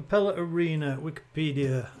 Hang on, Propeller Arena,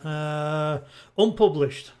 Wikipedia.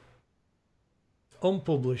 Unpublished.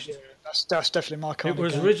 That's definitely my kind It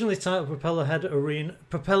was of game. originally titled Propeller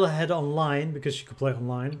Head Online because you could play it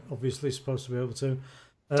online. Obviously, supposed to be able to.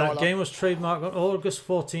 Game was trademarked on August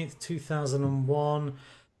 14th, 2001.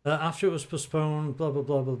 After it was postponed, blah blah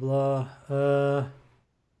blah blah blah.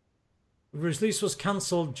 Release was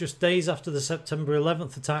cancelled just days after the September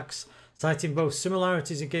 11th attacks, citing both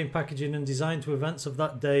similarities in game packaging and design to events of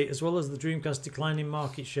that day, as well as the Dreamcast declining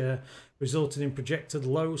market share, resulting in projected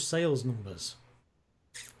low sales numbers.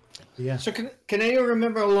 Yeah. So can anyone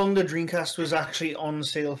remember how long the Dreamcast was actually on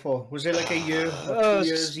sale for? Was it like a year or 2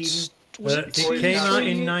 years even? It came out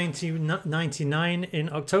in 1999, in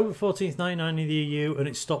October 14th, 1999 in the EU, and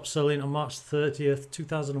it stopped selling on March 30th,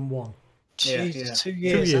 2001. Jeez, 2 years. 2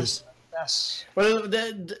 years. That's Well,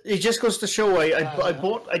 it just goes to show I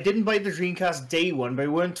didn't buy the Dreamcast day one, but it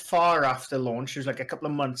weren't far after launch. It was like a couple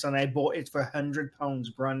of months, and I bought it for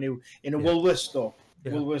 £100 brand new in a Woolworths store.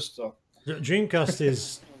 Yeah. Woolworths store. Dreamcast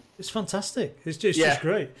is it's fantastic. It's just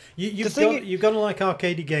great. You've got to like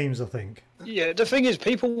arcadey games, I think. Yeah, the thing is,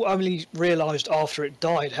 people only realised after it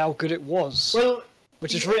died how good it was. Well,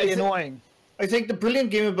 which is really annoying. I think the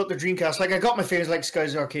brilliant game about the Dreamcast, like I got my favourites like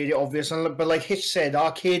Skies Arcade, obvious, but like Hitch said,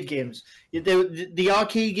 arcade games. The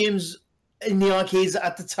arcade games in the arcades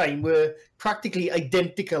at the time were practically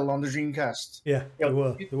identical on the Dreamcast. Yeah, they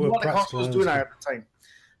were. They were what the practical. consoles doing at the time.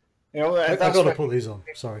 You know, I got to put these on.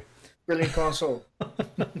 Sorry. Brilliant console.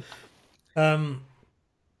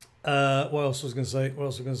 What else was I going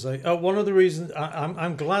to say? Oh, one of the reasons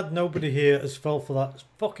I'm glad nobody here has fell for that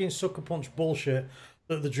fucking sucker punch bullshit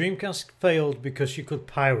that the Dreamcast failed because you could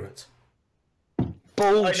pirate.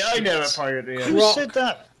 Bullshit. I never pirated it. Who said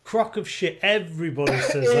that? Crock of shit. Everybody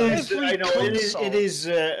says that. I know it is.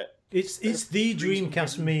 It's the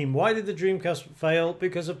Dreamcast meme. Why did the Dreamcast fail?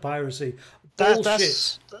 Because of piracy.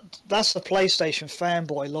 Bullshit. That's the PlayStation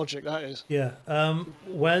fanboy logic. That is. Yeah.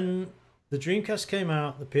 When the Dreamcast came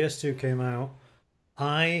out, the PS2 came out.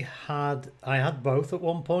 I had both at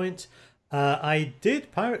one point. I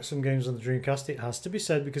did pirate some games on the Dreamcast. It has to be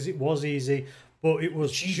said because it was easy, but it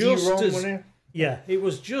was it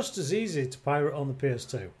was just as easy to pirate on the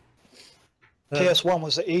PS2. PS1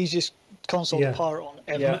 was the easiest console to pirate on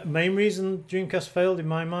ever. Yeah. Main reason Dreamcast failed in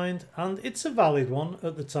my mind, and it's a valid one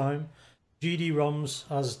at the time. GD-ROMs,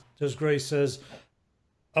 as Grace says.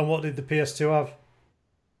 And what did the PS2 have?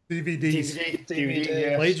 DVDs.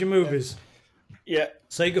 DVD. Played your movies. Yeah.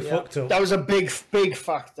 Sega fucked up. That was a big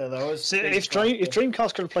factor. If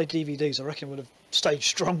Dreamcast could have played DVDs, I reckon it would have stayed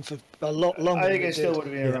strong for a lot longer. I think it still would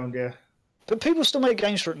have been around, yeah. But people still make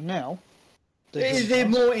games for it now. They're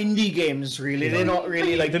more indie games, really. They're not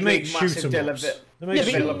really like they make massive developers.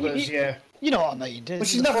 You know what I mean.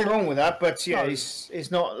 Which is nothing wrong with that, but yeah,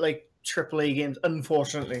 it's not like AAA games,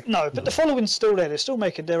 unfortunately. No, but the following's still there. They're still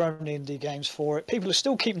making their own indie games for it. People are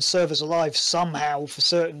still keeping servers alive somehow for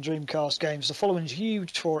certain Dreamcast games. The following's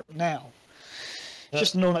huge for it now.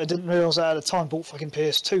 Just annoying that I didn't realise that at the time. Bought fucking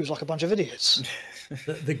PS2s like a bunch of idiots.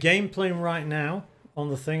 The game playing right now on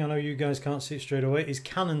the thing, I know you guys can't see it straight away, is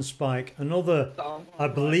Cannon Spike, another, I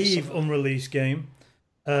believe, unreleased game.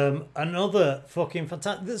 Another fucking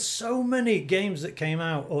fantastic. There's so many games that came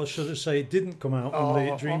out, or should I say, didn't come out on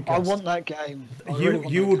the Dreamcast. I want that game.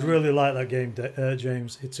 You would really like that game,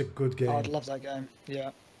 James. It's a good game. I'd love that game.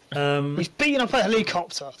 Yeah. He's beating up a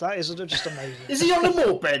helicopter. That is just amazing. Is he on a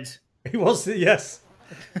moped? He was, yes.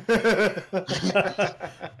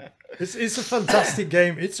 It's a fantastic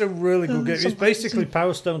game. It's a really good game. It's basically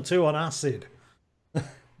Power Stone 2 on acid.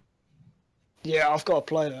 Yeah, I've got to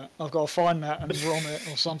play that. I've got to find that and ROM it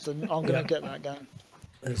or something. I'm going to get that game.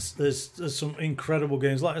 There's some incredible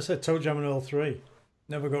games. Like I said, Toe Jam and Earl 3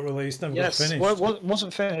 never got released, never got finished. Well, it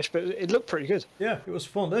wasn't finished, but it looked pretty good. Yeah, it was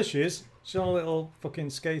fun. There she is. She's on a little fucking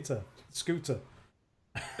scooter. Scooter.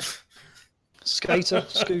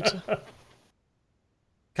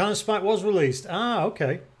 Cannon Spike was released. Ah,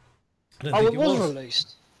 okay. It was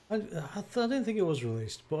released. I didn't think it was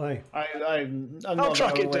released, but hey. I'll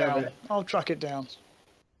track it down. I'll track it down.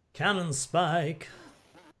 Cannon Spike.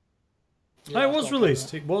 Yeah, it was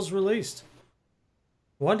released. It was released.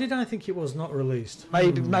 Why did I think it was not released?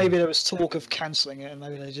 Maybe there was talk of cancelling it, and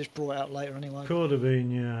maybe they just brought it out later anyway. Could have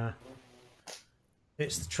been, yeah.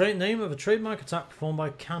 It's the name of a trademark attack performed by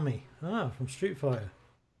Cammy. From Street Fighter.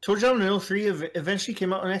 Toe Jam and Earl 3 eventually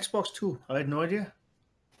came out on Xbox too. I had no idea.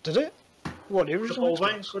 Did it? What, the original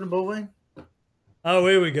Bovine? Oh,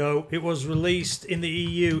 here we go. It was released in the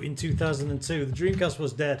EU in 2002. The Dreamcast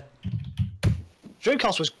was dead.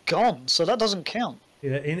 Dreamcast was gone, so that doesn't count.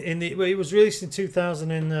 Yeah, it was released in 2000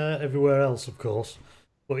 in everywhere else, of course.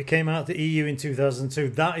 But it came out the EU in 2002.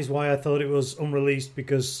 That is why I thought it was unreleased,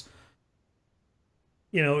 because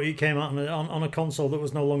you know, it came out on a console that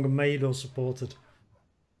was no longer made or supported.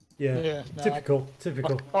 Yeah, no,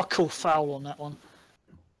 typical. I call foul on that one.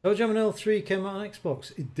 ToeJam & 3 came out on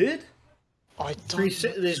Xbox. It did? I don't.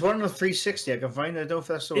 There's one on 360. I can find it. I don't know if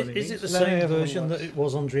that's the one. Is it the Let me same have a version look. that it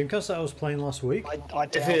was on Dreamcast that I was playing last week? I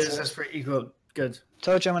If doubt it is, it. that's pretty good. Good.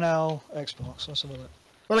 ToeJam & Earl, Xbox. Let's have a look.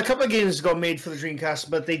 Well, a couple of games got made for the Dreamcast,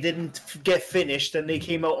 but they didn't get finished, and they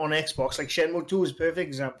came out on Xbox. Like Shenmue 2 is a perfect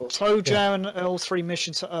example. ToeJam & Earl 3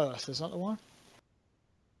 Mission to Earth. Is that the one?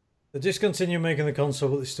 They discontinued making the console,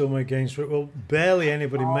 but they still make games for it. Well, barely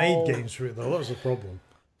anybody made games for it, though. That was the problem.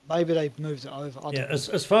 Maybe they moved it over. I don't Yeah, know.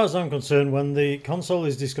 as far as I'm concerned, when the console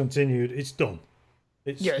is discontinued, it's done.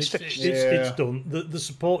 It's finished. It's done. The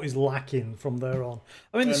support is lacking from there on.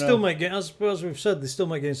 I mean, they still make games, as we've said, they still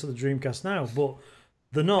make games for the Dreamcast now, but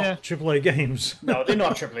they're not AAA games. No, they're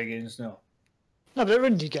not AAA games, no. No, but they're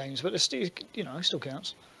indie games, but they're still, it still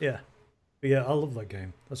counts. Yeah. But yeah, I love that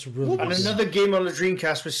game. That's a really good And game. another game on the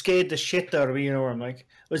Dreamcast was scared the shit out of me, you know what I'm like? It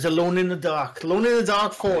was Alone in the Dark. Alone in the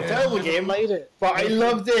Dark 4. Terrible game. Played it. But I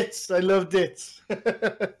loved it. I loved it.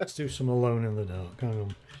 Let's do some Alone in the Dark. Hang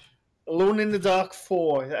on. Alone in the Dark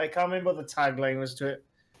 4. I can't remember what the tagline was to it.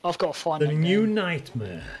 I've got to find The that New game.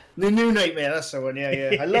 Nightmare. The New Nightmare, that's the one.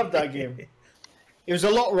 Yeah. I loved that game. It was a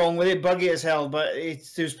lot wrong with it, buggy as hell, but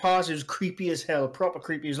there was parts it was creepy as hell, proper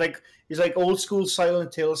creepy. It was like old school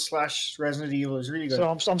Silent Hill / Resident Evil. It was really good. So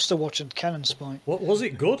I'm still watching Cannon Spike. What was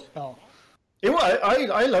it good? Oh,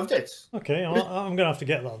 I loved it. Okay, I'm gonna have to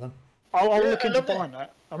get that then. I'll look into loved it. buying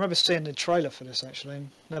that. I remember seeing the trailer for this actually. And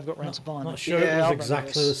never got round to buying Not it. sure Yeah, it I was remember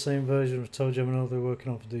exactly this. the same version of ToeJam & they're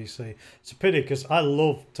working on for DC. It's a pity because I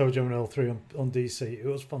love ToeJam & 3 on DC. It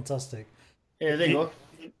was fantastic. Yeah, there you go.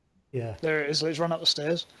 Yeah. There it is. Let's run up the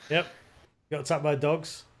stairs. Yep. Got attacked by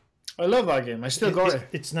dogs. I love that game. I still got it.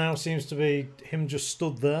 It's now seems to be him just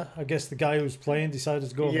stood there. I guess the guy who was playing decided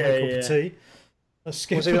to go and Yeah, make a cup yeah. of tea. Let's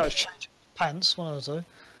skip. Was he like change pants? One of the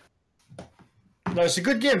two. No, it's a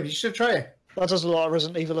good game. You should try it. That doesn't look like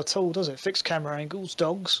Resident Evil at all, does it? Fixed camera angles,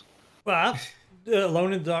 dogs. Well,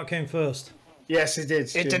 Alone in the Dark came first. Yes, it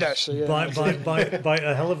did. It did actually. Yeah. By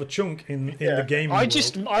a hell of a chunk in the game. I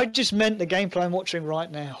just meant the gameplay I'm watching right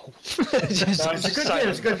now. No, it's a good game.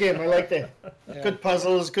 It's a good game. I liked it. Good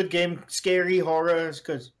puzzles. Good game. Scary horror. It's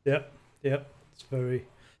good. Yep. It's very,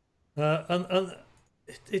 and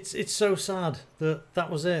it's so sad that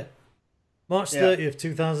was it. March 30th,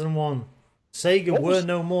 2001. Sega were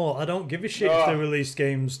no more. I don't give a shit if they released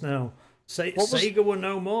games now. Sega were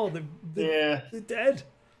no more. They're dead.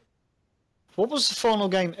 What was the final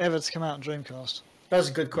game ever to come out on Dreamcast? That's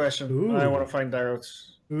a good question. Ooh. I want to find that out.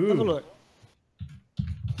 Ooh. Have a look.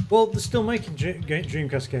 Well, they're still making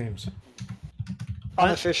Dreamcast games.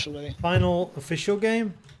 Unofficially. Final official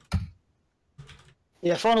game?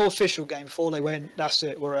 Yeah, final official game before they went, that's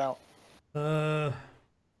it, we're out.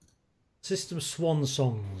 System Swan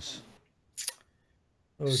Songs.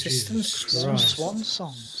 Oh, System Jesus Swan Christ. Swan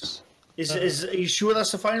Songs. Are you sure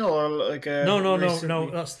that's the final or like a No.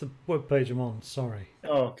 recently- That's the webpage I'm on. Sorry.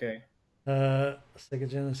 Oh, okay. Sega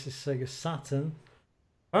Genesis, Sega Saturn.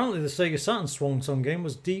 Apparently, the Sega Saturn Swan Song game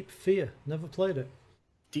was Deep Fear. Never played it.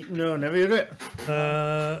 No, never heard it.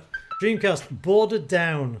 Dreamcast Border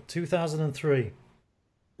Down 2003.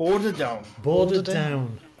 Border Down. Border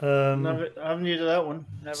Down. Never, I haven't heard of that one.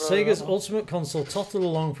 Never Sega's Ultimate Console tottered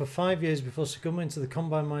along for 5 years before succumbing to the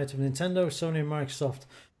combined might of Nintendo, Sony, and Microsoft.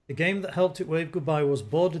 The game that helped it wave goodbye was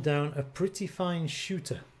Border Down, a pretty fine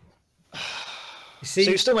shooter. You see, So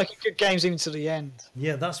you're still making good games even to the end.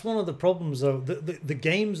 yeah, that's one of the problems, though. The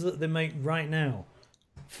games that they make right now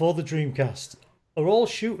for the Dreamcast are all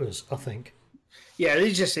shooters, I think. Yeah, they're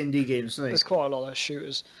just indie games, aren't There's they? quite a lot of those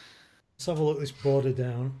shooters. Let's have a look at this Border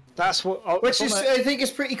Down. That's what. Which is, I think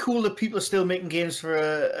it's pretty cool that people are still making games for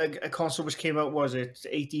a console which came out, was it,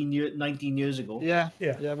 19 years ago? Yeah.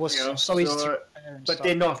 Yeah. Was You know, so easy to so, repair and but stuff.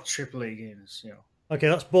 they're not AAA games, you know. Okay,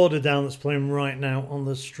 that's Border Down that's playing right now on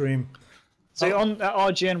the stream. So on that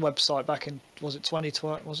IGN website back in, was it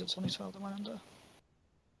 2012? Was it 2012 that went under?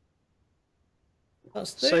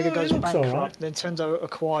 That's Sega goes it looks all bankrupt. right. Nintendo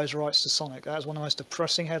acquires rights to Sonic. That is one of the most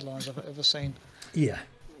depressing headlines I've ever seen. Yeah.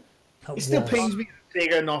 That It still was. pains me that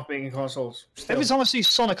Sega are not making consoles. Still. Every time I see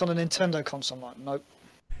Sonic on a Nintendo console, I'm like, nope.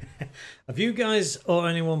 Have you guys or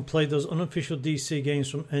anyone played those unofficial DC games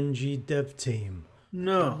from NG Dev Team?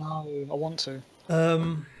 No. No, I want to.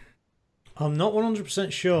 I'm not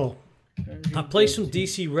 100% sure. I played some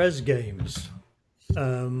DC Res games,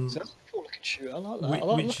 That's a cool looking shooter. I like that. I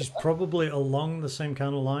like which is probably along the same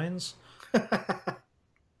kind of lines. I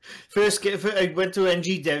went to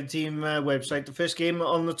NG Dev Team website. The first game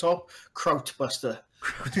on the top, Krautbuster.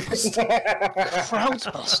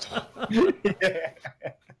 Crowdbuster.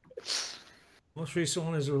 Most recent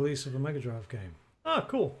one is the release of a Mega Drive game. Ah,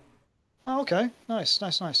 cool. Oh, okay, nice.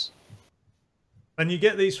 And you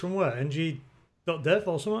get these from where? ng.dev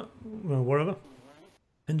or something? Well, wherever.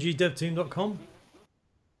 ngdevteam.com?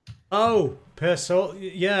 Oh, Pear Solar.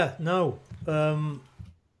 Yeah, no.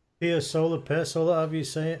 Pear Solar, however you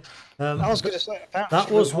say it. I was going to say that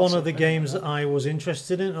was one of the games that I was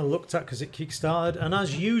interested in and looked at because it kickstarted. And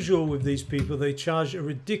as usual with these people, they charge a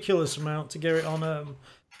ridiculous amount to get it on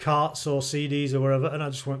carts or CDs or wherever. And I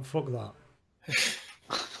just went, fuck that.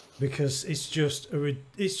 Because it's just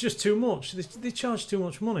too much. They charge too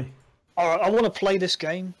much money. All right, I want to play this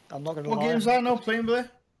game. I'm not going to lie. What game's that now playing there?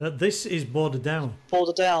 This is Border Down.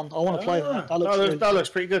 Border Down. I want to play that. That looks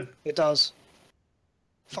pretty good. It does.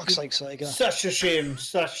 Fuck's sake, Sega. Such a shame.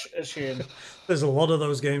 Such a shame. There's a lot of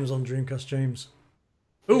those games on Dreamcast, James.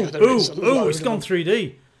 Ooh, Yeah, it's gone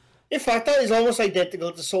 3D. In fact, that is almost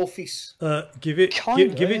identical to Soul Feast. Give it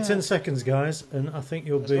Kinda, 10 seconds, guys, and I think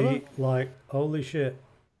you'll be like, holy shit.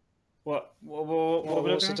 What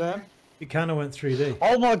What's it doing? It kind of went 3D.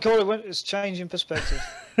 Oh my god, it's changing perspective.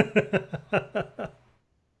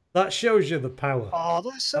 That shows you the power. Oh,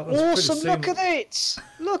 that's That was pretty awesome! Look seamless. at it!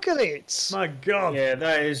 Look at it! My God. Yeah,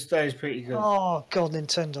 that is pretty good. Oh god,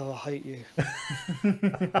 Nintendo, I hate you.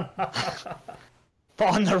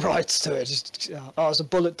 Buying the rights to it. It's a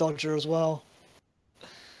bullet dodger as well. You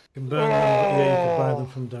can burn them, but yeah, you can buy them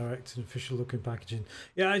from direct and official looking packaging.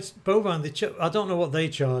 Yeah, it's Bovine. I don't know what they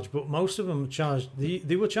charge, but most of them charge.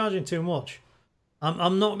 They were charging too much.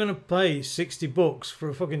 I'm not going to pay $60 for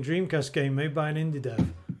a fucking Dreamcast game made by an indie dev.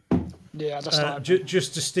 Yeah, that's not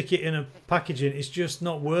just to stick it in a packaging. It's just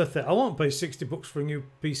not worth it. I won't pay $60 for a new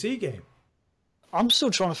PC game. I'm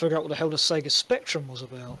still trying to figure out what the hell the Sega Spectrum was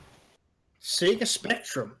about. Sega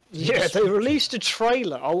Spectrum? Yeah, they released a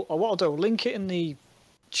trailer. What I'll do, I'll link it in the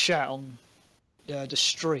chat on the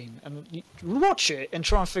stream, and you watch it and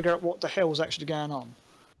try and figure out what the hell was actually going on.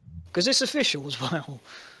 Because it's official as well.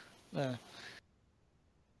 Yeah.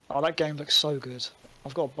 Oh, that game looks so good.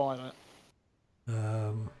 I've got to buy that.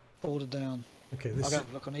 Order down. Okay, I'm gonna have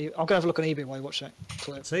a look on eBay while you watch that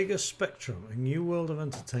clip. Sega Spectrum, a new world of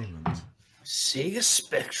entertainment. Sega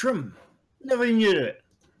Spectrum? Never even knew it.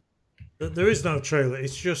 There is no trailer.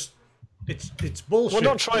 It's just it's bullshit.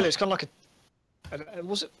 Well, not trailer. It's kind of like a.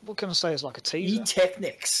 Was it? What can I say? It's like a teaser.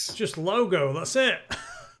 E-Technics. It's just logo. That's it.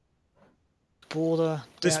 Border.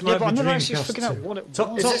 This down. might Yeah, but be I never actually Dreamcast figured out 2. what it Top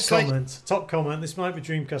was. comment. This might be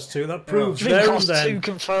Dreamcast 2. That proves there and Dreamcast 2 then.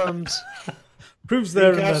 confirmed. Proves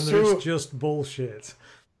there and then Dreamcast that 2. it's just bullshit.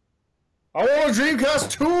 I want a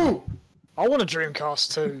Dreamcast 2! I want a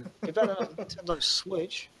Dreamcast 2. Be better than a Nintendo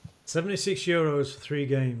Switch. €76 for 3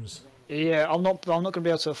 games. Yeah, I'm not going to be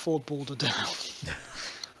able to afford Border Down. How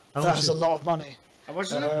much That's is- a lot of money. How much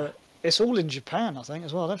is it? It's all in Japan, I think,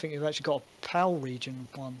 as well. I don't think you've actually got a PAL region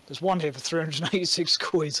one. There's one here for 386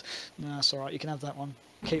 quid. No, that's alright. You can have that one.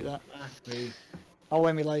 Keep that. I'll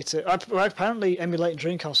emulate it. Apparently, emulating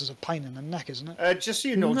Dreamcast is a pain in the neck, isn't it? Just so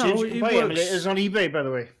you know, No, James, you can it buy works. emulators on eBay, by the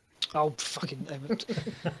way. Oh, fucking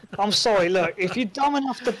I'm sorry, look, if you're dumb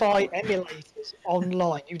enough to buy emulators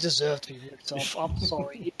online, you deserve to be ripped off. I'm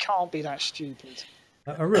sorry. You can't be that stupid.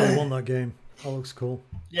 I really want that game. That looks cool.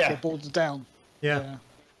 Yeah. Border Down. Yeah.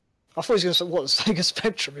 I thought he was going to say, what, the Sega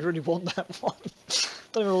Spectrum? You really want that one?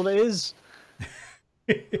 Don't know what it is.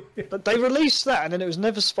 But they released that, and then it was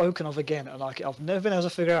never spoken of again. And I've never been able to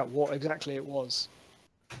figure out what exactly it was.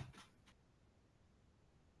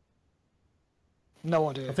 No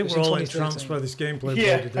idea. I think It we're was in all entranced 2013. by this gameplay.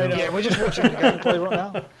 Yeah, Border I Down. know. Yeah, we're just watching the gameplay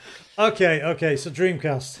right now. Okay, so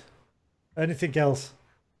Dreamcast. Anything else?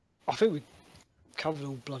 I think we covered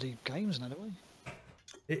all bloody games now, didn't we?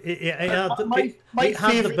 It had the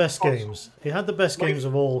favourite best console. games. It had the best games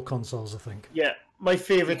of all consoles, I think. Yeah, my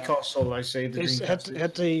favourite console, I say, the It Dreamcast.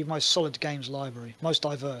 had the most solid games library, most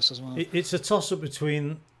diverse as well. It's a toss-up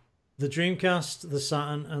between the Dreamcast, the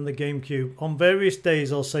Saturn, and the GameCube. On various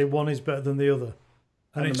days, I'll say one is better than the other,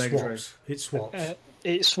 and And it the Mega swaps. Drive. It swaps.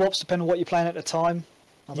 It swaps depending on what you're playing at the time.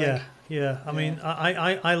 I think. Yeah. I mean,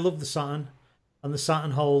 I love the Saturn, and the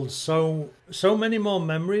Saturn holds so many more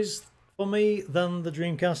memories for me than the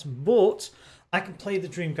Dreamcast. But I can play the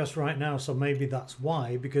Dreamcast right now, so maybe that's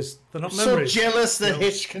why, because they're not So memories. jealous that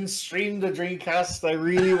Hitch can stream the Dreamcast. I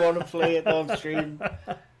really want to play it on stream.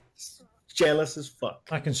 Jealous as fuck.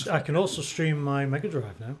 I can also stream my Mega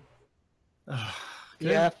Drive now.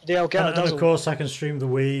 Yeah, the Elgato And does of course, I can stream the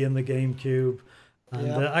Wii and the GameCube, and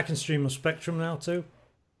Yeah. I can stream a Spectrum now too.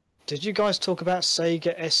 Did you guys talk about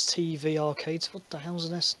Sega STV arcades? What the hell's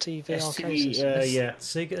an STV arcade system? Yeah.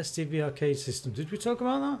 Sega STV arcade system. Did we talk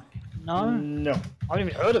about that? No, No. I haven't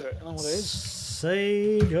even heard of it. I don't know what it is.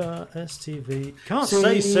 Sega STV. Can't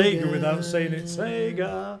say Sega without saying it.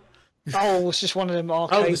 Sega. Oh, it's just one of them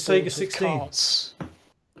arcade the Sega boards with 16. carts.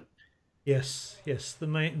 Yes, the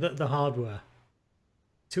main the hardware.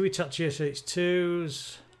 Two Itachi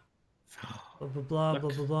SH2s. Blah blah blah blah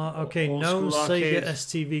blah blah. Okay, old known school Sega arcade.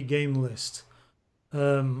 STV game list.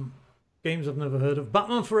 Games I've never heard of.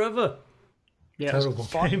 Batman Forever. Yeah. Terrible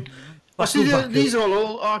game. I see Batman these are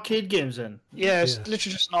all arcade games then. Yeah, it's Yeah.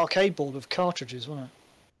 literally just an arcade board with cartridges, wasn't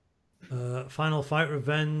it? Final Fight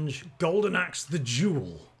Revenge. Golden Axe The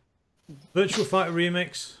Jewel. Virtual Fighter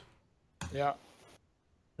Remix. Yeah.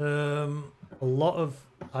 A lot of,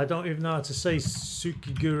 I don't even know how to say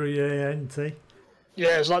Tsukiguri Ente.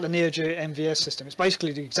 Yeah, it's like the Neo Geo MVS system. It's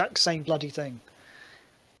basically the exact same bloody thing.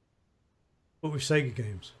 But with Sega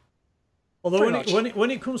games. Although Pretty when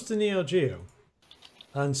it comes to Neo Geo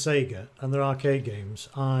and Sega and their arcade games,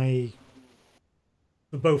 they're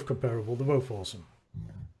both comparable. They're both awesome.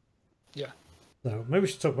 Yeah. So maybe we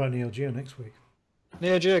should talk about Neo Geo next week.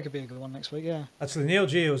 Neo Geo could be a good one next week, yeah. Actually, Neo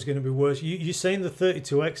Geo is going to be worse. You're saying the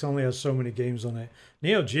 32X only has so many games on it.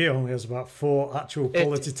 Neo Geo only has about 4 actual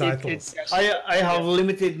quality titles. I have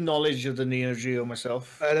limited knowledge of the Neo Geo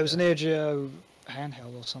myself. There was a Neo Geo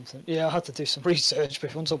handheld or something. Yeah, I had to do some research, but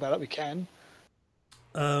if you want to talk about that, we can.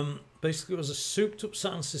 Basically, it was a souped-up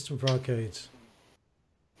Saturn system for arcades.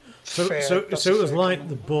 So Fair, it that's was a fair like comment.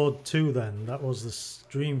 the Board 2 then. That was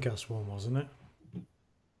the Dreamcast one, wasn't it?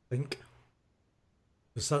 I think.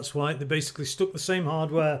 Because that's why they basically stuck the same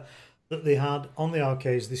hardware that they had on the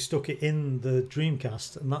arcades. They stuck it in the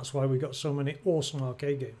Dreamcast, and that's why we got so many awesome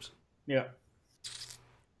arcade games. Yeah.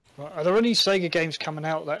 Right, are there any Sega games coming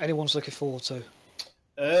out that anyone's looking forward to?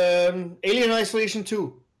 Alien Isolation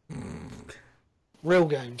 2. Real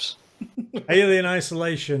games. Alien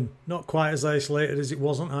Isolation, not quite as isolated as it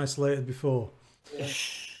wasn't isolated before.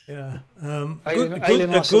 Yeah. Alien A good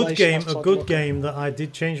Isolation, game. I've A tried good to game that I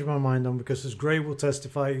did change my mind on because, as Gray will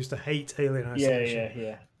testify, I used to hate Alien Isolation.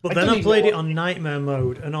 Yeah. But then I played it on Nightmare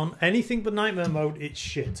mode, and on anything but Nightmare mode, it's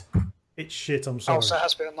shit. It's shit. I'm sorry. Oh, so it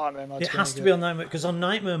has to be on Nightmare mode. It has to be on Nightmare, because on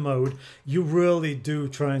Nightmare mode, you really do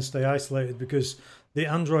try and stay isolated because the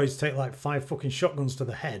androids take like 5 fucking shotguns to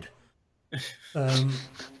the head.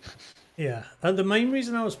 Yeah, and the main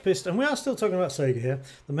reason I was pissed, and we are still talking about Sega here,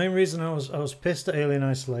 the main reason I was pissed at Alien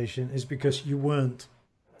Isolation is because you weren't.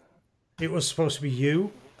 It was supposed to be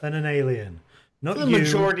you and an alien. Not For the you,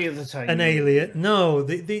 majority of the time. an alien. No,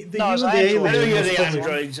 the No, you it's and the Android. I know alien you're was the probably-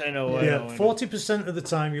 androids, I know. Yeah, 40% of the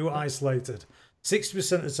time you were isolated.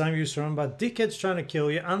 60% of the time you were surrounded by dickheads trying to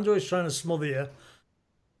kill you, androids trying to smother you.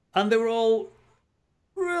 And they were all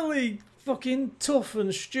really fucking tough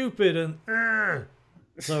and stupid and...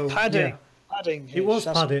 So, Padding. yeah. Padding. It was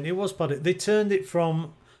That's- padding, it was padding. They turned it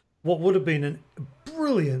from what would have been a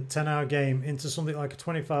brilliant 10-hour game into something like a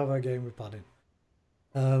 25-hour game with padding.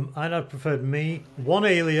 I'd have preferred one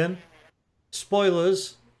alien.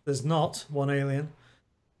 Spoilers, there's not one alien.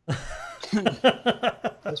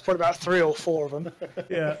 There's probably about 3 or 4 of them.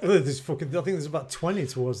 Yeah, I think there's about 20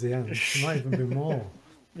 towards the end. There might even be more.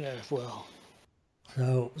 Yeah, well.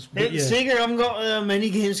 So, but yeah. Sega haven't got many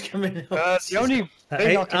games coming out. The only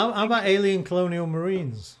thing I can... How about Alien Colonial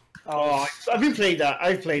Marines? Oh, I've been played that.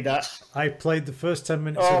 I've played that. I played the first 10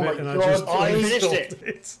 minutes Oh of my it and God, I just I finished uninstalled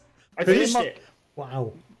it. I finished it.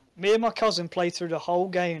 Wow. Me and my cousin played through the whole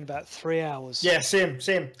game in about 3 hours. Yeah, same.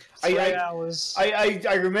 3 hours.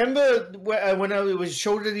 I remember when I was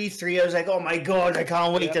showed at E3, I was like, oh my God, I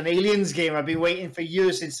can't wait. Yeah. An Aliens game. I've been waiting for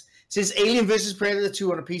years. Since Alien vs. Predator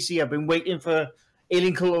 2 on a PC, I've been waiting for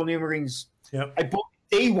Alien Colonial Marines. Yep. I bought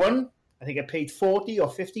day one. I think I paid 40 or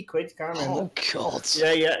 50 quid. Can't remember. Oh, God.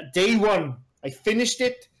 Yeah. Day one. I finished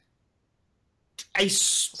it. I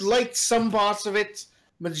liked some parts of it.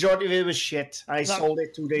 Majority of it was shit. I sold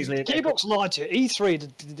it 2 days later. Gearbox lied to you.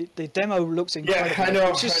 E3, the demo looks incredible. I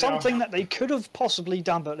know, Which is I know. something that they could have possibly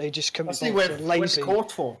done, but they just couldn't. That's the be way bothered. went Lazy. to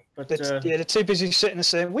court for. But, They're too busy sitting and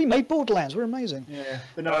saying, "We made Borderlands. We're amazing." yeah,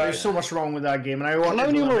 but no, there's so much wrong with that game, and I wanted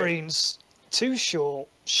Colonial to love it. Marines, too short,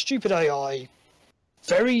 stupid AI,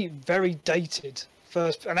 very, very dated.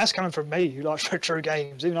 And that's coming from me, who likes retro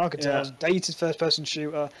games. Even I could tell, Yeah. it was a dated first-person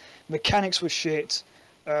shooter. Mechanics were shit.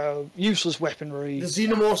 Useless weaponry. The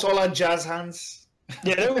Xenomorphs all had jazz hands.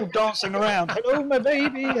 Yeah, they're all dancing around. Hello, my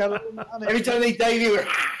baby. Hello, my honey. Every time they dive, you were...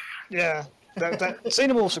 Yeah.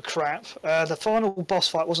 Xenomorphs are crap. The final boss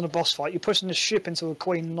fight wasn't a boss fight. You're pushing the ship into a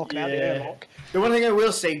queen and knocking out the Yeah. airlock. The one thing I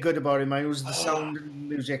will say good about it, man, was the sound and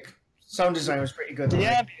music. Sound design was pretty good. The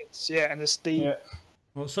wasn't it? ambience, yeah, and the Yeah.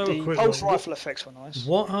 Well, so the quick pulse look. rifle effects were nice.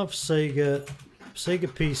 What have Sega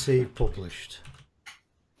PC published?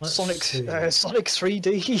 Let's Sonic see. Sonic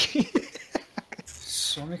 3D.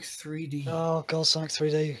 Sonic 3D. Oh god, Sonic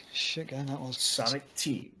 3D. Shit, game that was. Sonic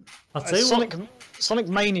Team. I'll tell you Sonic Sonic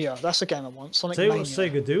Mania. That's the game I want. Sonic tell you Mania. what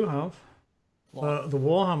Sega do have. What? The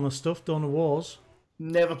Warhammer stuff, Dawn of Wars.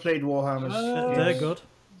 Never played Warhammers. They're good.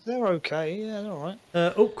 They're okay. Yeah, they're alright.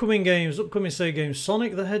 Upcoming Sega games.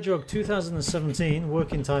 Sonic the Hedgehog 2017,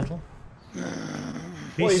 working title.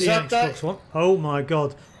 What is PC that, and Xbox One. Oh my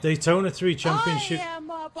god. Daytona 3 Championship.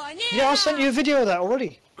 Yeah, I sent you a video of that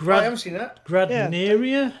already. I haven't seen that.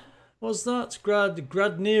 Gradneria? What's that?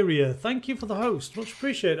 Gradneria. Thank you for the host. Much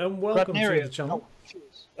appreciated and welcome to the channel.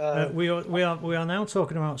 We are now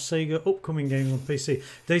talking about Sega upcoming games on PC.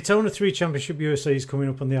 Daytona 3 Championship USA is coming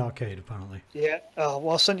up on the arcade apparently. Yeah. Well,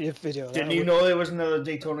 I sent you a video of that. Didn't you know there was another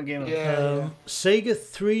Daytona game? Yeah. Sega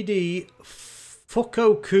 3D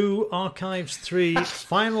Fukoku Archives 3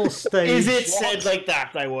 final stage. Is it said like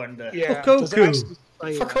that, I wonder? Yeah. Fukoku.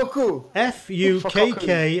 Fukoku.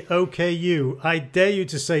 F-U-K-K-O-K-U. I dare you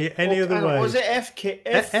to say it any other way. Was it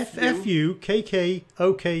F-F-U-K-K-O-K-U.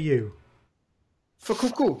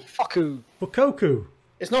 Fukoku. Fukoku.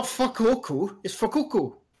 It's not Fukoku, it's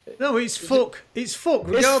Fukoku. No, it's fuck. It's fuck,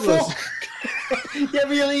 regardless. It's fuck. Yeah,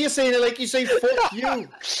 but you're saying it like you say fuck you.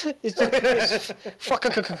 It's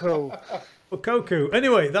Fukoku. Fukoku.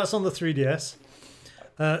 Anyway, that's on the 3DS.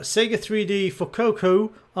 Sega 3D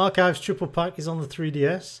Fukoku Archives Triple Pack is on the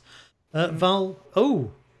 3DS.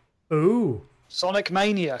 Sonic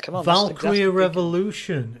Mania. Come on. Valkyria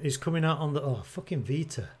Revolution is coming out on the fucking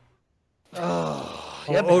Vita.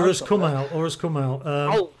 Yeah, or has come out.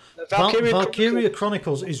 Valkyria Chronicles.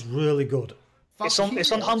 Chronicles is really good. It's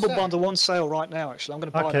on Humble Bundle on sale right now. Actually, I'm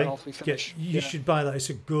going to buy that after we finish. You should buy that. It's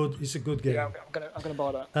a good game. Yeah, I'm going to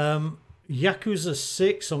buy that. Yakuza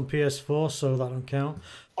 6 on PS4, so that don't count.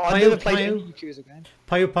 I never played any Yakuza game.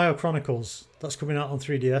 Puyo Puyo Chronicles, that's coming out on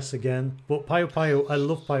 3DS again. But Puyo Puyo, I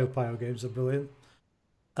love Puyo Puyo games, they're brilliant.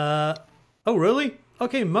 Oh, really?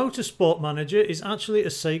 Okay, Motorsport Manager is actually a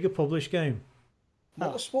Sega published game.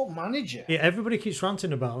 Motorsport Manager? Yeah, everybody keeps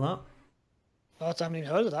ranting about that. I haven't even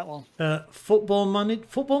heard of that one. Football Manager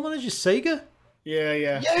Sega? Yeah.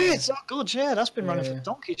 Yes, oh god, yeah, that's been running for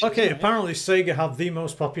donkey. Okay, apparently Sega have the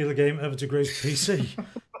most popular game ever to grace PC.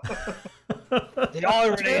 The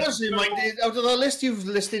irony. Honestly, Mike, out of the list you've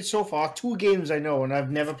listed so far, 2 games I know and I've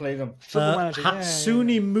never played them.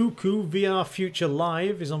 Hatsune Miku VR Future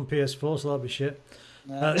Live is on PS4, so that'll be shit.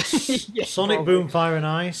 Sonic Boom Fire and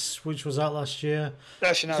Ice, which was out last year.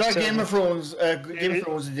 Is that Game of Thrones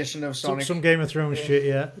edition of Sonic? Some Game of Thrones shit,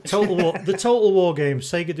 yeah. Total War, the Total War games.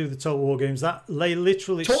 Sega do the Total War games. That they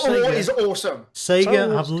literally. Total War is awesome.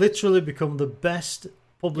 Sega have literally become the best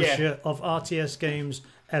publisher of RTS games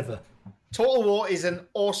ever. Total War is an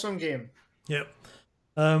awesome game. Yep.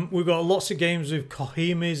 We've got lots of games with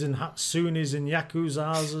Kohimis and Hatsunis and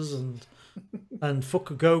Yakuzas and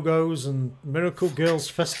Fukagogos and Miracle Girls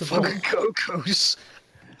Festival. Fukagogos.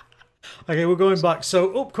 Okay, we're going back.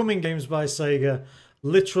 So, upcoming games by Sega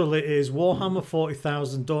literally is Warhammer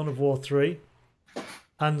 40,000, Dawn of War 3,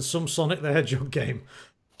 and some Sonic the Hedgehog game.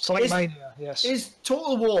 Sonic Mania, yes. Is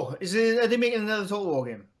Total War, are they making another Total War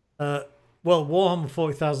game? Well, Warhammer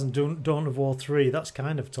 40,000, Dawn of War 3, that's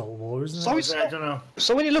kind of Total War, isn't it? So I don't know.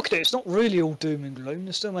 So when you look at it, it's not really all doom and gloom.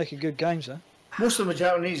 They're still making good games, though. Most of them are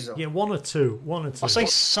Japanese, though. Yeah, one or two. I'll say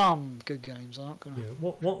some good games. I'm not gonna. Yeah,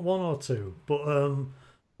 one or two.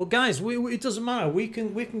 But guys, it doesn't matter. We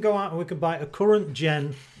can go out and we can buy a current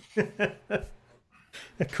gen,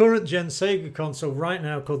 Sega console right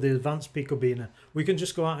now called the Advanced Pico Beaner. We can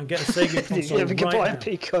just go out and get a Sega console. Yeah, we can right buy now. a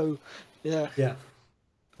Pico. Yeah. Yeah.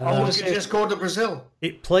 We can just go to Brazil.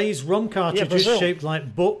 It plays ROM cartridges shaped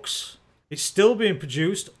like books. It's still being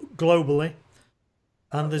produced globally.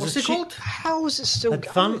 And there's What's it called? How is it still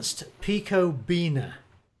Advanced Pico Beaner.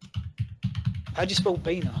 How do you spell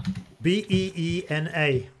Beaner?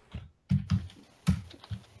 Beena.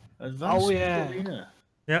 Advanced yeah. Arena.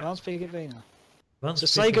 Yeah. Advanced Pico Beaner. Advanced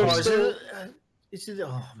So Pico Sega Beaner. is still.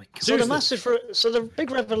 Oh my god! So the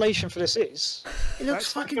big revelation for this is It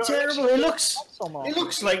looks fucking terrible. It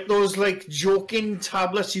looks like those joking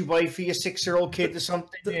tablets you buy for your 6-year-old kid or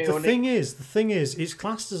something. The thing is, it's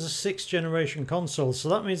classed as a 6th generation console, so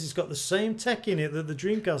that means it's got the same tech in it that the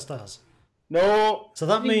Dreamcast has. No. So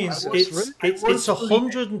that means it's a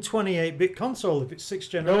 128-bit console if it's 6th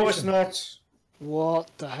generation. No, it's not. what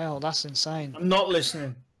the hell? That's insane. I'm not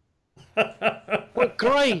listening. Well,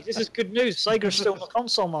 great. This is good news. Sega's still in the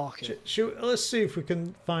console market. Let's see if we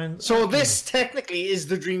can find. So this technically is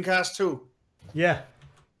the Dreamcast 2. Yeah.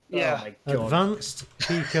 Yeah. Oh my god. Advanced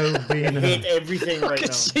Pico I hate Beano. everything I right can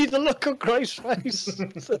now. see the look on Grace's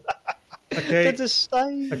face. Okay. They're just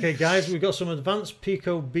staying. Okay, guys, we've got some Advanced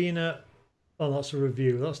Pico Beano. Oh, that's a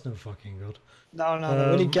review. That's no fucking good.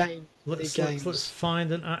 No, we need game. Let's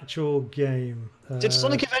find an actual game. Did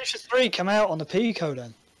Sonic Adventure 3 come out on the Pico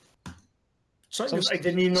then? I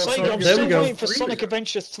didn't even know Sega, Sonic I'm There still we go. waiting for Sonic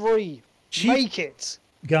Adventure 3. Make it.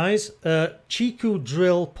 Guys, Chiku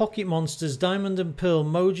Drill, Pocket Monsters, Diamond and Pearl,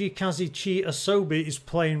 Moji, Kazi, Chi, Asobi is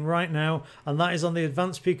playing right now, and that is on the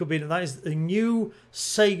Advanced Pico Beano. That is the new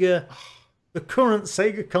Sega, the current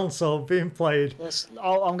Sega console being played. Yes,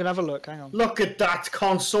 I'm gonna have a look. Hang on. Look at that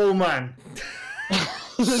console, man.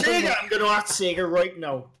 Sega, I'm going to ask Sega right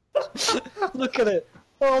now. Look at it.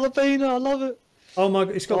 Oh, the Beano, I love it. Oh my!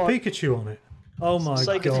 It's got Oh. Pikachu on it. Oh my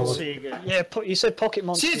Sega god! Sega. Yeah, you said Pocket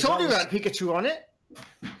Monsters. See, I told you that about Pikachu on it.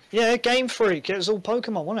 Yeah, Game Freak. It was all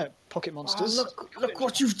Pokemon, wasn't it? Pocket Oh, Monsters. look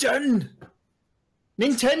what you've done.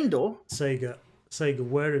 Nintendo. Sega,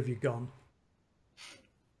 where have you gone?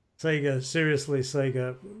 Sega, seriously,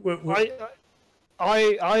 Sega.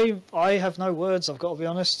 I have no words. I've got to be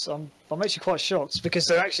honest. I'm actually quite shocked because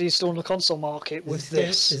they're actually still in the console market with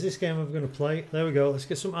this. Is this game ever going to play? There we go. Let's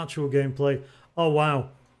get some actual gameplay. Oh wow.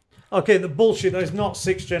 Okay, the bullshit. That is not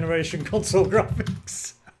 6th generation console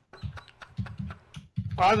graphics.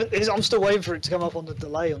 I'm still waiting for it to come up on the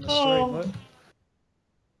delay on the Oh. stream.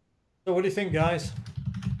 So what do you think, guys?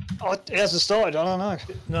 Oh, it hasn't started. I don't know.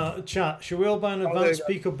 No, chat. Should we all buy an there you advanced go.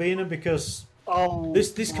 Pico Beano because Oh,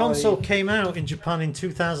 this console came out in Japan in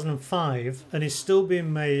 2005 and is still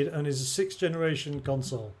being made and is a 6th generation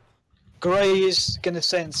console. Gray is going to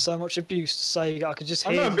send so much abuse to Sega. I could just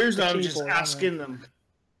I'm hear not abusing the them, I'm just keyboard, asking them.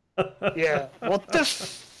 Yeah. What the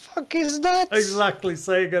fuck is that? Exactly,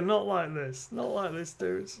 Sega. Not like this. Not like this,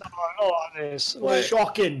 dudes. Oh, not like this. Wait,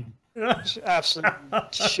 Shocking. absolutely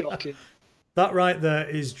shocking. That right there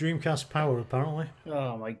is Dreamcast power, apparently.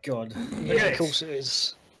 Oh my god. Yeah, of course it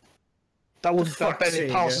is. That would fuck's bet sake,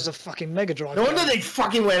 it passes a fucking Mega Drive. No wonder they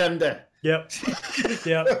fucking went under. Yep.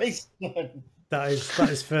 Yep. God. That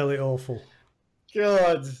is fairly awful.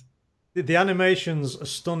 The animations are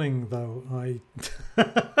stunning, though.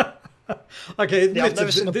 Okay, Yeah, I've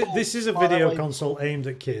never seen a ball this is a fly that video way console aimed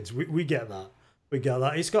at kids. We get that. We get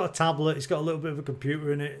that. It's got a tablet. It's got a little bit of a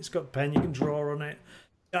computer in it. It's got a pen. You can draw on it.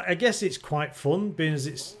 I guess it's quite fun, being as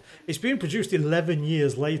it's being produced 11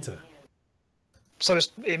 years later. So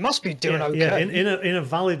it must be doing okay. Yeah, in a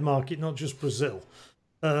valid market, not just Brazil.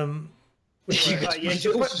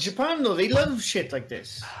 Japan, though, they love shit like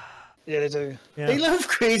this. Yeah, they do. Yeah. They love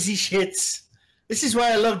crazy shits. This is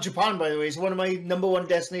why I love Japan, by the way. It's one of my #1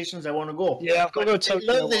 destinations I want to go. Yeah, I've got to go to They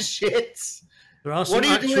Tokyo. love this shit. There are some What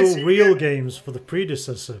are you doing actual this real year? games for the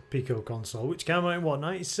predecessor Pico console, which came out in what,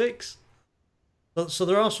 96? So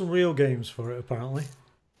there are some real games for it, apparently.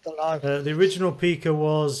 Don't know. The original Pico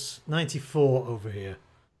was 94 over here.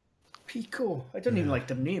 Pico. I don't even like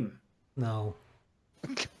the name. No.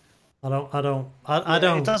 I don't.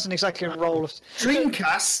 It doesn't exactly roll.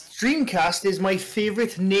 Dreamcast is my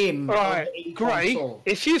favourite name. Right, of a great. console.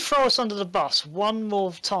 If you throw us under the bus one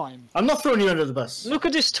more time, I'm not throwing you under the bus. look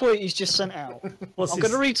at this tweet he's just sent out. What's I'm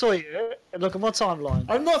this? going to retweet it and look at my timeline.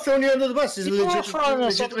 I'm not throwing you under the bus. It's a You are throwing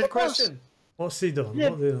us under the legitimate bus. question. What's he done? Yeah,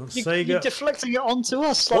 What have they done? You're Sega. deflecting it onto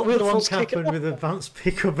us like What we're the the ones fuck kicking happened with Advanced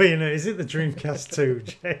Pico Beano? Is it the Dreamcast 2?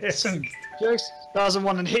 Jason? Jokes. Thousand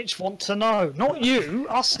and Hitch want to know. Not you,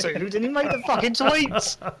 us two. Didn't he make the fucking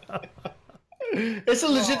tweets? It's a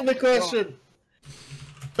legitimate question.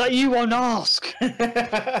 That you won't ask. God,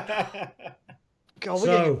 we're So-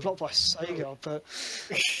 getting blocked by Sega, but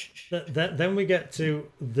Then we get to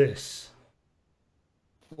this,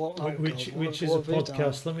 what? Oh which God, is what a have we done?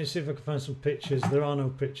 podcast. Let me see if I can find some pictures. There are no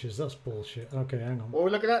pictures. That's bullshit. Okay, hang on. What are we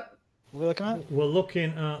looking at? What are we looking at? We're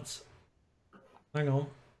looking at. Hang on.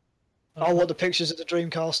 Oh, what the pictures of the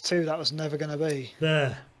Dreamcast 2 that was never going to be.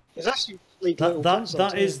 There. It's actually sleek little That console,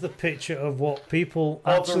 that too. is the picture of what people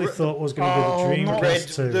Oh, the actually re- thought was going to Oh, be the not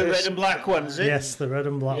Dreamcast 2. The red and black one, is it? Yes, the red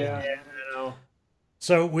and black Yeah. one. Yeah, I know.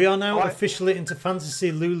 So we are now I- officially into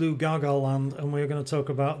Fantasy Lulu Gaga land, and we're going to talk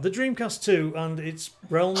about the Dreamcast 2 and its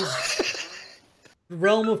realm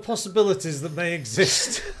of possibilities that may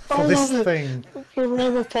exist for I this love it. thing. The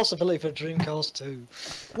realm of possibility for Dreamcast 2.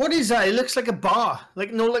 What is that? It looks like a bar.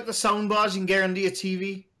 Like the sound bars you can get on your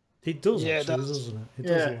TV. It does, Yeah, it actually, does. doesn't it? It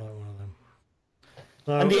Yeah. does look like one of them.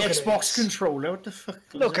 So, And the look at Xbox it. controller. What the fuck?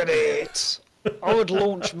 Look at it. I would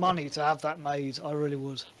launch money to have that made. I really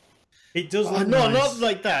would. It does Oh, look no, nice. not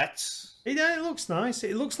like that. It looks nice.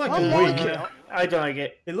 It looks like I a like Wii. it. I don't like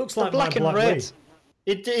it. It looks The like black my and black red. Wii.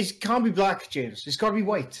 It can't be black, James. It's got to be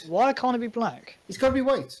white. Why can't it be black? It's got to be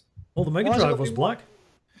white. Well, the Mega Why has it Drive got to was be black.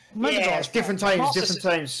 Mega Yeah, Drive's it's different black. times, Master different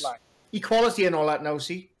System's times. black. Equality and all that now,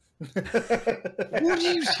 see? What are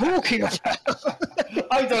you talking about?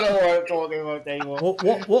 I don't know what I'm talking about anymore.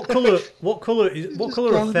 What color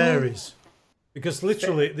are gone fairies? Because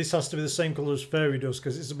literally, this has to be the same color as fairy dust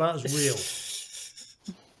because it's about as real.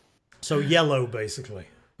 So yellow, basically,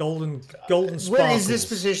 golden sparkles. Where is this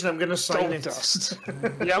position? I'm going to sign Gold it. dust. Yeah,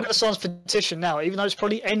 I'm going to sign a petition now, even though it's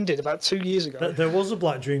probably ended about 2 years ago. There was a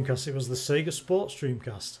black Dreamcast. It was the Sega Sports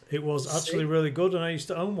Dreamcast. It was actually really good, and I used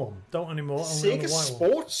to own one. Don't anymore. Only own Sega the white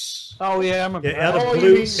one. Sports? Oh yeah, I remember. Yeah, it had that. a Oh, you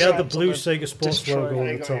blue. mean It had the Straps blue on Sega Sports destroyer. logo on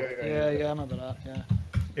the There top. you go. Yeah, I remember that. Yeah.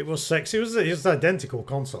 It was sexy. It was an identical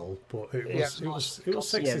console, but it Yeah, was nice.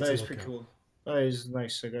 sexy. Yeah, that to is look pretty at. cool. That is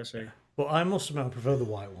nice, I guess. But I must admit, I prefer the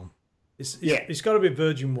white one. Yeah. It's got to be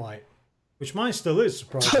virgin white, which mine still is,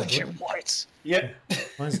 surprisingly. Virgin white. Yeah.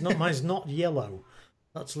 Mine's not yellow.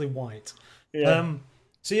 It's actually white. Yeah.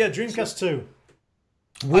 So yeah, Dreamcast 2.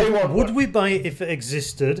 want Would one. we buy it if it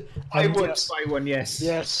existed? I And- would Yes. buy one, yes.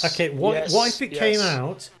 Yes. Okay, what Yes. if it Yes. came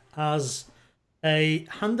out as a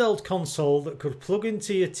handheld console that could plug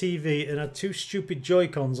into your TV and had two stupid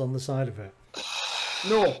Joy-Cons on the side of it?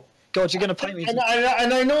 No. God, you're going to pay me. And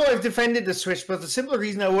I know I've defended the Switch, but the simple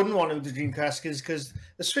reason I wouldn't want it with the Dreamcast is because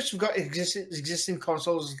the Switch have got existing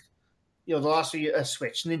consoles, the last few years,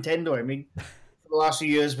 Switch, Nintendo, I mean, for the last few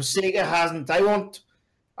years, but Sega hasn't. I want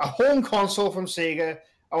a home console from Sega.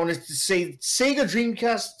 I want it to say Sega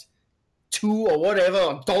Dreamcast 2 or whatever,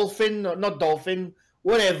 or Dolphin, or not Dolphin,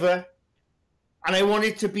 whatever. And I want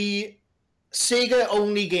it to be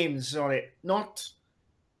Sega-only games on it, not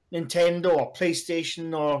Nintendo or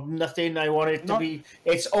PlayStation or nothing. I want it to be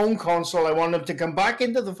its own console. I want them to come back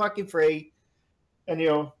into the fucking fray and,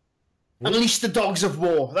 unleash the dogs of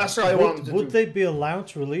war. That's what I want them to Would do. they be allowed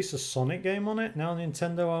to release a Sonic game on it? Now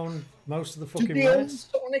Nintendo own most of the Do fucking they own rights.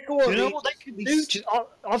 Sonic or You know they- what they could do?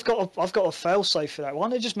 I've got a fail safe for that. Why don't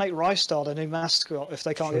they just make Rystar the new mascot if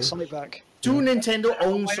they can't get Sonic back? Do Nintendo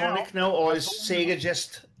own Sonic now, or is Sega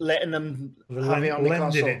just letting them have it on the Lending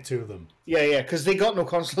console? it to them. Yeah, because they got no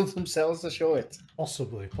console themselves to show it.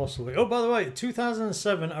 Possibly. Oh, by the way,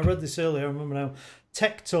 2007, I read this earlier, I remember now,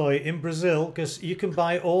 Tectoy in Brazil, because you can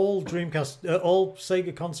buy all all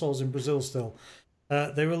Sega consoles in Brazil still.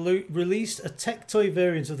 They released a Tectoy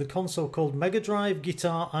variant of the console called Mega Drive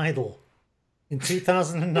Guitar Idol in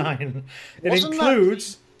 2009. It Wasn't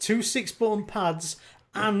includes two 6-button pads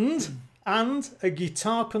and a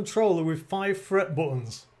guitar controller with 5 fret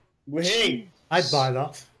buttons. Hey, I'd buy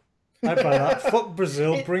that. Fuck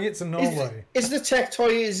Brazil, bring it to Norway. is the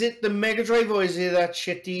Tectoy, is it the Mega Drive, or is it that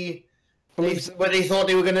shitty... Where they thought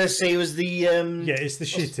they were going to say it was the... Yeah, it's the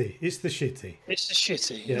shitty. It's the shitty.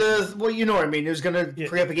 Yeah. you know what I mean. It was going to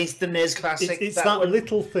play up against the NES Classic. It's that one.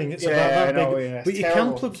 little thing. It's Yeah, about that I know, big. yeah, But it's you can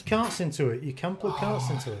terrible. plug carts into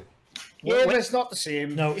it. Yeah, but it's not the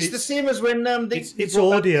same. No, it's the same as when they... Its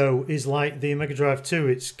audio is like the Mega Drive 2.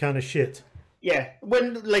 It's kind of shit. Yeah,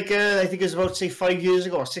 when, I think it was about, say, 5 years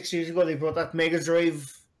ago or 6 years ago, they brought that Mega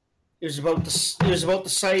Drive. It was about the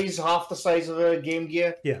size, half the size of a Game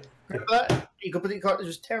Gear. Yeah. Remember that? You could put it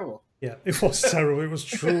was terrible. Yeah, it was terrible. It was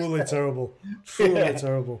truly terrible. Truly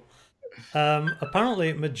terrible.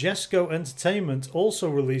 Apparently, Majesco Entertainment also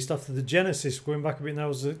released after the Genesis, going back a bit now,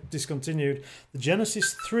 was discontinued, the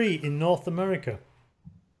Genesis 3 in North America.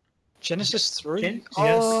 Genesis 3? Yes.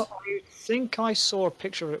 I think I saw a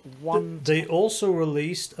picture of it one They also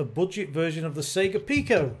released a budget version of the Sega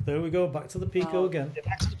Pico. There we go, back to the Pico again.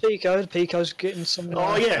 Back to the Pico. The Pico's getting some...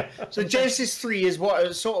 Oh, yeah. So Genesis 3 is what I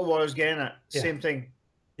was getting at. Yeah. Same thing.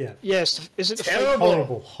 Yeah. Yes, is it the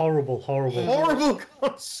Terrible. Horrible. Horrible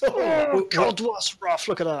console. Oh, God, that's rough.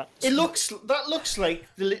 Look at that. That looks like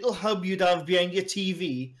the little hub you'd have behind your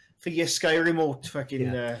TV for your Sky Remote fucking...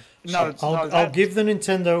 Yeah. No, I'll give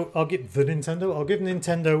Nintendo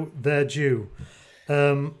their due.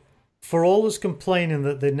 For all us complaining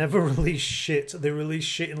that they never release shit, they release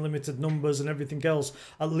shit in limited numbers and everything else,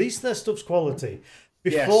 at least their stuff's quality.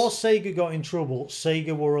 Before Sega got in trouble,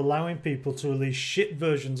 Sega were allowing people to release shit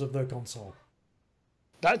versions of their console.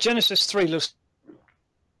 That Genesis 3 looks...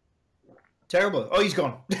 Terrible. Oh, he's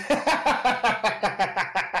gone.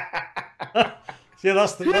 Yeah,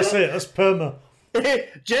 that's it. That's perma.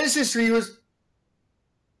 Genesis 3 was...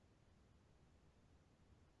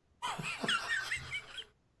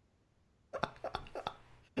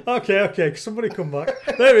 Okay. Somebody come back.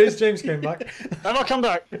 There he is. James came back. Have I come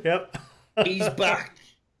back? Yep. He's back.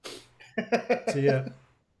 So yeah.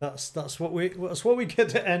 That's what we get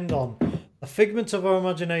to end on. A figment of our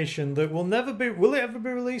imagination that will never be. Will it ever be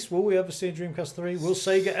released? Will we ever see a Dreamcast 3? Will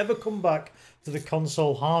Sega ever come back to the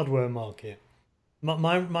console hardware market?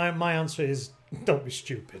 My answer is don't be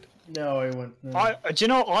stupid. No, I wouldn't. No. Do you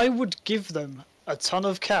know? I would give them a ton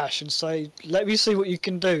of cash and say, "Let me see what you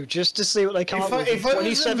can do," just to see what they come up with. In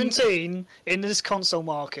 2017, in this console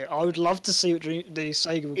market, I would love to see what the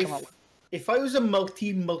Sega would come up with. If I was a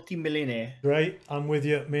multi-millionaire, Great, I'm with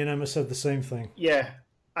you. Me and Emma said the same thing. yeah,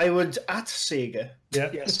 I would at Sega. Yeah.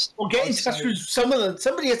 Yes. Or get in touch with somebody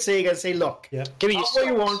at Sega and say, look, Yeah. Give me your what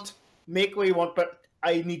you stocks. want, make what you want, but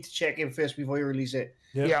I need to check in first before you release it.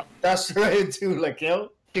 Yeah. Yeah, That's the way to do, like, you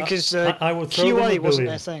know? because I would throw them QA a wasn't billion.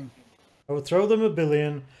 their thing. I would throw them $1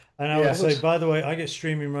 billion, and I would Yeah. say, by the way, I get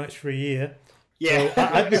streaming rights for a year. Yeah. So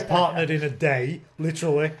I'd be partnered in a day,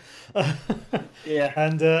 literally. Yeah.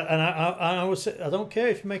 And I would say, I don't care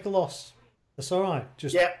if you make a loss. That's all right.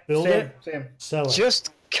 Just Yeah. build Same. it, Same. sell it. Just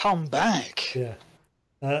come back. Yeah.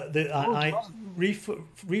 I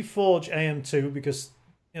reforge AM2 because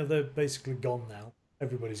they're basically gone now.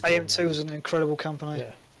 Everybody's gone. AM2 now. was an incredible company.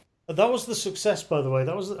 Yeah. That was the success, by the way.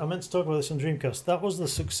 I meant to talk about this on Dreamcast. That was the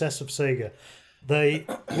success of Sega.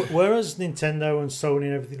 Whereas Nintendo and Sony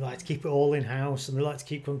and everything like to keep it all in house and they like to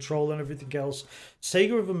keep control and everything else,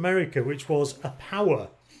 Sega of America, which was a power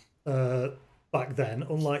back then,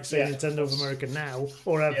 unlike say Nintendo of America now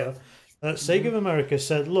or ever, Sega of America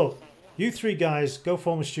said, "Look, you three guys go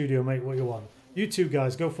form a studio, make what you want. You two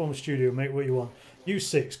guys go form a studio, make what you want. You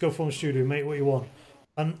six go form a studio, make what you want."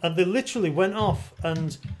 And they literally went off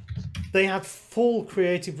and they had full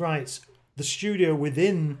creative rights. The studio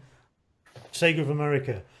within Sega of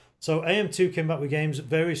America. So AM2 came back with games.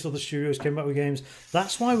 Various other studios came back with games.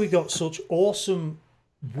 That's why we got such awesome,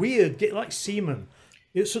 weird, like Seaman.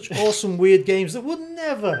 It's such awesome, weird games that would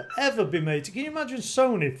never, ever be made. Can you imagine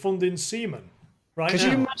Sony funding Seaman right Could now?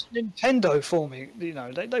 you imagine Nintendo forming? They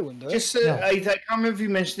wouldn't do it. Just, No. I can't remember if you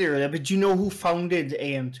mentioned it earlier, but do you know who founded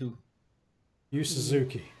AM2? Yu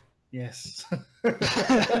Suzuki. Yes.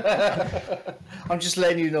 I'm just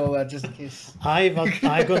letting you know that, just in case.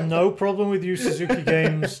 I got no problem with Yu Suzuki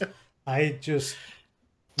games. I just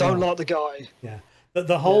Don't like the guy. yeah.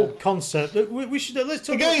 The whole concept. We should let's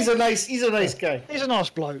The talk. guy's he's a nice guy. He's a nice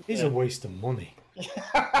bloke. He's a waste of money.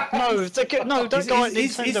 No, that guy at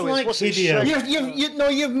he's Nintendo like is what's his Hideo.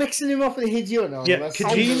 shape? You're mixing him up with Hideo now. Yeah, That's-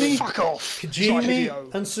 Kojima- Fuck off. It's like Kojima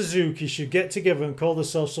Hideo. and Suzuki should get together and call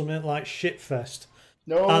themselves something like Shitfest,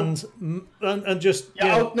 No. and just You're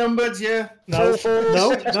outnumbered, yeah. no, Full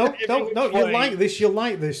no, force. no, no, no. Every You way. like this. You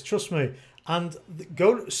like this. Trust me. And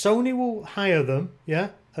Sony will hire them. Yeah,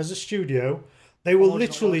 as a studio. They will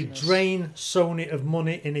literally drain Sony of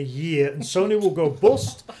money in a year, and Sony will go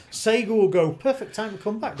bust. Sega will go perfect time to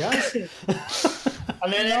come back, guys.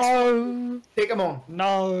 And then No, take him on.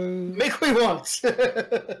 no. Make what he wants.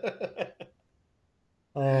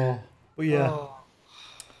 Oh, but yeah. Oh.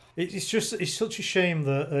 It's such a shame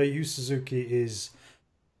that Yu Suzuki is,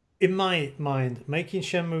 in my mind, making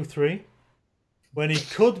Shenmue 3 when he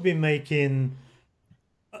could be making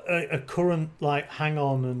a current like Hang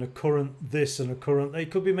On and a current this and a current. He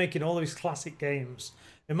could be making all these classic games.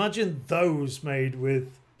 Imagine those made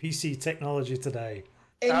with PC technology today.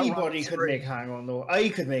 Anybody could make Hang On, though. I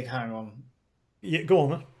could make Hang On. Yeah, go on.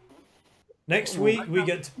 Then. Next week we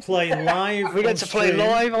get to play live. We on get to play stream.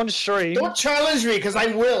 live on stream. Don't challenge me, because I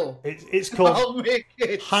will. It's called I'll make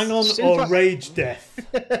it. Hang On Super- or Rage Death.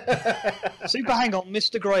 Super Hang On,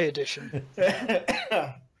 Mr. Grey edition.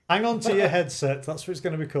 Hang on to your headset. That's what it's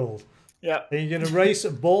going to be called. Yeah. And you're going to race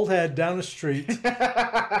a bald head down a street.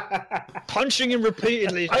 Punching him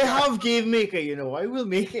repeatedly. I have Game Maker, I will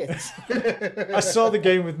make it. I saw the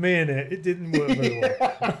game with me in it. It didn't work very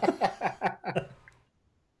well.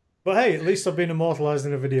 But hey, at least I've been immortalised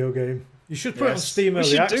in a video game. You should put it on Yes. Steam We Early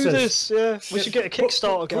should Access. do this. Yeah, we should get a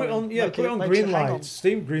Kickstarter Put it going. on, Make put it on make Hang On. Greenlight.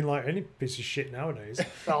 Steam Greenlight, any piece of shit nowadays.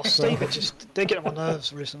 Oh, Steve, they're getting on my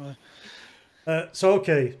nerves recently. So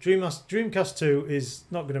okay, Dreamcast 2 is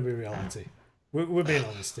not going to be reality. We're being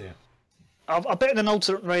honest here. I bet in an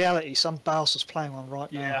alternate reality, some bastard's playing one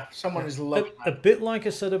right now. Yeah, someone is loving A bit like I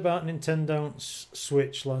said about Nintendo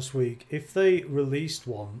Switch last week. If they released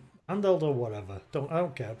one, handheld or whatever, I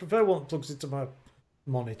don't care. I prefer one that plugs into my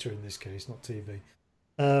monitor in this case, not TV.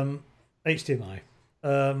 HDMI.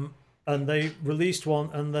 And they released one,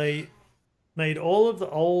 and they made all of the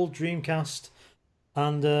old Dreamcast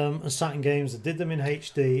and Saturn games that did them in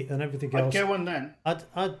HD and everything I'd else. get one then. I'd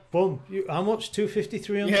boom. How much? 250,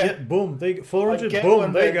 300? Yeah. Yeah, boom. They 400. I'd get Boom.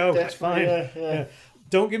 one There you then, go. that's Fine. yeah.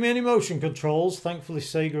 Don't give me any motion controls. Thankfully,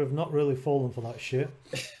 Sega have not really fallen for that shit.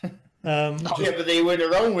 Yeah, but they weren't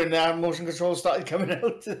around when motion control started coming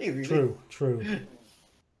out. Did they, really? True.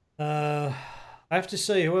 I have to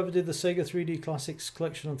say, whoever did the Sega 3D Classics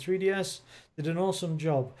collection on 3DS did an awesome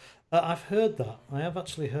job. I've heard that. I have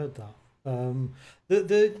actually heard that.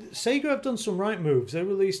 The Sega have done some right moves. They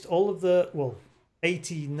released all of the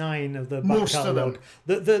 89 of the back catalogue.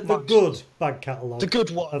 The good back catalogue. The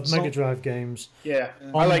good ones of Mega Drive games. Yeah,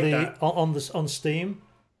 I like that. On Steam.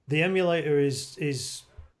 The emulator is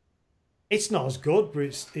it's not as good, but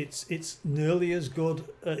it's nearly as good.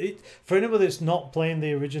 For anybody that's not playing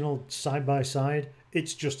the original side by side,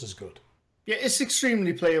 it's just as good. Yeah, it's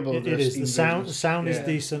extremely playable. It is. The sound is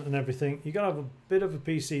decent and everything. You got to have a bit of a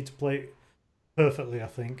PC to play it perfectly, I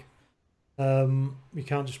think. You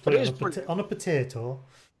can't just play it on a potato.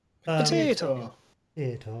 Potato.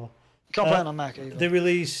 You can't play it on a Mac either. They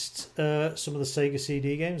released some of the Sega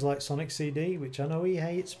CD games, like Sonic CD, which I know he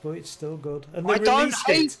hates, but it's still good. And I don't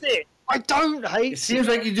hate it. I don't hate it. It seems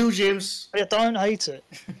like you do, James. I don't hate it.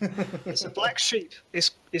 It's a black sheep.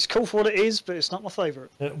 It's cool for what it is, but it's not my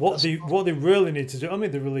favourite. What they really need to do, I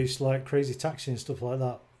mean, they released like Crazy Taxi and stuff like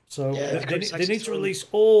that. So they need to release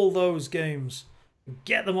all those games.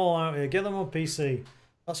 Get them all out here. Get them on PC.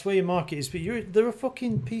 That's where your market is. But they're a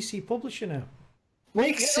fucking PC publisher now.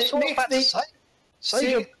 Sega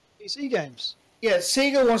PC games. Yeah,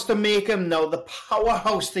 Sega wants to make them now the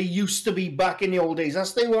powerhouse they used to be back in the old days.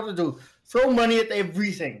 That's what they want to do. Throw money at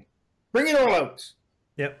everything. Bring it all out.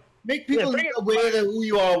 Yep. Make people aware of who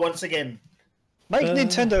you are once again. Make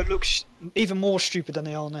Nintendo look even more stupid than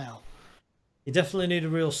they are now. You definitely need a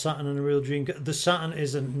real Saturn and a real Dreamcast. The Saturn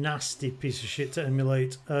is a nasty piece of shit to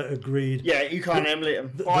emulate. Agreed. Yeah, you can't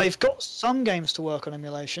emulate them. I've got some games to work on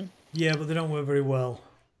emulation. Yeah, but they don't work very well.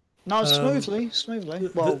 No, smoothly.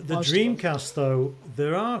 Well, the Dreamcast, though,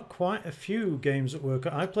 there are quite a few games that work.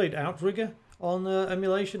 I played Outrigger on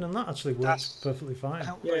emulation, and that actually works perfectly fine.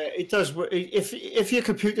 Yeah, it does work. If your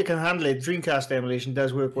computer can handle it, Dreamcast emulation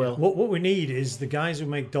does work well. What we need is the guys who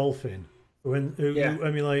make Dolphin, who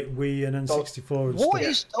emulate Wii and N64 and What stuff.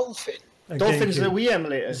 is Dolphin? Dolphin's the Wii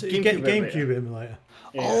emulator. GameCube emulator.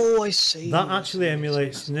 Yeah. Oh, I see. That actually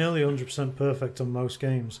emulates nearly 100% perfect on most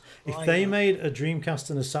games. If they made a Dreamcast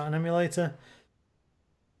and a Saturn emulator,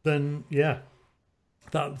 then yeah,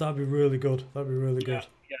 that'd be really good. That'd be really good.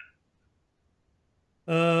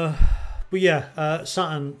 Yeah. But yeah,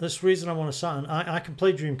 Saturn. That's the reason I want a Saturn. I can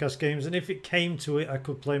play Dreamcast games, and if it came to it, I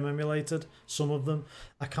could play them emulated. Some of them,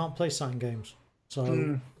 I can't play Saturn games, so I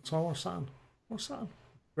want a Saturn. I want a Saturn.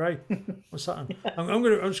 Right, what's that?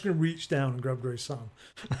 I'm just gonna reach down and grab Gray's Saturn.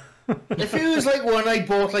 If it was like one I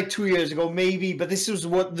bought like 2 years ago, maybe, but this was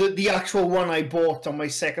what the actual one I bought on my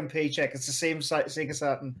second paycheck. It's the same Sega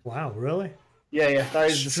Saturn. Wow, really? Yeah, that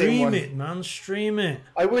is the same one. Stream it, man, stream it.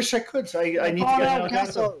 I wish I could. I need to get an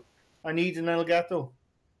Elgato. I need an Elgato.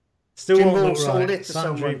 Still Jimbo won't look sold right. it to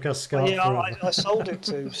someone. Dreamcast scarf forever. I sold it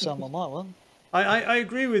to someone, my one. I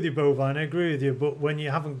agree with you, Bovine. I agree with you. But when you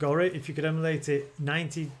haven't got it, if you could emulate it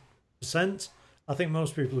 90%, I think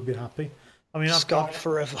most people would be happy. I mean, I've got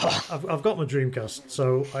forever. I've got my Dreamcast,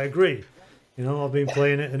 so I agree. You know, I've been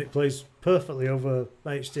playing it, and it plays perfectly over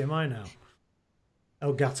HDMI now.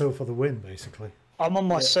 Elgato for the win, basically. I'm on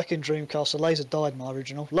my second Dreamcast. The laser died. My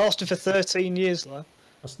original lasted for 13 years though.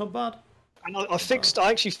 That's not bad. And I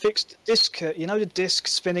actually fixed disc. You know the disc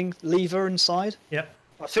spinning lever inside. Yep.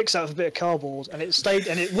 I fixed that with a bit of cardboard, and it stayed,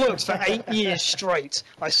 and it worked for 8 years straight.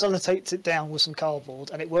 I sellotaped it down with some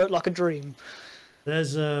cardboard, and it worked like a dream.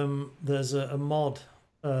 There's a mod,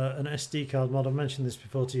 an SD card mod. I've mentioned this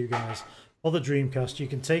before to you guys. For the Dreamcast, you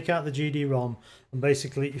can take out the GD-ROM, and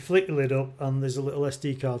basically you flick the lid up, and there's a little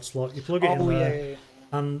SD card slot. You plug it in there,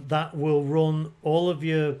 and that will run all of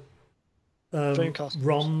your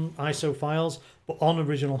ROM ISO files, but on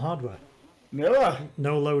original hardware.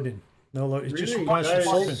 No loading. No, it just requires some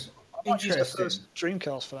swapping. I might use the first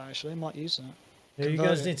Dreamcast for that, actually. I might use that. Yeah, you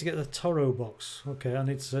guys need to get the Toro box. Okay, I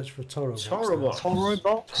need to search for Toro box. Toro box. Toro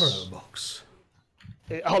box.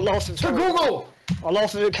 I'll laugh if Google. I'll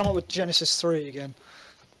laugh if it come up with Genesis 3 again.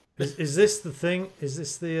 Is this the thing? Is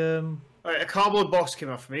this the Right, a cardboard box came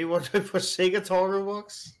up for me. What for Sega Toro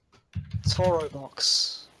box? Toro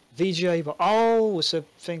box. VGA box. Oh, it's a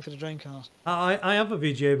thing for the Dreamcast. I have a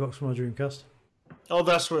VGA box for my Dreamcast. Oh,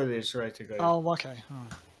 that's where it is, right to go. Oh, okay.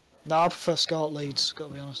 Right. No, I prefer SCART leads. Got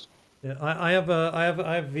to be honest. Yeah, I have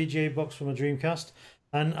a VGA box for my Dreamcast,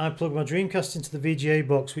 and I plug my Dreamcast into the VGA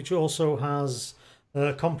box, which also has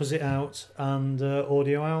composite out and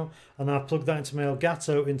audio out, and I plug that into my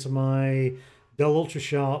Elgato into my Dell Ultra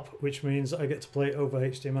Sharp, which means I get to play it over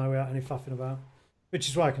HDMI without any faffing about, which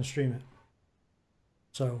is why I can stream it.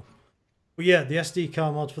 So But yeah, the SD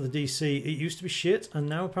card mod for the DC, it used to be shit, and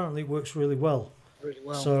now apparently it works really well. Really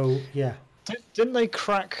well. So yeah, Didn't they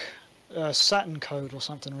crack Saturn code or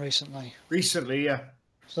something recently? Recently, yeah.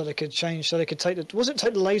 So they could change. So they could take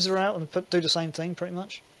take the laser out and do the same thing, pretty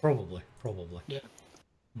much. probably. Yeah.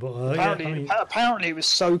 But Apparently, yeah, I mean, apparently it was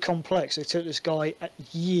so complex. It took this guy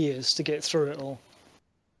years to get through it all.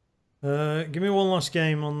 give me one last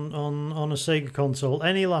game on a Sega console.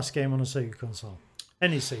 Any last game on a Sega console.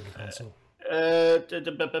 Any Sega console.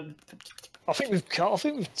 I think we've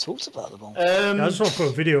talked about them all. I just want to put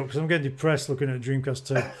a video because I'm getting depressed looking at Dreamcast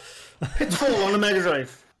 2. Pitfall on the Mega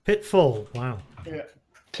Drive. Pitfall. Wow. Yeah.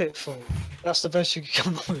 Pitfall. That's the best you could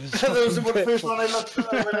come up with. That was the first one I looked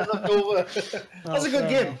over. That's a good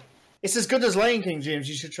game. It's as good as Lion King, James.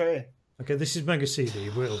 You should try it. Okay, this is Mega CD.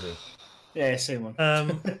 Will do. Yeah, same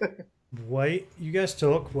one. Wait. You guys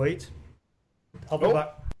talk. Wait. I'll be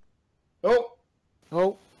back. Oh,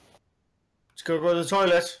 Oh, let's go to the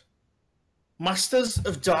toilet. Masters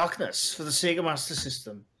of Darkness for the Sega Master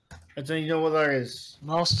System. I don't even know what that is.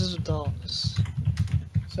 Masters of Darkness.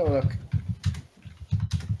 Let's have a look.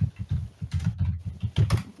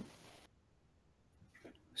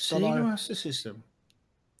 Sega Master System.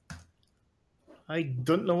 I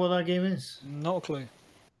don't know what that game is. Not a clue.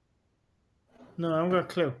 No, I haven't got a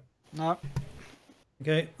clue. No.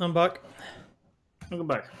 Okay, I'm back. I'll go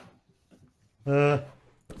back.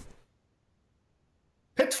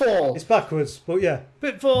 Pitfall! It's backwards, but yeah.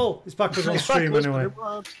 Pitfall! It's backwards on stream anyway.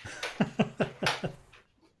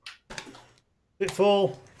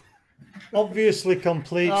 Pitfall. Obviously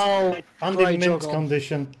complete. Oh, and great in mint jog on.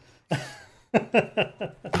 condition.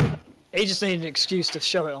 He just needed an excuse to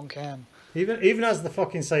show it on cam. Even has the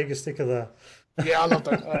fucking Sega sticker there. Yeah, I love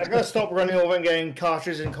that. I gotta stop running over and getting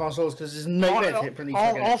cartridges and consoles because it's nightmare to hit pretty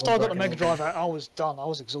After I got the Mega Drive out, I was done. I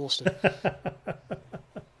was exhausted.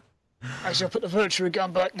 Actually, I'll put the Virtua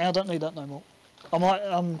gun back now. I don't need that no more. I might,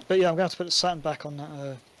 but yeah, I'm going to have to put the Saturn back on that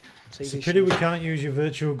TV. It's a pity we can't use your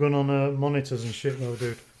virtual gun on monitors and shit though,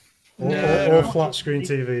 dude. Or flat screen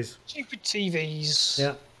TVs. Stupid TVs.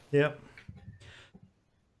 Yeah, yeah.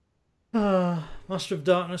 Master of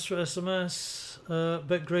Darkness for SMS.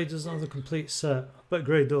 Bet Grey doesn't have the complete set. Bet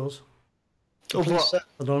Grey does. I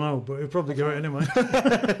don't know, but he'll probably get it anyway.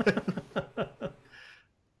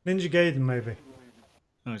 Ninja Gaiden, maybe.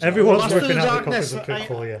 Everyone's ripping out the copies of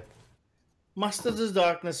Pitfall, yeah. Masters of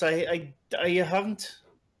Darkness, I haven't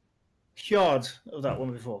heard of that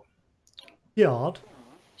one before. Yard?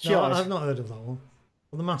 No, Yard. I've not heard of that one.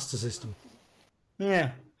 On the Master System.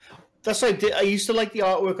 Yeah. That's what I did. I used to like the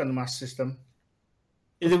artwork on the Master System.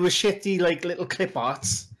 There were shitty, like, little clip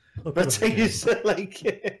arts. But I used to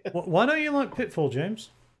like... Why don't you like Pitfall,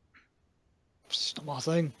 James? It's not my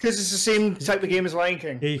thing. Because it's the same type of game as Lion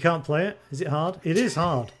King. Yeah, you can't play it? Is it hard? It is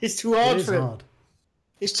hard. It's too hard It is for him. hard.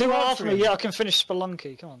 It's Too hard for me. Yeah, I can finish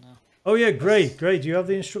Spelunky. Come on now. Oh yeah, great. Do you have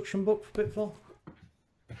the instruction book for Pitfall?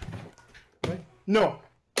 No.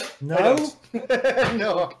 No?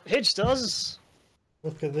 No. Hitch does.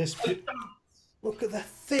 Look at this. Look at the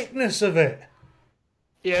thickness of it.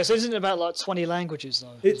 Yeah, so isn't it about like 20 languages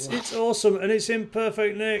though? It's awesome and it's in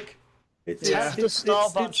perfect nick. It's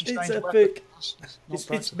epic.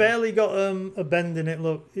 It's barely got a bend in it.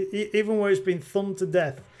 Look, even where it's been thumbed to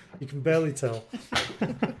death, you can barely tell.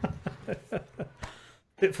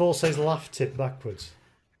 Pitfall says laugh tip backwards.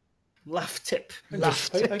 Laugh tip. I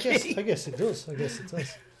guess it does. I guess it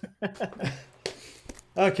does.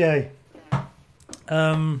 Okay.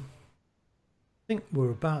 I think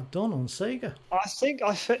we're about done on Sega. I think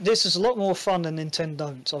this is a lot more fun than Nintendo.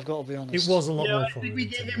 I've got to be honest. It was a lot more I fun. think we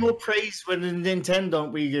gave it more praise when in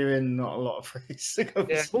Nintendo. We gave it not a lot of praise. Yeah,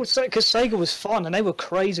 because Sega was fun and they were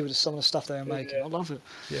crazy with some of the stuff they were making. Yeah. I love it.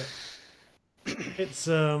 Yeah. It's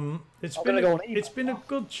been a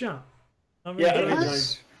good chat. Yeah, it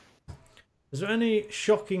is. Is there any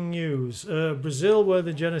shocking news? Brazil, where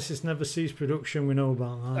the Genesis never ceased production, we know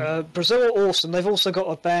about that. Brazil are awesome. They've also got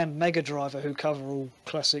a band, Mega Driver, who cover all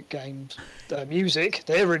classic games music.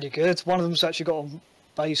 They're really good. One of them's actually got a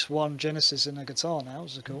bass, one Genesis, and a guitar now.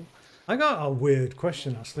 Which is cool. I got a weird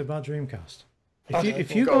question actually about Dreamcast.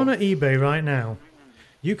 If you go go on eBay right now,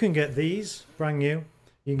 you can get these brand new.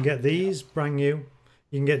 You can get these brand new.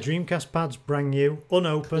 You can get Dreamcast pads brand new,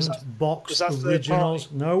 unopened, boxed,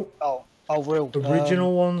 originals. No. Oh, real.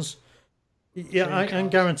 Original ones. Yeah, I can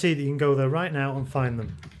guarantee that you can go there right now and find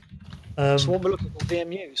them. So what we're looking for,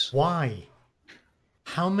 VMUs. Why?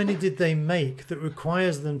 How many did they make that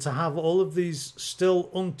requires them to have all of these still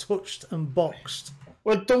untouched and boxed?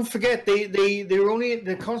 Well, don't forget they were only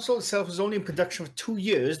the console itself was only in production for 2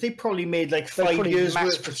 years. They probably made like 5 years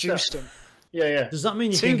worth of stuff. them. Yeah, yeah. Does that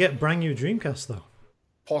mean you can get brand new Dreamcast though?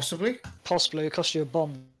 Possibly. Possibly, it costs you a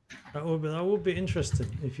bomb. That would be interesting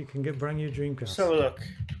if you can get brand new Dreamcast. So look.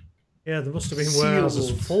 Yeah, there must have been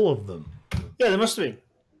warehouses full of them. Yeah, there must have been.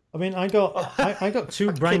 I mean, I got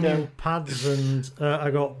two brand new pads, and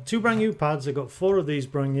I got two brand new pads. I got 4 of these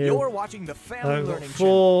brand new. You're watching the Family Learning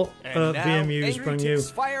 4 Channel. VMUs brand new.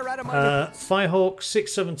 Fire out of my Firehawk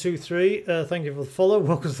 6723. Thank you for the follow.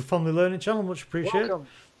 Welcome to the Family Learning Channel. Much appreciated.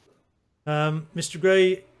 Mr.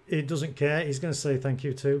 Gray, he doesn't care. He's going to say thank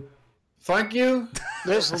you too. Thank you.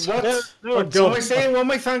 What? God. What am I saying? What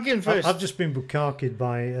am I thanking first? I've just been bukkaked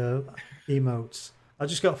by emotes. I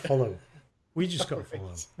just got to follow. We just got to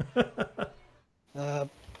follow.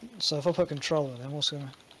 So if I put controller, then what's going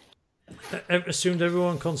to... I assumed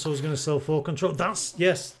everyone console was going to sell 4 control. That's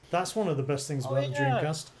one of the best things about the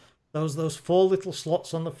Dreamcast. Those 4 little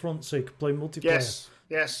slots on the front so you could play multiplayer.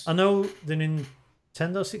 Yes. I know the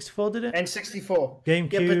Nintendo 64 did it. N64.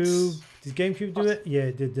 GameCube. Did GameCube do it? Yeah,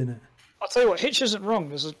 it did, didn't it? I'll tell you what, Hitch isn't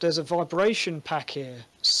wrong. There's a vibration pack here,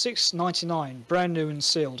 $6.99, brand new and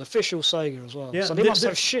sealed, official Sega as well. Yeah, so they must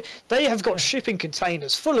have they have got shipping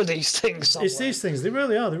containers full of these things. Somewhere. It's these things. They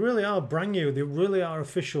really are. They really are brand new. They really are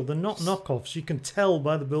official. They're not knockoffs. You can tell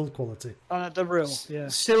by the build quality. They're real. Yeah.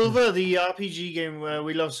 Silver, the RPG game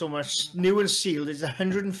we love so much, new and sealed, is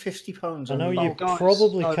 £150. I know you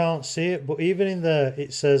probably can't see it, but even in there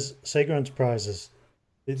it says Sega Enterprises.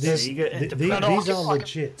 These are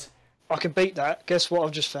legit. I can beat that. Guess what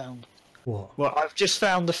I've just found? What? I've just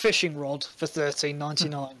found the fishing rod for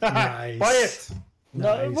 $13.99. Nice. Buy it.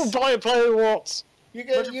 No, we'll buy it. Play what? You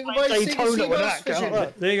can buy Daytona with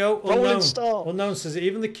that. There you go. Rolling Star. Unknown says it.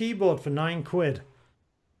 Even the keyboard for £9.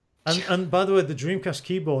 And by the way, the Dreamcast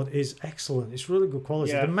keyboard is excellent. It's really good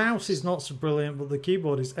quality. Yeah. The mouse is not so brilliant, but the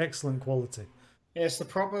keyboard is excellent quality. Yeah, it's the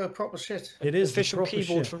proper shit. It is Official the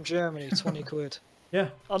keyboard shit. from Germany, £20. Yeah.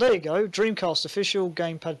 Oh, there you go. Dreamcast official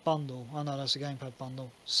gamepad bundle. Oh no, that's a gamepad bundle.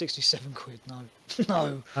 £67. No,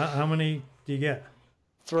 no. How many do you get?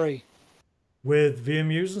 3. With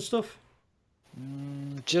VMUs and stuff?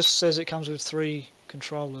 Just says it comes with 3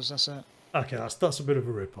 controllers. That's it. Okay, that's a bit of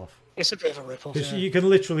a rip-off. It's a bit of a rip-off. Because Yeah. you can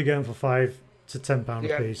literally get them for £5 to £10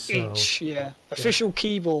 Yeah, a piece. So. each. Yeah. Official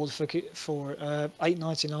keyboard for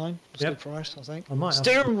 $8.99. That's a good price, I think. I might have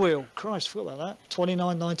Steering wheel. Christ, forgot about that.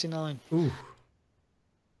 $29.99. Ooh.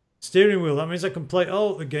 Steering wheel. That means I can play.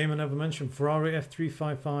 Oh, the game I never mentioned. Ferrari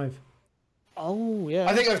F355. Oh yeah.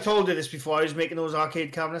 I think I've told you this before. I was making those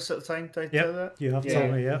arcade cabinets at the time. Did I tell you that? You have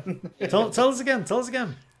told me. Yeah. tell us again. Tell us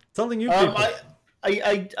again. Tell the new people.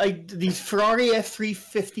 The Ferrari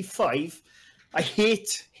F355. I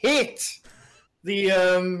hate the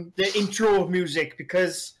intro music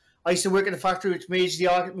because I used to work in a factory which made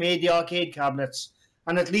the arcade cabinets,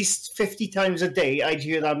 and at least 50 times a day I'd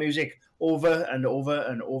hear that music over and over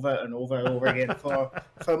and over and over and over again for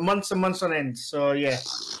months and months on end. So yeah,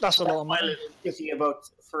 that's a lot of money. Thinking about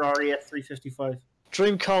Ferrari F355.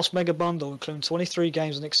 Dreamcast Mega Bundle, including 23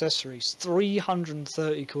 games and accessories,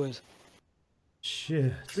 £330.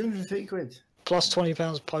 Shit. 330 quid. Plus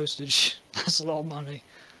 £20 postage. That's a lot of money.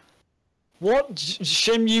 What?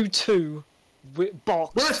 Shenmue 2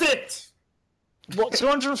 box? Worth it! What,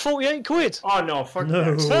 248 quid? Oh no, fuck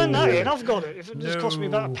No. that. Turn that in, I've got it. If it just cost me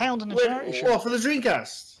about £1 in a charity shop. What, for the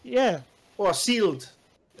Dreamcast? Yeah. What, sealed?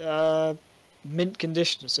 Mint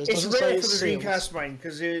condition, it says. It's Doesn't say rare for it's the sealed. Dreamcast, mine,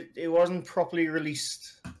 because it wasn't properly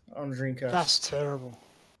released on Dreamcast. That's terrible.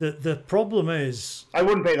 The problem is I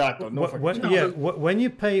wouldn't pay that though. No,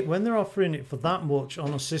 when they're offering it for that much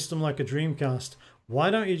on a system like a Dreamcast, why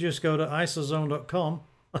don't you just go to isozone.com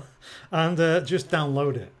and just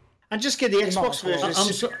download it? And just get the Xbox version.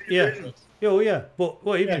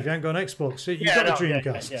 But even if you ain't got an Xbox, you've got a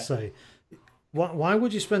Dreamcast. Say, why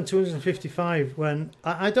would you spend $255 when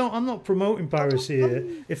I'm not promoting piracy here.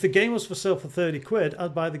 If the game was for sale for £30,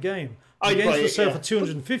 I'd buy the game. The game's for sale for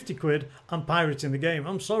 £250, I'm pirating the game.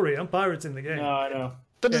 I'm sorry, I'm pirating the game. No, I know.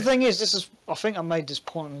 But the thing is, I think I made this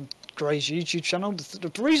point on Gray's YouTube channel.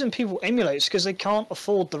 The reason people emulate is because they can't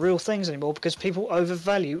afford the real things anymore because people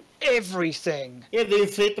overvalue everything. Yeah, they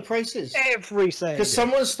inflate the prices. Everything. Because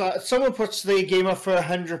someone puts the game up for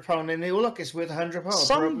 £100 and they look, it's worth £100.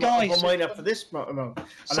 Some guy put mine up for this amount, and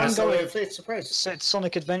that's how it inflates the price. Said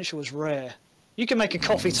Sonic Adventure was rare. You can make a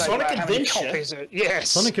coffee table. Sonic out how many Adventure? copies it. Yes.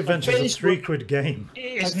 Sonic Adventure is a £3 game.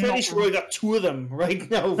 I'm fairly sure I got 2 of them right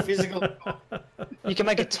now, physical. You can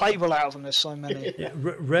make a table out of them. There's so many. Yeah,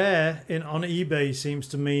 rare on eBay seems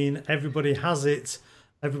to mean everybody has it,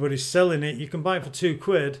 everybody's selling it. You can buy it for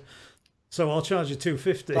 £2. So I'll charge you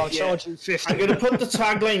 $250. I'll charge you 50. I'm going to put the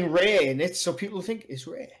tagline rare in it so people think it's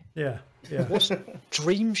rare. Yeah, yeah. What's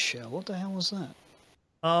Dream Shell? What the hell was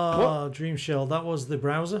that? Dream Shell. That was the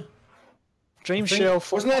browser. Dream Shell.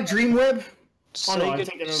 Wasn't that Dreamweb? Sega, Oh, no, I'm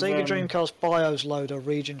thinking of, Sega Dreamcast BIOS loader,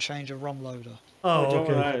 region changer, ROM loader. Oh, don't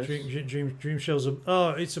know what okay. that is. Dream Shell's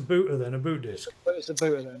it's a booter then, a boot disk. But it's the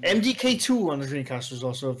booter then. MDK2 on the Dreamcast was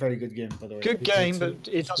also a very good game, by the way. Good game, but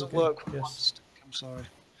it doesn't Okay, work with yes. one stick. I'm sorry.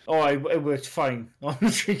 Oh, it worked fine on the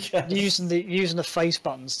Dreamcast. Using the face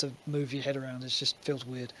buttons to move your head around, it just feels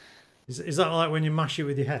weird. Is that like when you mash it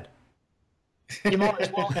with your head? You might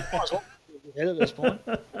as well move your head at this point.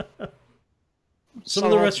 Some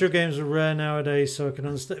of the retro games are rare nowadays, so I can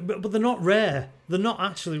understand. But they're not rare. They're not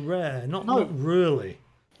actually rare. Not really.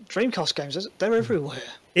 Dreamcast games, they're everywhere.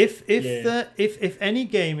 If any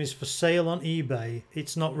game is for sale on eBay,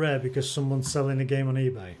 it's not rare because someone's selling a game on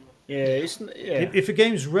eBay. Yeah. If a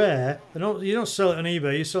game's rare, you don't sell it on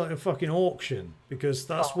eBay. You sell it at a fucking auction because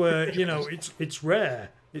that's where it's rare.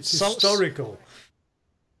 It's historical.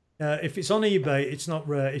 If it's on eBay, it's not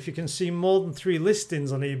rare. If you can see more than 3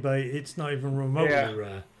 listings on eBay, it's not even remotely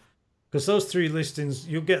rare. Because those 3 listings,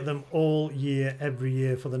 you'll get them all year, every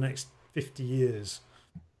year for the next 50 years.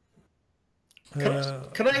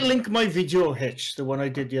 Can I link my video hitch, the one I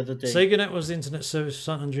did the other day? SegaNet was the internet service for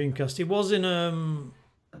Saturn and Dreamcast. It was in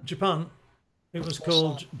Japan. It was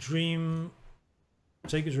called Sega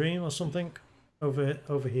Dream or something over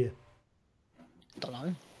here. Don't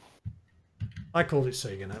know. I called it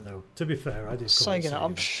SegaNet though. To be fair, I did call it SegaNet.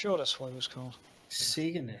 I'm SegaNet. sure that's what it was called.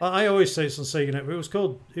 SegaNet. I always say it's on SegaNet, but was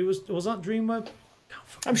that Dreamweb?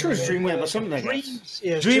 I'm sure it's Dreamweb or something like that.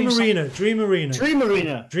 Yeah, Dream Arena. Dream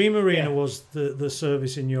Arena. Dream Arena was the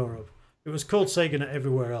service in Europe. It was called SegaNet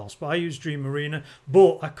everywhere else, but I used Dream Arena.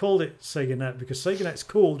 But I called it SegaNet because SegaNet's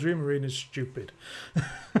cool. Dream Arena's stupid.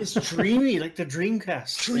 It's dreamy, like the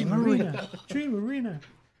Dreamcast. Dream Arena.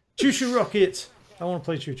 Choo Choo Rocket. I want to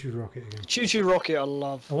play Choo Choo Rocket again. Choo Choo Rocket, I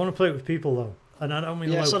love. I want to play it with people though, and I don't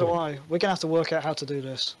mean Yeah, local. so do I. We're gonna have to work out how to do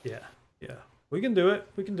this. Yeah. We can do it.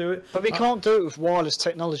 But we can't do it with wireless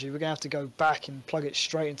technology. We're gonna have to go back and plug it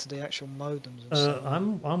straight into the actual modems. And stuff.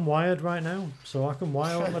 I'm wired right now, so I can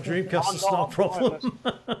wire on my Dreamcast. It's not a problem.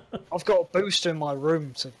 I've got a booster in my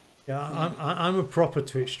room to. Yeah, I'm a proper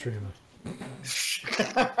Twitch streamer.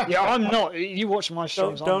 Yeah, I'm not. You watch my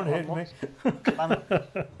shows. Don't hit me.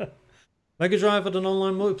 Mega Drive had an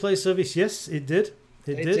online multiplayer service. Yes, it did.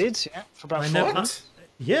 It did. Yeah, for about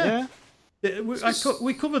Yeah.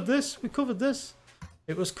 We covered this.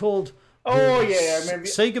 It was called. Oh yeah, I remember.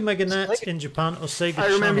 Sega MegaNet in Japan or Sega. I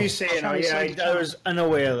remember Channel. you saying, I was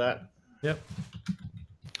unaware of that. Yep.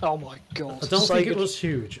 Oh my god. I don't think it was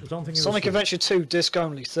huge. I don't think it Sonic was Adventure 2 disc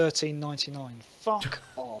only, $13.99. Fuck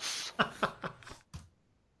off.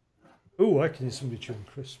 Ooh, I can hear somebody chewing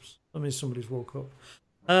crisps. That means somebody's woke up.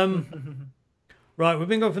 Right, we've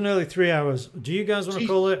been going for nearly 3 hours. Do you guys want to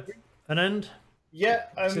call it an end? Yeah.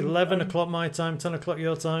 It's 11 o'clock my time, 10 o'clock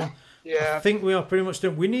your time. Yeah. I think we are pretty much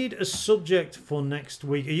done. We need a subject for next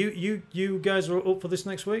week. Are you guys are up for this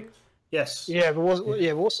next week? Yes. Yeah, but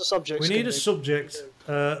what's the subject? We need a subject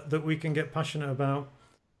that we can get passionate about.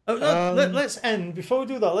 Let's end. Before we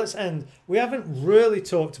do that, let's end. We haven't really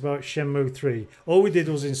talked about Shenmue 3. All we did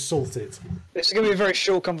was insult it. It's going to be a very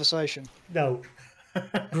short conversation. No.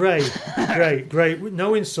 Great.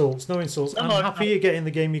 No insults. I'm happy you're getting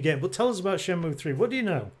the game you get. But tell us about Shenmue 3. What do you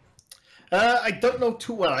know? I don't know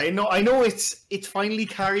too well. I know it finally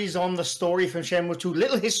carries on the story from Shenmue 2.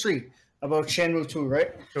 Little history about Shenmue 2,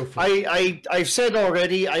 right? Go for it. I've said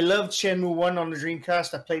already, I loved Shenmue 1 on the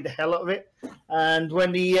Dreamcast. I played the hell out of it. And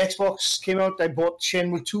when the Xbox came out, I bought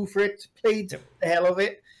Shenmue 2 for it. Played the hell of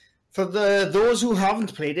it. For those who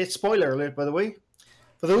haven't played it, spoiler alert, by the way.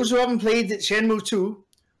 For those who haven't played Shenmue 2,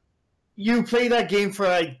 you play that game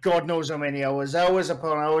for God knows how many hours. Hours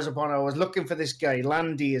upon hours looking for this guy.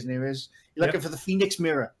 Landy, his name is. You're looking for the Phoenix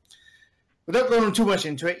Mirror. Without going too much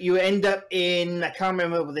into it, you end up in, I can't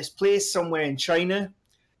remember this place, somewhere in China.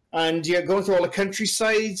 And you're going through all the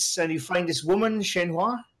countrysides and you find this woman,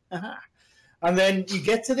 Shenhua. And then you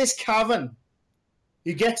get to this cavern.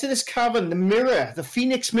 The mirror, the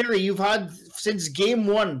Phoenix Mirror you've had since game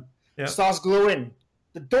 1 starts glowing.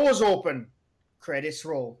 The doors open. Credits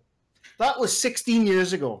roll. That was 16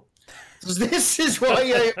 years ago. So this is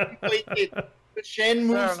why I played it.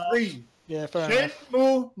 Shenmue 3. Yeah, fair enough.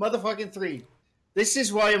 Shenmue motherfucking 3. This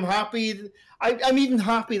is why I'm happy. I'm even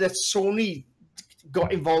happy that Sony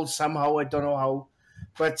got involved somehow. I don't know how.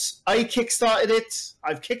 But I kickstarted it.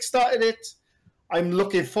 I've kickstarted it. I'm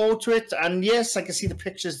looking forward to it. And yes, I can see the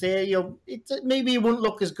pictures there. Maybe it won't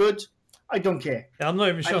look as good. I don't care. I'm not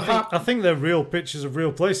even sure. I'm I think they're real pictures of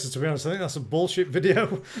real places, to be honest. I think that's a bullshit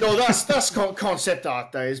video. No, that's concept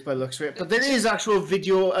art, that is, by the looks of it. But there is actual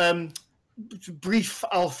video, brief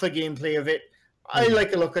alpha gameplay of it. I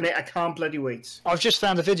like a look at it. I can't bloody wait. I've just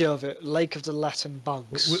found a video of it. Lake of the Latin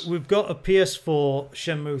Bugs. We've got a PS4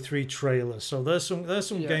 Shenmue 3 trailer, so there's some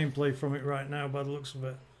gameplay from it right now by the looks of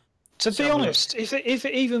it. To be honest, if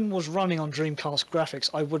it even was running on Dreamcast graphics,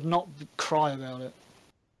 I would not cry about it.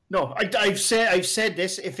 No, I've said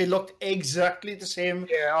this. If it looked exactly the same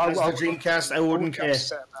as the Dreamcast, I wouldn't care.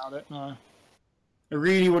 Upset about it, no. I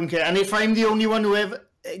really wouldn't care. And if I'm the only one who ever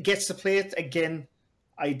gets to play it again,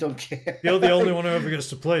 I don't care. You're the only one who ever gets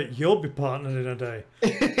to play it. You'll be partnered in a day.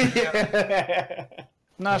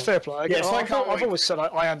 No, fair play. Yes, I've always said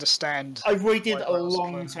I understand. I've waited a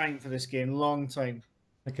long time for this game. Long time.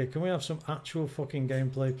 Okay, can we have some actual fucking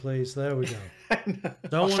gameplay, please? There we go. I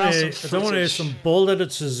don't want to hear some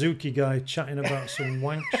bald-headed Suzuki guy chatting about some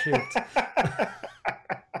wank shit.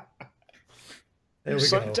 There we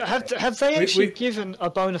go. Have they actually given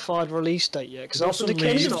a bona fide release date yet? Because after the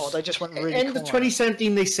Kickstarter, they just went really end of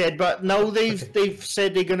 2017, they said, but now they've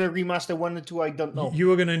said they're going to remaster 1 and 2. I don't know.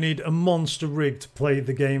 You are going to need a monster rig to play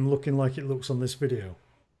the game looking like it looks on this video.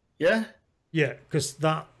 Yeah. Yeah, because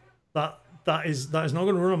that is not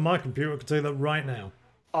going to run on my computer. I can tell you that right now.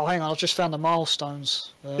 Oh, hang on! I've just found the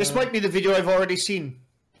milestones. This might be the video I've already seen.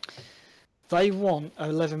 They want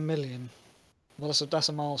 11 million. Well, that's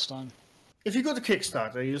a milestone. If you go to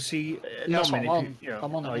Kickstarter, you'll see I'm on it.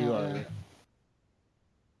 Yeah.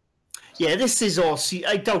 Yeah, this is all. See,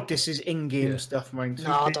 I doubt this is in-game stuff, man.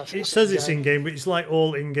 No, I don't think it says it's in-game, but it's like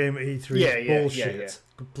all in-game at E3. Yeah, bullshit. yeah.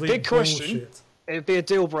 Complete Big question. bullshit. It'd be a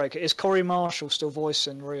deal breaker. Is Corey Marshall still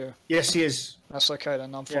voicing Ryu? Yes, he is. That's okay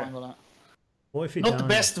then. I'm fine with that. What if he Not the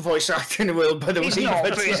best voice actor in the world, by the way. He's not,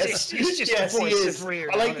 but yes. it's just Yes, the he voice is. of Ryu.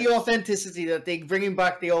 I like the authenticity that they bringing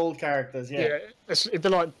back the old characters. Yeah. It'd be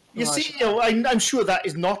like. You see, I'm sure that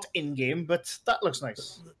is not in game, but that looks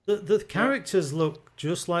nice. The characters look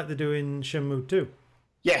just like they do in Shenmue 2.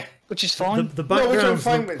 Yeah, which is fine. The backgrounds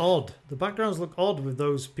look odd. The backgrounds look odd with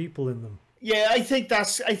those people in them. Yeah, I think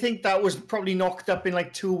that was probably knocked up in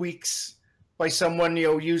like 2 weeks by someone,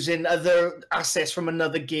 using other assets from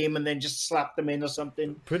another game and then just slap them in or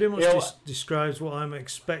something. Pretty much describes what I'm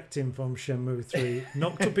expecting from Shenmue 3.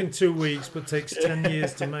 Knocked up in 2 weeks, but takes 10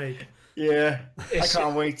 years to make. Yeah, I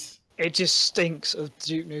can't wait. It just stinks of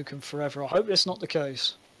Duke Nukem Forever. I hope that's not the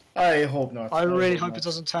case. I hope not. I really hope it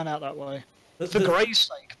doesn't turn out that way. For Gray's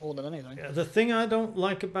sake, more than anything. The thing I don't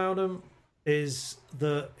like about him is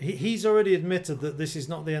that he's already admitted that this is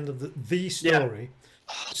not the end of the story.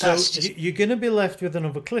 Yeah. So you're going to be left with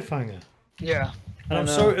another cliffhanger. Yeah. And I'm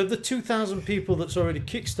sorry, of the 2,000 people that's already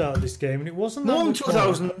kickstarted this game, and it wasn't that much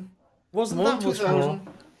 2,000. Wasn't that much more.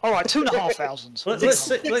 All right, 2,500. Let's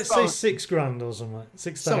say $6,000 or something.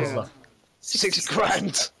 6,000. 6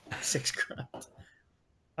 grand. 6 grand.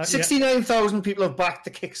 69,000 people have backed the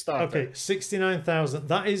Kickstarter. Okay, 69,000.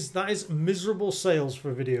 That is miserable sales for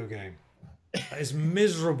a video game. That is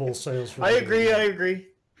miserable sales for a video game. I agree.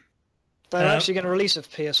 They're actually going to release a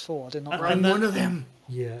PS4. I did not. I'm one of them.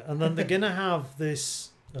 Yeah, and then they're going to have this.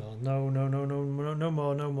 Oh no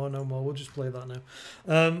more. We'll just play that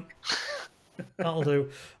now. That'll do.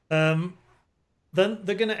 Then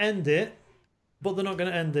they're going to end it, but they're not going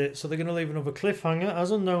to end it. So they're going to leave another cliffhanger.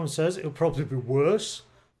 As Unknown says, it'll probably be worse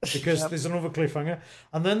because there's another cliffhanger.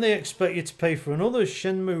 And then they expect you to pay for another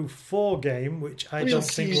Shenmue 4 game, which I don't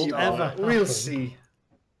think will ever happen. We'll see.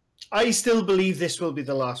 I still believe this will be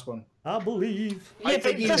the last one. I believe. Yeah, are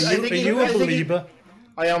you a believer?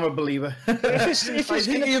 I am a believer. I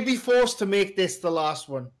think you'll be forced to make this the last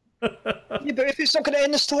one. Yeah, but if it's not going to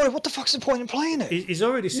end the story, what the fuck's the point in playing it? He's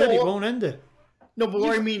already said it won't end it. No, but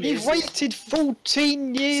what I mean is... You've waited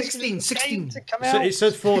 14 years 16 to come out. It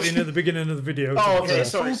said 14 at the beginning of the video. Oh, okay,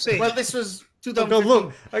 sorry. Well, this was 2015. God,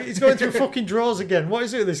 look, he's going through fucking drawers again. What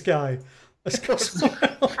is it with this guy? Let's go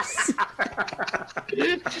somewhere else.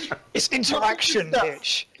 It's interaction,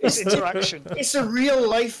 bitch. It's interaction. It's a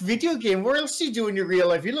real-life video game. What else do you do in your real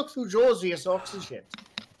life? You look through drawers with your socks and shit.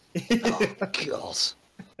 Oh, God.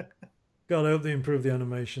 God, I hope they improve the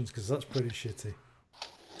animations, because that's pretty shitty.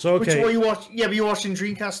 So, okay. Which one you watch? Yeah, but you're watching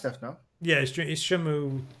Dreamcast stuff now. Yeah, it's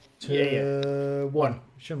Shenmue 1.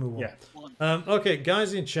 Shenmue 1. Yeah. Okay,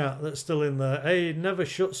 guys in chat that's still in there. Hey, never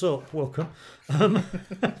shuts up. Welcome.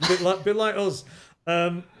 Bit like us.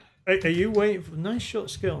 Are you waiting for... Nice shot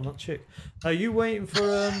skill on that chick. Are you waiting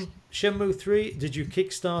for Shenmue 3? Did you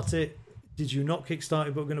kickstart it? Did you not kickstart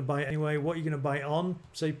it but going to buy it anyway? What are you going to buy it on?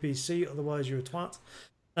 Say PC, otherwise you're a twat.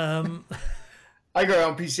 I got it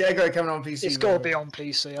on PC. I got it coming on PC. It's got to be on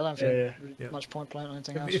PC. I don't think Yeah. much point playing on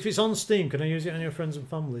anything else. If it's on Steam, can I use it on your friends and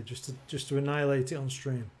family just to annihilate it on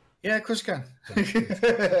stream? Yeah, of course you can.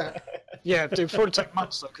 Yeah, it would probably take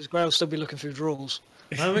months though, because Greg will still be looking through drawers.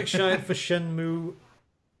 I'm excited for Shenmue.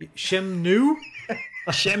 Shenmue?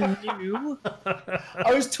 Shenmue.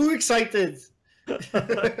 I was too excited.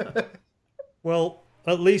 Well,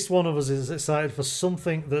 at least one of us is excited for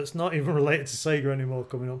something that's not even related to Sega anymore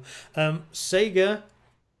coming up. Sega,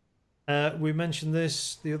 we mentioned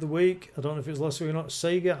this the other week. I don't know if it was last week or not.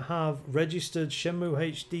 Sega have registered Shenmue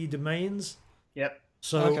HD domains. Yep.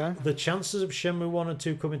 So the chances of Shenmue 1 and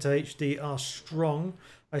 2 coming to HD are strong.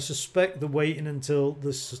 I suspect they're waiting until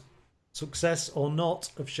the success or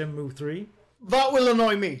not of Shenmue 3. That will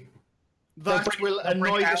annoy me. That will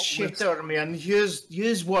annoy the out shit out of me. And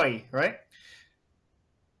here's why, right?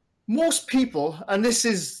 Most people, and this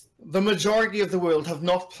is the majority of the world, have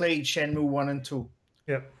not played Shenmue 1 and 2.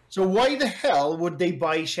 Yep. So why the hell would they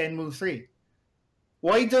buy Shenmue 3?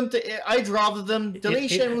 Why don't they? I'd rather them delay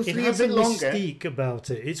Shenmue 3 a bit longer. It has a mystique about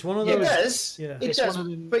it. It's one of those. It does. Yeah. It It's does. one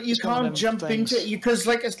of them- But you it's one of can't them jump things. into it because,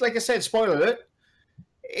 like I said, spoiler alert.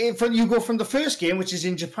 If you go from the first game, which is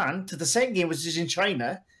in Japan, to the second game, which is in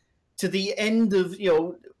China, to the end of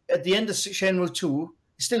at the end of Shenmue 2,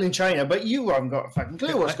 it's still in China, but you haven't got a fucking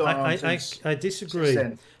clue what's going on. I disagree.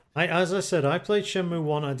 then. As I said, I played Shenmue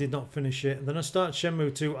 1, I did not finish it. Then I started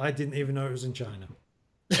Shenmue 2, I didn't even know it was in China.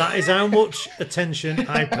 That is how much attention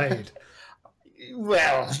I paid.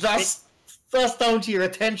 Well, that's down to your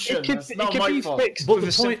attention. That's not my fault. fixed But with a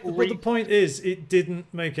the simple the point is, it didn't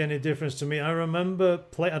make any difference to me. I don't remember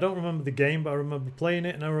the game, but I remember playing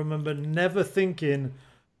it, and I remember never thinking,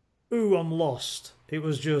 "Ooh, I'm lost." It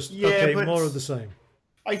was just okay, but more of the same.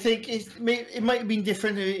 I think it might have been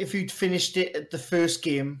different if you'd finished it at the first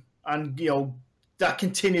game and that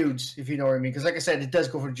continued, if you know what I mean. Because like I said, it does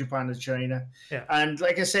go from Japan to China. Yeah. And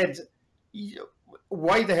like I said,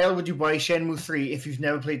 why the hell would you buy Shenmue 3 if you've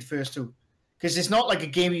never played the first two? Because it's not like a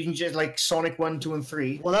game you can just like Sonic 1, 2, and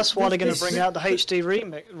 3. Well, that's why they're going to This- bring out the HD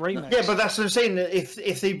remix. Yeah, but that's what I'm saying.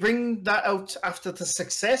 If they bring that out after the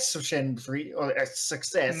success of Shenmue 3, or a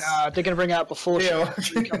success, Nah, they're going to bring it out before Yeah. Shenmue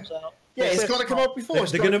 3 comes out. yeah, it's got to come out before.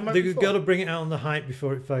 It's gotta come out They've before. got to bring it out on the hype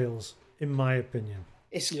before it fails, in my opinion.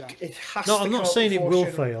 It has No, to I'm come not out saying it before will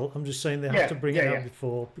Shenmue. fail. I'm just saying they have Yeah, to bring it yeah, out yeah.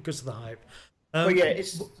 before because of the hype. But yeah,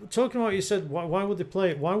 it's Talking about what you said, why would they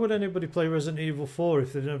play it? Why would anybody play Resident Evil 4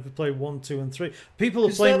 if they've never played 1, 2, and 3? People are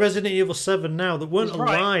Is playing that- Resident Evil 7 now that weren't He's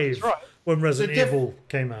right, alive he's right. when Resident diff- Evil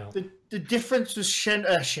came out. the difference with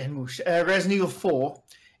Resident Evil 4.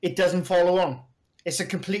 It doesn't follow on. It's a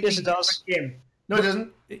completely Yes, it does. different game. No, it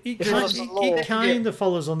doesn't. It follows the law. kind of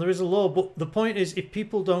follows on. There is a law, but the point is, if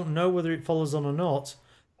people don't know whether it follows on or not,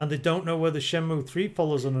 and they don't know whether Shenmue 3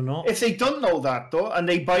 follows on or not, If they don't know that though, and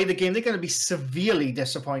they buy the game, they're going to be severely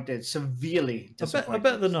disappointed. I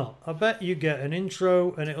bet they're not. I bet you get an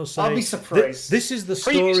intro and it'll say, I'll be surprised. This is the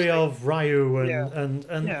Previously. story of Ryu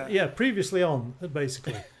and Yeah. previously on,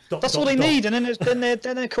 basically. That's all they need, and then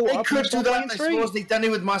they're caught They up. could and do start that. I playing 3. suppose they done it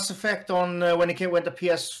with Mass Effect on when it went to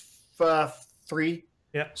PS3.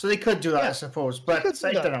 Yeah. So they could do that, I suppose. But could do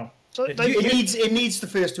I that. don't know. So It- they, It needs the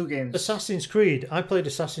first two games. Assassin's Creed. I played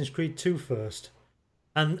Assassin's Creed 2 first.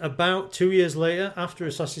 And about 2 years later, after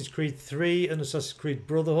Assassin's Creed 3 and Assassin's Creed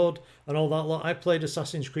Brotherhood and all that lot, I played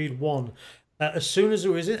Assassin's Creed 1. As soon as it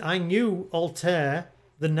was in, I knew Altair,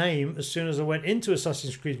 the name, as soon as I went into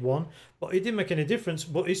Assassin's Creed 1, but it didn't make any difference.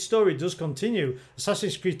 But his story does continue.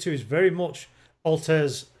 Assassin's Creed 2 is very much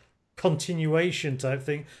Altair's continuation type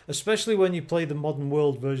thing, especially when you play the modern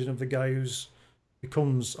world version of the guy who's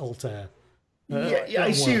becomes Altair. Yeah,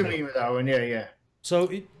 I see what you mean with that one. Yeah. So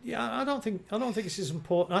I don't think this is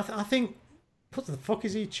important. I think what the fuck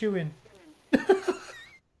is he chewing?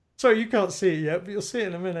 Sorry, you can't see it yet, but you'll see it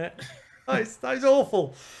in a minute. That is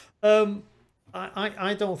awful.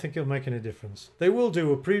 I don't think it'll make any difference. They will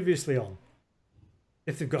do a previously on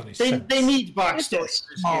if they've got any sense. They need backstory.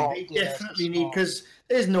 Oh, They yeah, definitely it's need, smart. because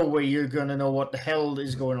there's no way you're gonna know what the hell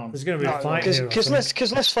is going on. There's going to be a fight here. I because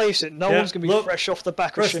think. let's face it, no Yeah, one's going to be look, fresh off the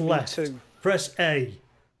back of Press Shenmue left. 2. Press A.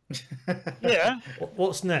 Yeah.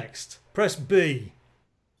 What's next? Press B.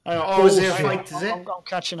 Oh, is there a Bullshit. fight? Is it? I'm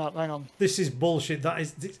catching up. Hang on. This is bullshit. I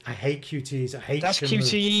hate QTEs. I hate That's Shenmue.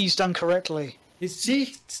 QTEs done correctly. See?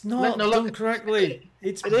 It's not No, done look. correctly.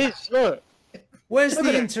 It is. Look. Where's Look the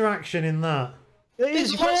at it. interaction in that? It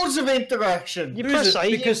is. There's loads of interaction. You There press isn't, A,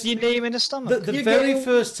 because you knee him in the stomach. The You're very getting-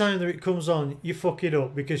 first time that it comes on, you fuck it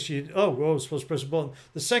up because I was supposed to press a button.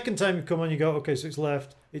 The second time you come on, you go, okay, so it's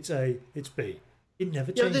left, it's A, it's B. It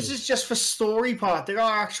never Yeah, changes. this is just for story part. There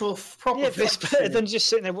are actual proper. Yeah, but it's facts better in than it. just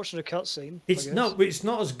sitting there watching a cutscene. It's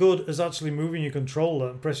not as good as actually moving your controller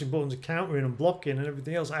and pressing buttons and countering and blocking and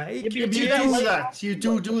everything else. I hate You QTEs. do that. You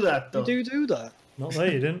do that though. You do that. Not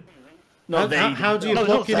there, you didn't. No, How do you No,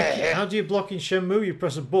 block not in? there. How do you block in Shenmue? You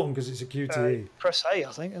press a button because it's a QTE. Press A,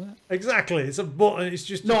 I think, isn't it? Exactly, it's a button. It's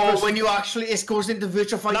just No, press- when you actually it goes into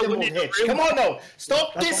virtual fighting when mode. it's Hitch. real- Come on now,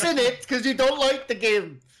 stop dissing it because you don't like the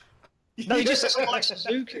game. No, he just doesn't like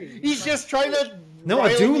Suzuki. He's just trying to. No, I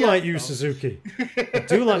rile do me like up Yu now. Suzuki. I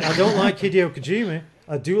don't like Hideo Kojima.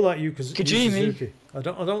 I do like Yu Kojimi. Suzuki. I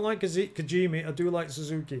don't like Kojima. I do like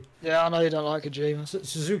Suzuki. Yeah, I know you don't like Kojima.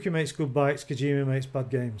 Suzuki makes good bikes. Kojima makes bad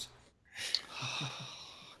games.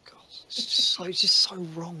 God, it's just so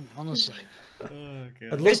wrong, honestly.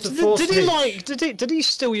 I'd love to force Did he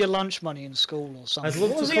steal your lunch money in school or something? I'd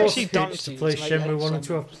love What to has he force actually done Hitch to you play make you hate Shenmue 1 so and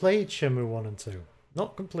 2. I've much? played Shenmue 1 and 2.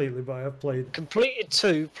 Not completely, but I have played. Completed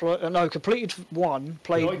completed one.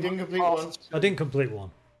 Played. No, I didn't complete half one. of two. I didn't complete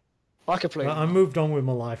one. I completed. I moved on with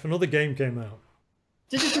my life. Another game came out.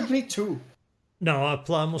 Did you complete 2? No,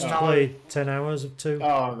 I must have No. played 10 hours of 2.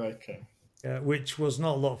 Oh, right, okay. Which was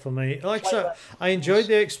not a lot for me. Like I said, I enjoyed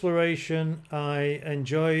the exploration. I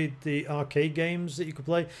enjoyed the arcade games that you could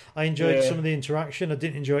play. I enjoyed some of the interaction. I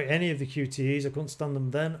didn't enjoy any of the QTEs. I couldn't stand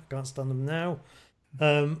them then. I can't stand them now.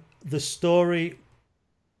 The story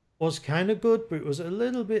was kind of good, but it was a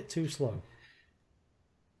little bit too slow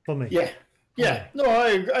for me. Yeah. No, I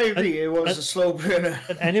agree. It was a slow burner.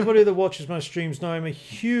 And anybody that watches my streams know I'm a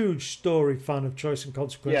huge story fan of choice and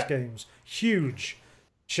consequence games. Huge.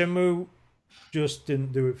 Shenmue just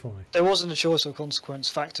didn't do it for me. There wasn't a choice or consequence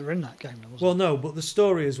factor in that game, though, was Well, no, but the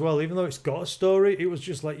story as well, even though it's got a story, it was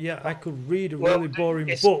just like, yeah, I could read a Well, really boring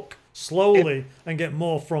it's- book slowly and get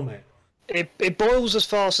more from it. It boils as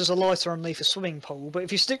fast as a lighter underneath a swimming pool, but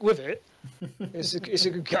if you stick with it, it's a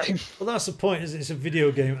good game. Well, that's the point, is it's a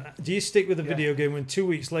video game. Do you stick with a video game when 2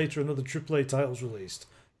 weeks later another AAA title's released?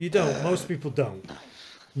 You don't. Most people don't.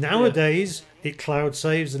 Nowadays, it cloud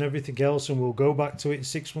saves and everything else, and we'll go back to it in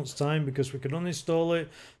 6 months' time because we can uninstall it.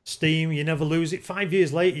 Steam, you never lose it. 5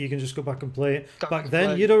 years later, you can just go back and play it. Back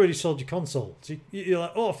then, you'd already sold your console. So you're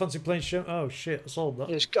like, oh, I fancy playing Shenmue. Oh, shit, I sold that.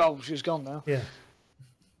 She's gone now. Yeah.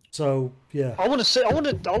 So, yeah. I want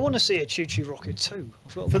to see a Choo Choo Rocket too.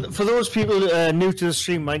 For those people new to the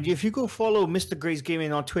stream, mind you, if you go follow Mr. Gray's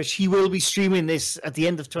Gaming on Twitch, he will be streaming this at the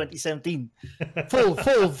end of 2017. Full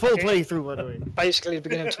playthrough, by the way. Basically, the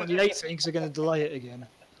beginning of 2018 because they're going to delay it again.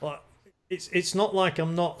 Well, it's not like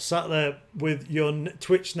I'm not sat there with your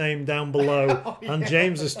Twitch name down below and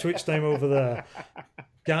James's Twitch name over there.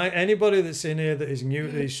 Guy, anybody that's in here that is new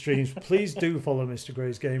to these streams, please do follow Mr.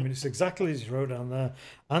 Gray's Gaming. It's exactly as you wrote down there.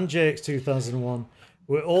 And JX2001.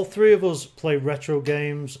 We're all three of us play retro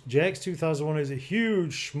games. JX2001 is a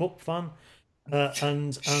huge shmup fan.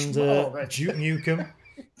 And Duke Nukem.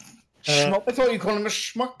 I thought you called him a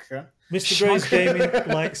schmuck. Huh? Mr. Gray's Gaming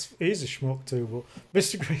likes... He's a schmuck too, but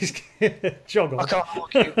Mr. Gray's... Jog on. I can't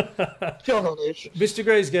argue. Jog on it. Mr.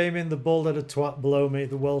 Gray's Gaming, the bald-headed twat below me,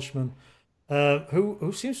 the Welshman,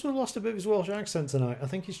 who seems to have lost a bit of his Welsh accent tonight. I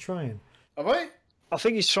think he's trying. Have I? I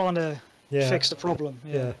think he's trying to fix the problem.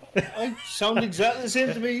 Yeah. I sound exactly the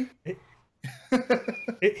same to me.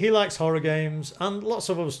 He likes horror games and lots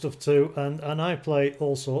of other stuff too, and I play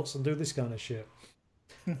all sorts and do this kind of shit.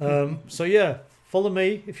 So yeah, follow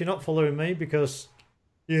me if you're not following me because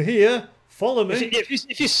you're here. Follow me.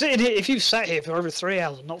 If you're sitting here, if you've sat here for over 3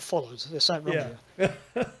 hours and not followed, there's something wrong with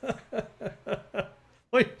you.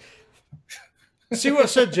 Wait. See what I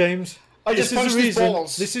said, James? This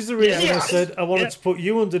is the reason I Yes. said I wanted to put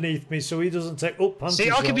you underneath me so he doesn't take up panties.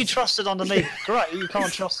 See, I can be shots. trusted underneath. Great, you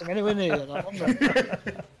can't trust him anywhere near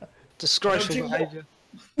that. Disgraceful behaviour.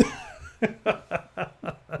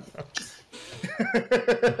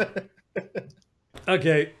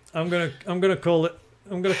 Okay, I'm gonna call it.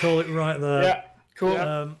 I'm gonna call it right there. Yeah,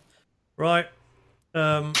 cool. Right.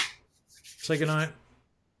 Say goodnight.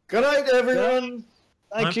 Good night, everyone.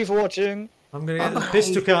 Thank you for watching. I'm gonna get the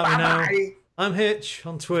piss took out of me now. I'm Hitch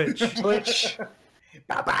on Twitch. Twitch.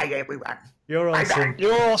 Bye-bye, everyone. You're awesome.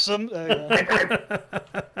 You're awesome. There you go.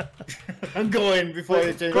 I'm going before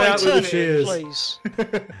you do Go out with the Turn it in, cheers. please.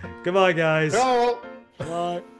 Goodbye, guys. Ciao. Bye.